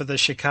writes for the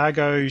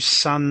Chicago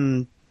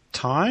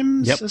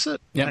Sun-Times, is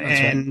it? Yep,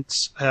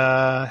 that's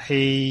and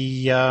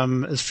he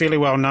is fairly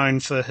well-known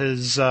for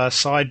his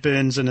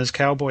sideburns and his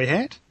cowboy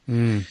hat.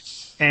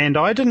 And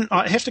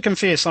I have to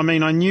confess, I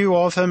mean, I knew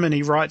of him and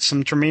he writes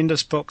some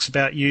tremendous books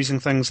about using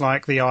things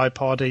like the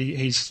iPod.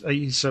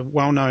 He's a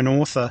well-known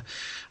author.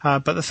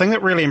 But the thing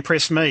that really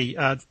impressed me,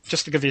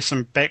 just to give you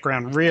some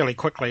background really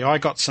quickly, I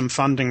got some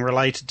funding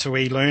related to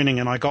e-learning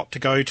and I got to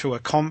go to a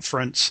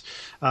conference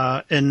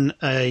in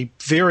a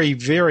very,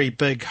 very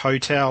big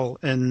hotel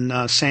in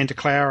Santa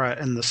Clara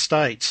in the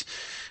States.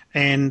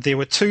 And there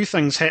were two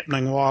things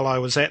happening while I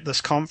was at this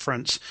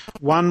conference.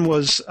 One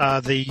was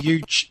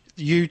the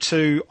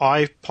U2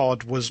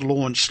 iPod was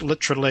launched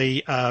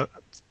literally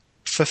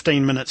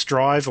 15 minutes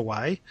drive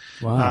away.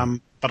 Wow.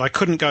 But I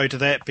couldn't go to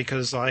that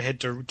because I had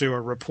to do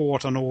a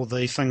report on all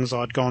the things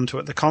I'd gone to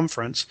at the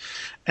conference.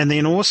 And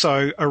then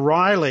also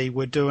O'Reilly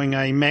were doing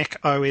a Mac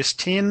OS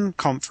X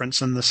conference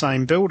in the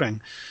same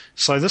building.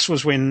 So this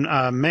was when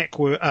Mac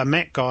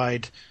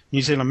Guide,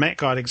 New Zealand Mac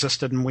Guide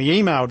existed, and we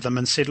emailed them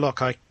and said,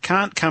 look, I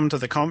can't come to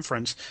the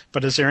conference,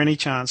 but is there any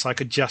chance I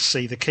could just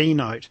see the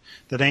keynote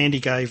that Andy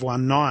gave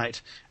one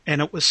night? And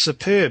it was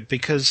superb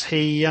because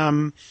he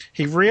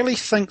really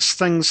thinks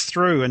things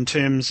through in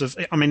terms of,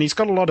 I mean, he's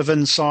got a lot of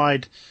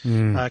inside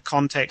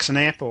contacts in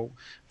Apple,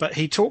 but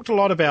he talked a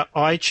lot about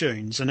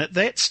iTunes. And at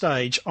that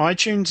stage,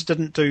 iTunes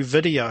didn't do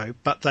video,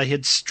 but they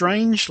had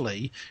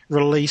strangely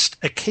released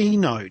a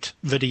keynote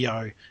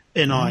video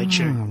in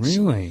iTunes.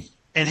 Really?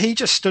 And he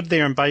just stood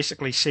there and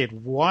basically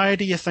said, why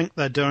do you think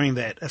they're doing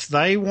that? If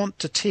they want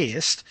to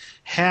test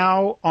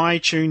how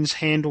iTunes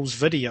handles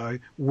video,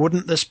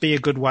 wouldn't this be a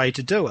good way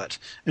to do it?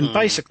 And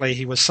basically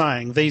he was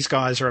saying, these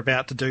guys are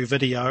about to do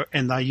video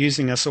and they're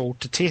using us all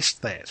to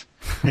test that.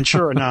 And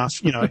sure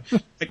enough,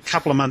 a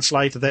couple of months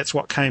later, that's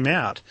what came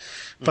out.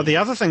 But the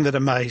other thing that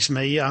amazed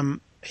me,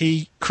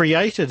 he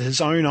created his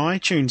own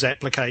iTunes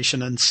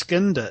application and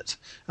skinned it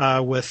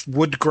with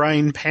wood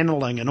grain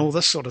paneling and all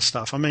this sort of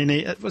stuff. I mean,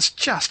 it was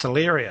just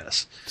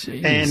hilarious.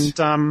 Jeez.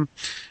 And,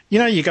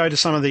 you go to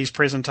some of these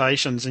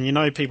presentations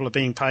and people are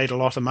being paid a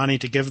lot of money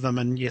to give them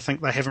and you think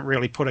they haven't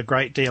really put a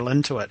great deal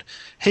into it.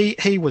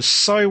 He was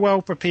so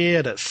well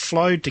prepared. It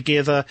flowed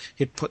together.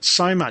 He'd put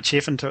so much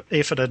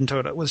effort into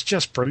it. It was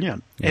just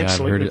brilliant. Yeah,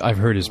 absolutely. I've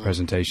heard his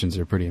presentations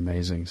are pretty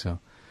amazing, so...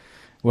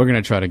 We're going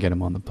to try to get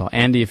him on the pod.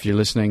 Andy, if you're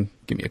listening,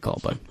 give me a call,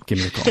 bud. Give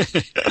me a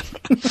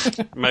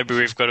call. Maybe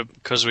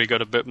because we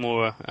got a bit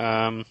more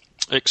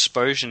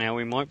exposure now,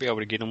 we might be able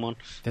to get him on.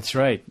 That's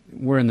right.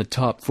 We're in the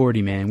top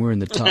 40, man. We're in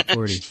the top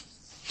 40.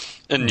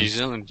 In New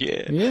Zealand,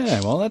 yeah.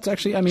 Yeah, well, that's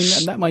actually, I mean,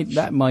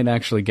 that might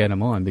actually get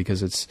him on,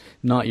 because it's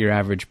not your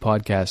average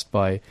podcast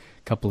by a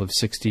couple of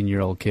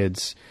 16-year-old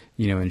kids,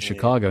 in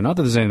Chicago. Not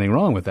that there's anything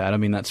wrong with that. I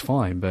mean, that's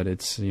fine, but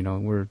it's,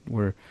 we're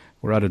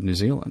out of New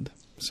Zealand.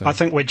 So. I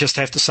think we just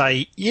have to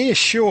say, yeah,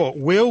 sure,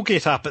 we'll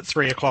get up at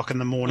 3 o'clock in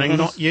the morning,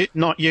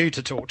 not you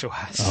to talk to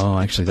us. Oh,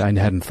 actually, I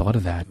hadn't thought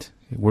of that.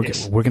 We're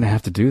going to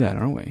have to do that,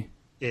 aren't we?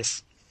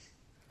 Yes.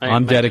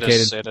 I'm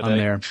dedicated. I'm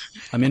there.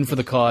 I'm in for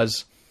the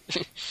cause.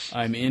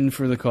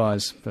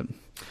 But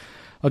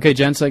okay,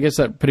 gents, I guess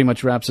that pretty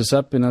much wraps us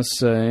up.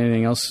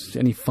 Anything else?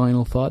 Any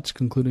final thoughts?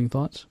 Concluding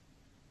thoughts?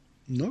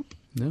 Nope.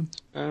 No.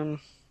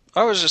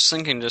 I was just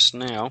thinking just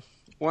now.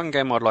 One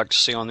game I'd like to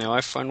see on the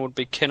iPhone would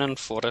be Cannon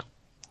Fodder.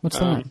 What's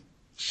that?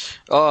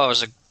 Oh, it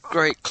was a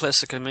great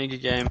classic Amiga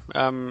game.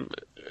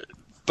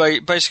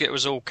 Basically, it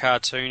was all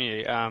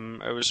cartoony.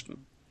 It was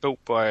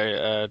built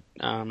by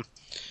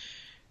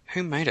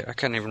who made it? I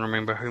can't even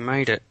remember who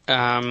made it.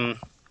 I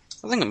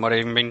think it might have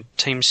even been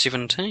Team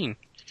 17.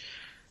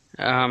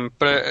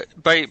 But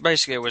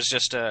basically, it was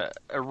just a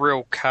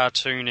real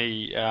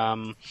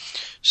cartoony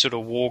sort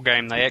of war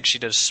game. They actually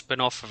did a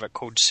spin-off of it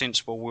called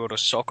Sensible World of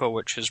Soccer,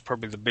 which is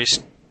probably the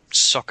best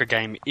soccer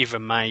game ever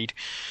made.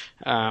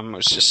 It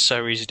was just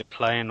so easy to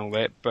play and all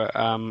that, but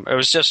it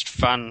was just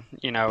fun.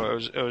 It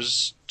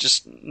was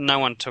just, no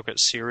one took it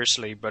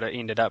seriously, but it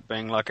ended up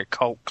being like a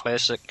cult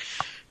classic.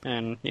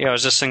 And yeah, I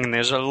was just thinking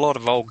there's a lot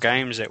of old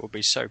games that would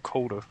be so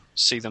cool to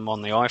see them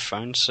on the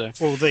iPhone. So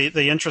well,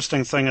 the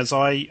interesting thing is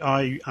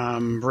I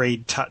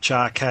read Touch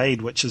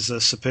Arcade, which is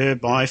a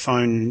superb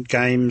iPhone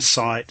game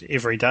site,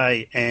 every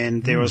day,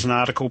 and there was an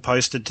article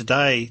posted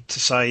today to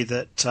say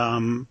that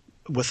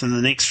within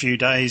the next few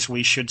days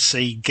we should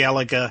see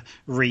Galaga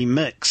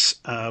Remix,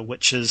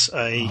 which is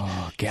a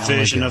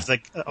version of the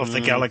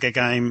Galaga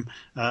game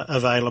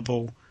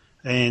available.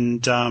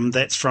 And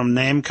that's from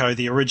Namco,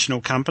 the original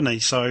company.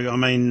 So, I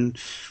mean,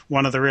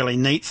 one of the really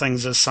neat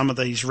things is some of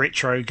these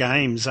retro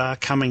games are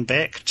coming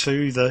back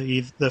to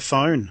the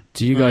phone.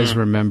 Do you guys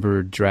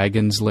remember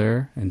Dragon's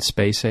Lair and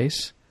Space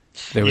Ace?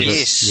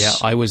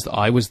 Yes. I was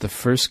the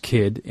first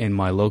kid in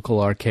my local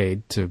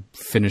arcade to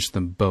finish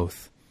them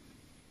both.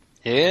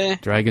 Yeah.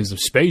 Dragons of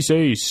Space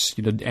Ace,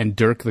 and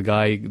Dirk, the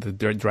guy, the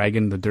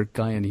Dirk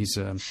guy, and he's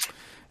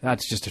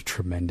that's just a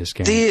tremendous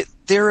game.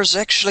 There is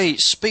actually,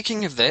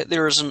 speaking of that,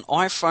 there is an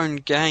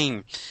iPhone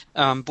game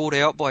bought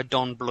out by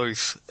Don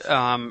Bluth,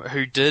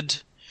 who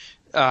did...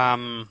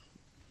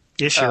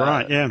 yes, you're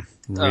right, yeah.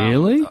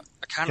 Really?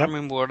 I can't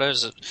remember what it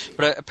is,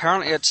 but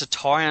apparently it's a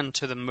tie-in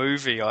to the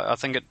movie. I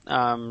think it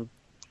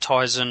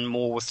ties in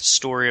more with the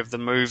story of the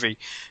movie,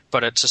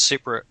 but it's a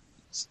separate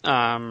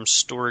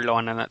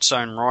storyline in its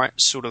own right,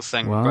 sort of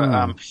thing.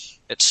 Wow. But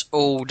it's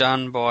all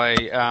done by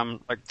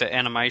like the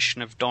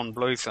animation of Don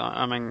Bluth.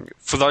 I mean,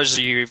 for those of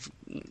you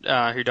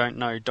who don't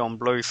know Don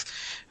Bluth,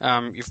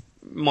 you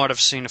might have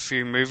seen a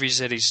few movies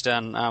that he's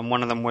done.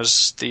 One of them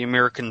was the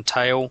American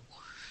Tail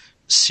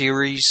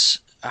series.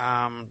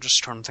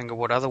 Just trying to think of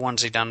what other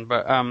ones he's done,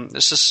 but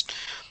it's just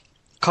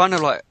kind of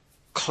like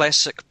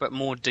classic but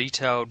more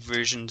detailed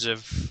versions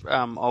of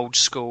old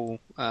school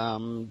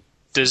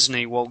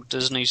Walt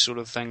Disney sort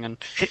of thing. And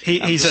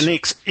he's an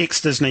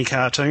ex-Disney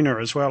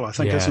cartooner as well, I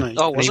think, isn't he?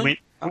 Oh, was he?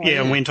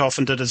 Went off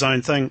and did his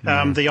own thing.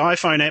 The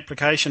iPhone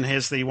application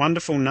has the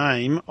wonderful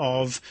name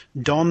of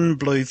Don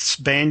Bluth's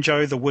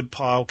Banjo the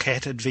Woodpile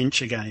Cat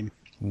Adventure Game.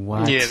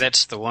 What? Yeah,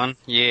 that's the one.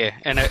 Yeah,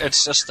 and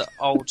it's just the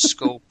old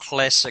school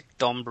classic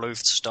Don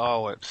Bluth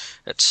style.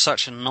 It's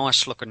such a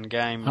nice looking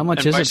game. How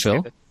much is it,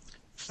 Phil?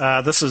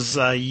 This is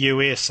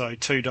US, so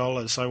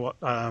 $2. So what?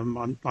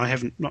 I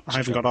haven't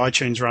got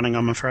iTunes running,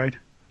 I'm afraid.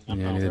 Yeah,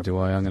 neither do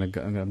I.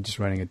 I'm just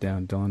writing it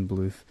down. Don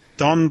Bluth.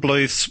 Don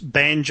Bluth's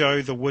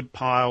Banjo the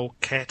Woodpile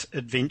Cat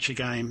Adventure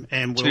Game,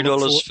 and we'll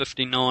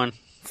 $2.59.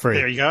 Free.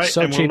 There you go.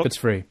 So and cheap, it's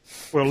free.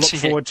 We'll look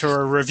forward to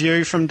a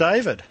review from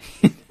David.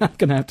 I'm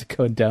gonna have to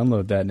go and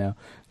download that now.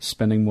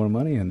 Spending more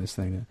money on this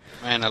thing now.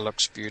 Man, it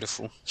looks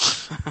beautiful.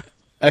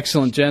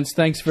 Excellent, gents.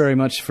 Thanks very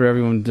much for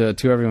everyone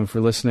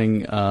for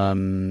listening.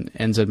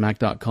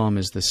 nzmac.com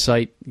is the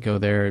site. Go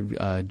there,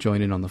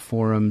 join in on the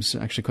forums.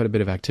 Actually, quite a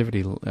bit of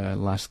activity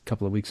last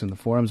couple of weeks in the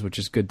forums, which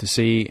is good to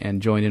see.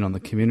 And join in on the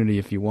community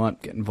if you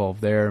want. Get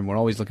involved there. And we're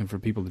always looking for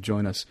people to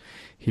join us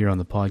here on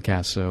the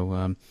podcast.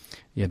 So,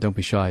 yeah, don't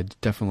be shy.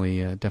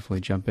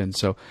 Definitely jump in.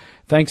 So,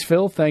 thanks,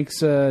 Phil.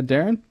 Thanks,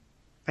 Darren.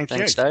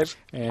 Thanks, Dave.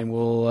 And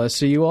we'll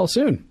see you all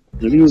soon.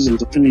 The views and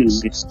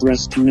opinions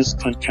expressed in this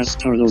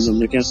podcast are those of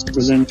the guest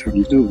presenter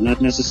and do not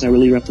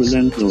necessarily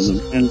represent those of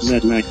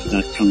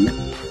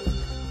nzmac.com.